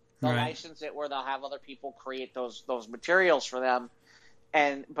it. They'll Right. license it where they'll have other people create those materials for them,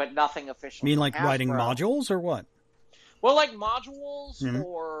 but nothing official. You mean from like writing Hasbro. modules or what? Well, like modules Mhm.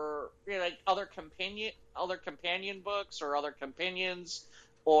 or like other companion books or other companions,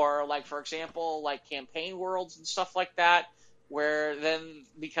 or like, for example, like campaign worlds and stuff like that, where then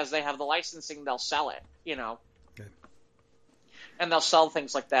because they have the licensing, they'll sell it, Okay. and they'll sell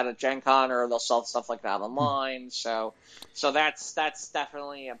things like that at Gen Con, or they'll sell stuff like that online. So that's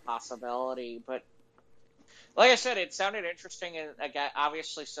definitely a possibility. But like I said, it sounded interesting, and again,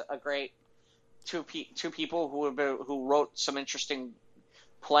 obviously a great two people who wrote some interesting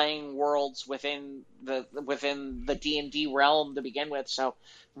playing worlds within the D&D realm to begin with. So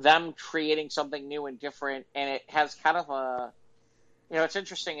them creating something new and different, and it has kind of a, it's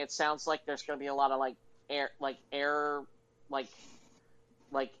interesting. It sounds like there's going to be a lot of air kind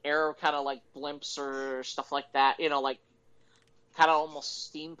of like blimps or stuff like that. Like kind of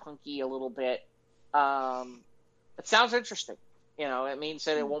almost steampunky a little bit. It sounds interesting. It means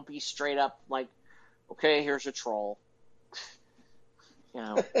that it won't be straight up like, okay, here's a troll.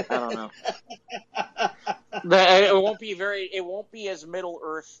 I don't know. It won't be as Middle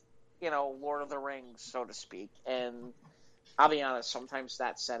Earth, Lord of the Rings, so to speak. And I'll be honest, sometimes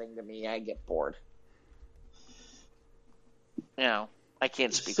that setting to me, I get bored. I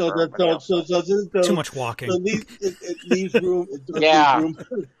can't speak for everybody else. Too much walking. So it leaves room.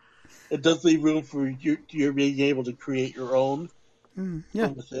 It does leave room for you being able to create your own Yeah.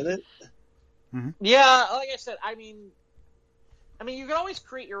 from within it. Yeah, like I said, I mean, you can always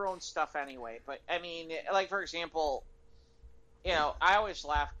create your own stuff anyway. But I mean, like for example, I always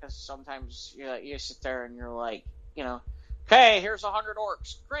laugh because sometimes you sit there and you're like, okay, here's 100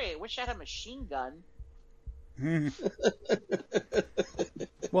 orcs. Great. Wish I had a machine gun.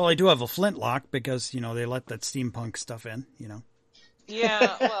 Well, I do have a flintlock because they let that steampunk stuff in.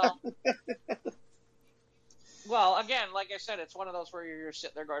 Yeah, well, again, like I said, it's one of those where you're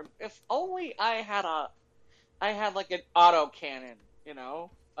sitting there going, if only I had like an autocannon, it's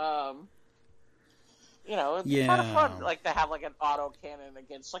kind of fun, like to have like an autocannon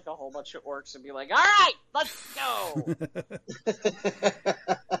against like a whole bunch of orcs and be like, all right, let's go.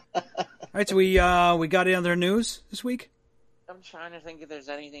 All right, so we got any other news this week? I'm trying to think if there's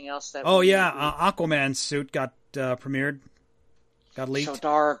anything else that. Oh yeah, Aquaman's suit got premiered, got leaked. So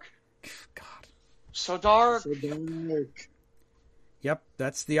dark. God. So dark. So dark. Yep,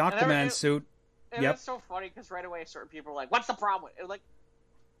 that's the Aquaman suit. And Yep. it's so funny because right away certain people are like, "What's the problem with it?" Like,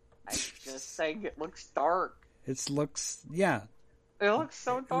 I'm just saying it looks dark. It looks, yeah. It looks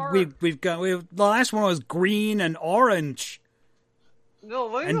so dark. The last one was green and orange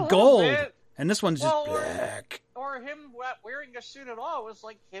No, a and little gold, bit. and this one's just Well, black. Or him wearing a suit at all. It was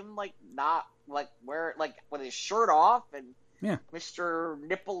like him, like not like with his shirt off and Yeah. Mr.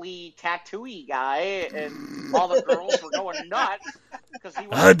 Nipply tattooey guy, and all the girls were going nuts because he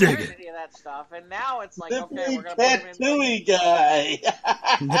wasn't wearing any of that stuff. And now it's like, okay, we're gonna put him in. Tattooey guy.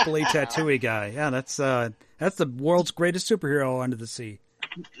 Nipply tattooey guy. Yeah, that's the world's greatest superhero under the sea.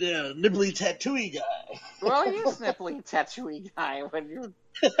 Yeah, nibbly tattooey guy. Well, he is Nipply tattooey guy when you.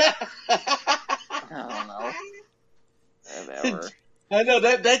 I don't know. Whatever. I know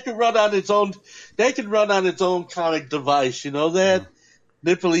that could run on its own. That could run on its own comic device. You know that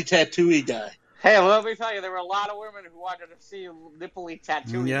nipply tattooey guy. Hey, well, let me tell you, there were a lot of women who wanted to see Nipply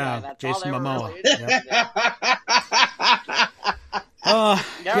tattooing Yeah, guy. That's Jason all they Momoa. were really interested in.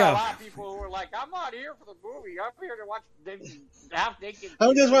 There are a lot of people who were like, I'm not here for the movie. I'm here to watch half-naked.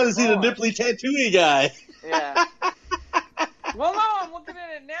 I just want to see the Momoa." nipply tattooing guy. Yeah. Well, no, I'm looking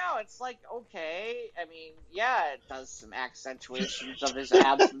at it now. It's like, okay, I mean, yeah, it does some accentuations of his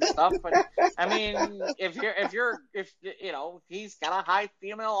abs and stuff, but I mean, if you know, he's got a high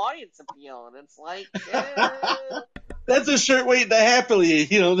female audience appeal, and it's like, That's a shirt waiting to happen,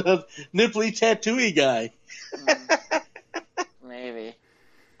 the nipply tattooing guy. maybe.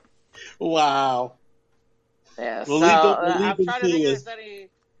 Wow. Yeah. We'll So leave I'm them trying to think clueless. if there's any. I'm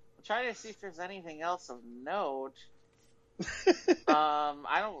trying to see if there's anything else of note.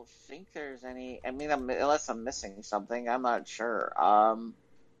 I don't think there's any. I mean, unless I'm missing something, I'm not sure.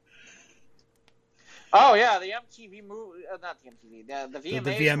 Oh yeah, the MTV movie, not the MTV, the VMAs.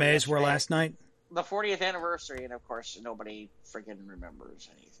 The VMAs were last night. The 40th anniversary, and of course, nobody freaking remembers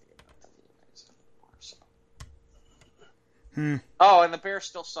anything about the VMAs anymore. So. Oh, and the Bears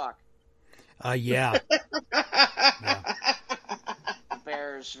still suck. Yeah. The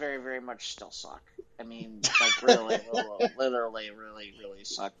Bears very, very much still suck. I mean, like really, literally, really, really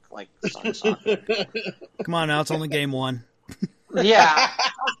suck. Like suck. Come on now, it's only game one. Yeah.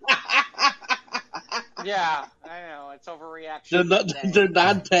 Yeah, I know. It's overreaction. They're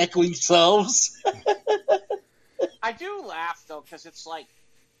non-tackling selves. I do laugh, though, because it's like,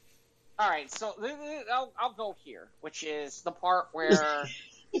 all right, so I'll go here, which is the part where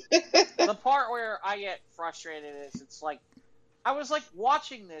I get frustrated is it's like, I was like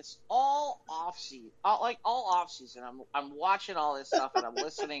watching this all off season. I'm watching all this stuff and I'm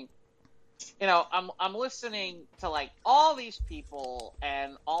listening. You know, I'm listening to like all these people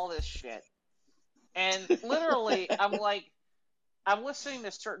and all this shit. And literally, I'm listening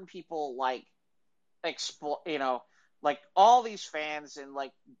to certain people like like all these fans and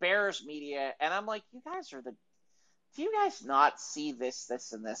like Bears media, and I'm like, do you guys not see this,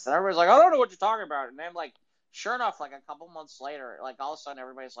 and this? And everybody's like, I don't know what you're talking about. And then like, sure enough, like a couple months later, like all of a sudden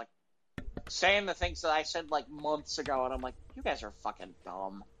everybody's like saying the things that I said like months ago, and I'm like, you guys are fucking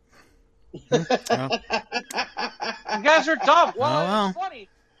dumb. You guys are dumb. Well, it's funny.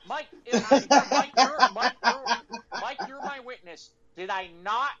 Mike, you're my witness. Did I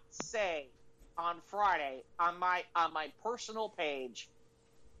not say on Friday on my personal page,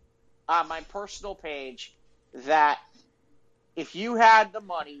 that if you had the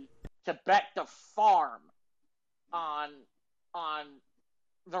money to bet the farm on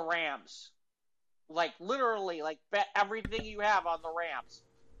the Rams, like literally, like bet everything you have on the Rams,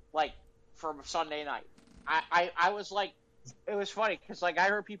 like for Sunday night, I was like. It was funny because, like, I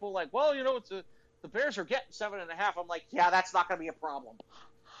heard people like, well, you know, the Bears are getting 7.5. I'm like, yeah, that's not going to be a problem.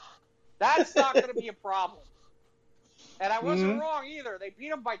 That's not going to be a problem. And I wasn't wrong either. They beat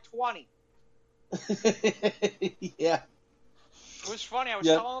them by 20. Yeah. It was funny. I was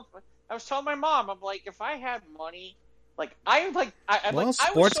telling my mom, I'm like, if I had money, like,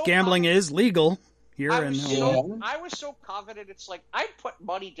 sports gambling is legal here in Hawaii. I was so confident. It's like I'd put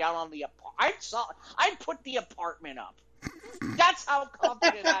money down on the I'd put the apartment up. That's how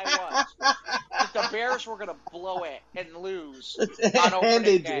confident I was that the Bears were going to blow it and lose on opening and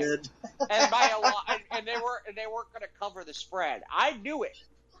they day. did. And by a lot, and they weren't going to cover the spread. I knew it.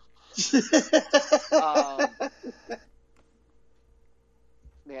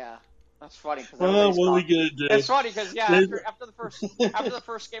 Yeah, that's funny. Well, what are we gonna do? It's funny because after the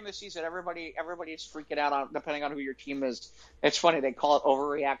first game of the season, everybody's freaking out on depending on who your team is. It's funny they call it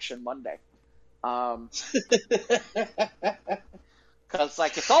Overreaction Monday. Because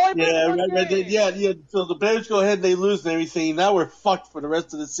like it's only yeah. So the Bears go ahead and they lose and everything. Now we're fucked for the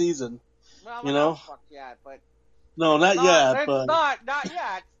rest of the season. Well, we're not fucked yet, but no, not yet. But not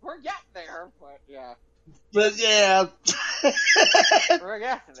yet. We're getting there, but yeah. But yeah, we're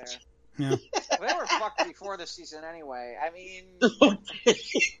getting there. Yeah. They were fucked before the season anyway. I mean, okay.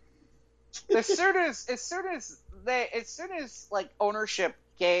 as soon as like ownership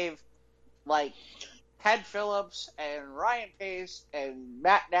gave like Ted Phillips and Ryan Pace and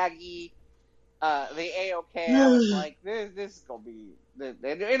Matt Nagy the AOK, I was like, this is gonna be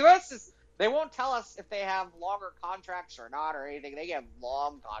unless they won't tell us if they have longer contracts or not or anything. They have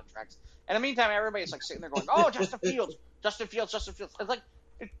long contracts. And in the meantime, everybody's like sitting there going, "Oh, Justin Fields." It's like,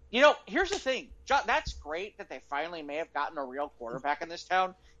 you know, here's the thing. That's great that they finally may have gotten a real quarterback in this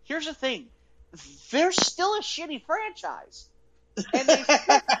town. Here's the thing. They're still a shitty franchise. And they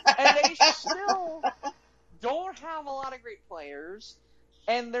still don't have a lot of great players.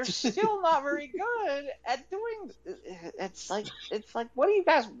 And they're still not very good at doing. It's like, what are you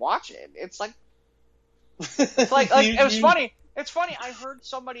guys watching? It's like, It's like it was funny. It's funny. I heard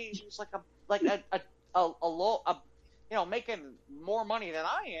somebody who's a low, making more money than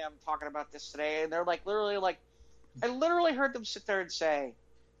I am talking about this today, and they're like literally like, I literally heard them sit there and say,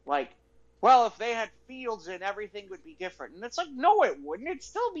 like, well, if they had Fields in, everything would be different. And it's like, no, it wouldn't. It'd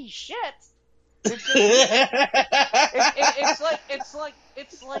still be shit.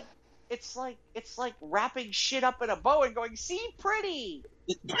 It's like wrapping shit up in a bow and going, see, pretty.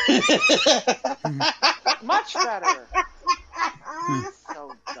 Much better.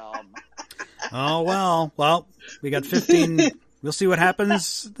 So dumb. Oh, well, we got 15. We'll see what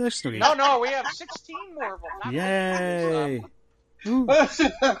happens this week. No, we have 16 more of them. Yay. Oh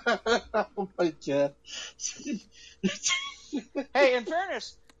my god. Hey, in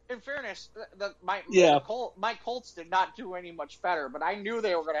fairness, my Colts did not do any much better, but I knew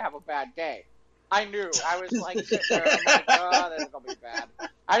they were going to have a bad day. I knew. I was like sitting there, I'm like, oh, this is going to be bad.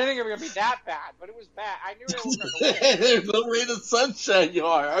 I didn't think it was going to be that bad, but it was bad. I knew they were going to win. There's no way to sunshine you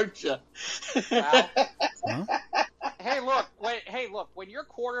are, aren't you? Well, hey, look. When your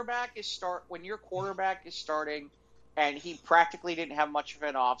quarterback is starting, and he practically didn't have much of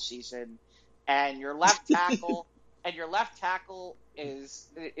an off season, and your left tackle is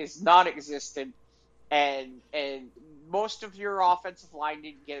non-existent, and most of your offensive line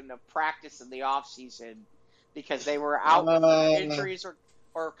didn't get enough practice in the off season because they were out with injuries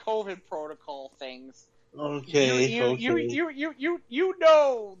or COVID protocol things. Okay. You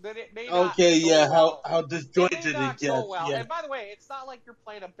know that it may not how disjointed it gets. Well. Yeah. And by the way, it's not like you're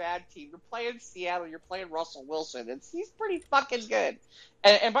playing a bad team. You're playing Seattle. You're playing Russell Wilson. He's pretty fucking good.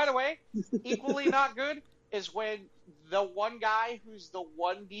 And by the way, equally not good is when the one guy who's the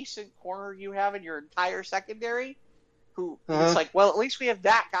one decent corner you have in your entire secondary, who it's like, well, at least we have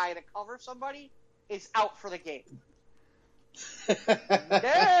that guy to cover somebody, is out for the game.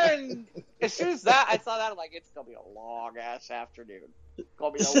 Then, as soon as I saw that, I'm like, it's going to be a long-ass afternoon. It's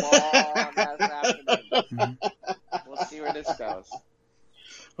going to be a long-ass afternoon. We'll see where this goes.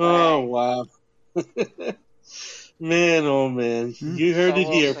 Oh, wow. Man, oh, man. You heard it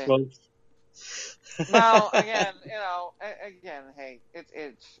here, folks. Well, again, hey,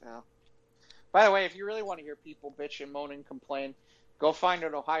 it's. By the way, if you really want to hear people bitch and moan and complain, go find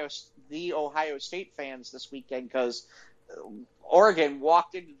the Ohio State fans this weekend, because Oregon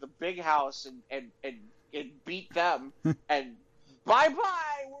walked into the big house and beat them, and bye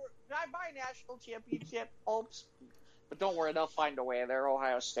national championship hopes. But don't worry, they'll find a way. They're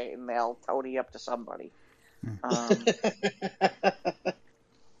Ohio State, and they'll Tony up to somebody.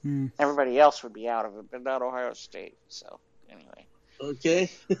 Everybody else would be out of it, but not Ohio State. So anyway, okay.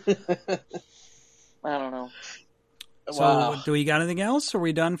 I don't know. So, do we got anything else? Are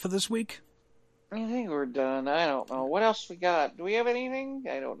we done for this week? I think we're done. I don't know. What else we got? Do we have anything?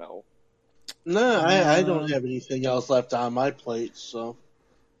 I don't know. No, I don't have anything else left on my plate, so. All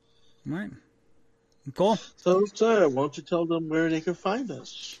right. Cool. So, sir, why don't you tell them where they can find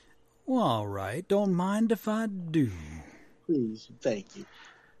us? Well, all right. Don't mind if I do. Please. Thank you.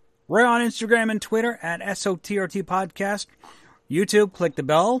 We're on Instagram and Twitter at SOTRT Podcast. YouTube, click the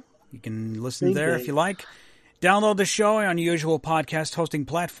bell. You can listen there if you like. Download the show on usual podcast hosting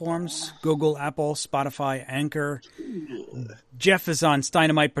platforms: Google, Apple, Spotify, Anchor. Jeff is on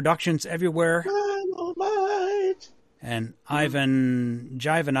Steinamite Productions everywhere. Dynamite. And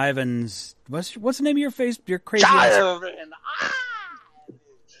Ivan's. What's the name of your crazy?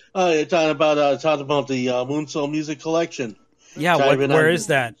 Oh, you're talking about the Moonsoul Music Collection. Yeah, where is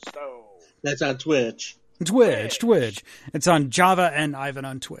that? That's on Twitch. Twitch. It's on Java and Ivan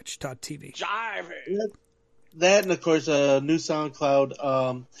on Twitch.tv. That, and of course, a new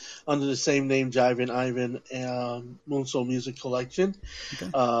SoundCloud under the same name, Jive and Ivan, Moonsoul Music Collection. Okay.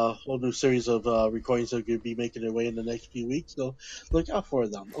 Whole new series of recordings that are going to be making their way in the next few weeks, so look out for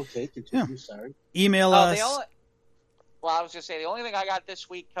them. Okay, continue. Yeah. Sorry. Email us. Well, I was going to say, the only thing I got this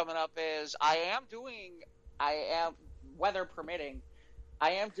week coming up is I am, weather permitting,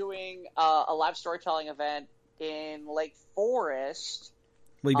 I am doing a live storytelling event in Lake Forest.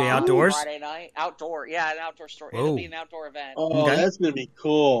 Will you be outdoors? Friday night. Outdoor. Yeah, an outdoor story. It'll be an outdoor event. Oh, okay. That's going to be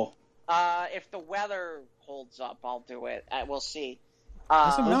cool. If the weather holds up, I'll do it. We'll see.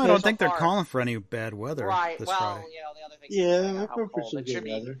 I don't think they're calling for any bad weather this Friday. The other thing. Yeah, I prefer some good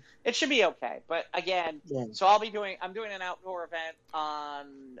weather. It should be okay. But again, so I'm doing an outdoor event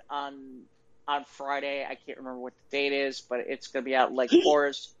on Friday. I can't remember what the date is, but it's going to be out in Lake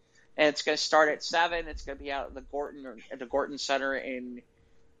Forest, and it's going to start at 7. It's going to be out at the Gorton Center in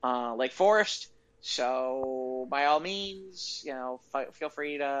Lake Forest. So by all means, feel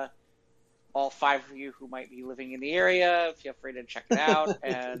free to all 5 of you who might be living in the area, feel free to check it out.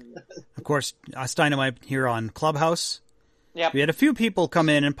 And Of course, Dynamite here on Clubhouse. yep. We had a few people come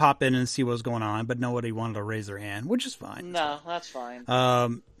in and pop in and see what was going on, but nobody wanted to raise their hand, which is fine. No, that's fine.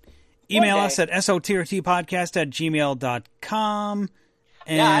 Email One us day. at sotrtpodcast@gmail.com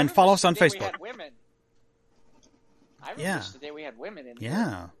and Yeah, I remember follow us the on day We Facebook. had women. I remember Yeah. the day we had women in here.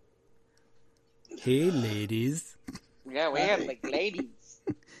 Yeah. Hey, ladies. Yeah, we had like ladies.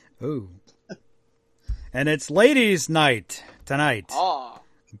 Oh. And it's ladies' night tonight. Oh,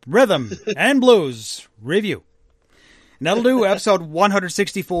 Rhythm and Blues review. And that'll do episode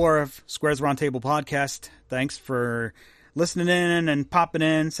 164 of Squares Roundtable Podcast. Thanks for listening in and popping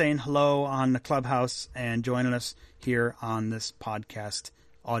in, saying hello on the Clubhouse, and joining us here on this podcast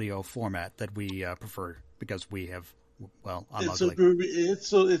audio format that we prefer because we have, well, I'm It's so ugly. groovy. It's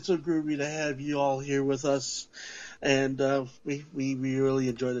so groovy to have you all here with us, and we really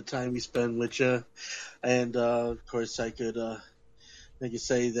enjoy the time we spend with you. And of course, I could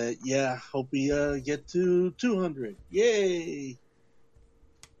say that hope we get to 200. Yay!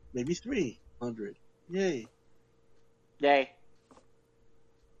 Maybe 300. Yay! yay.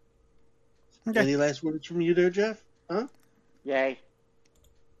 Okay. Any last words from you there, Jeff? Huh? Yay.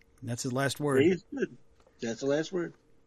 That's his last word. Yay is good. That's the last word.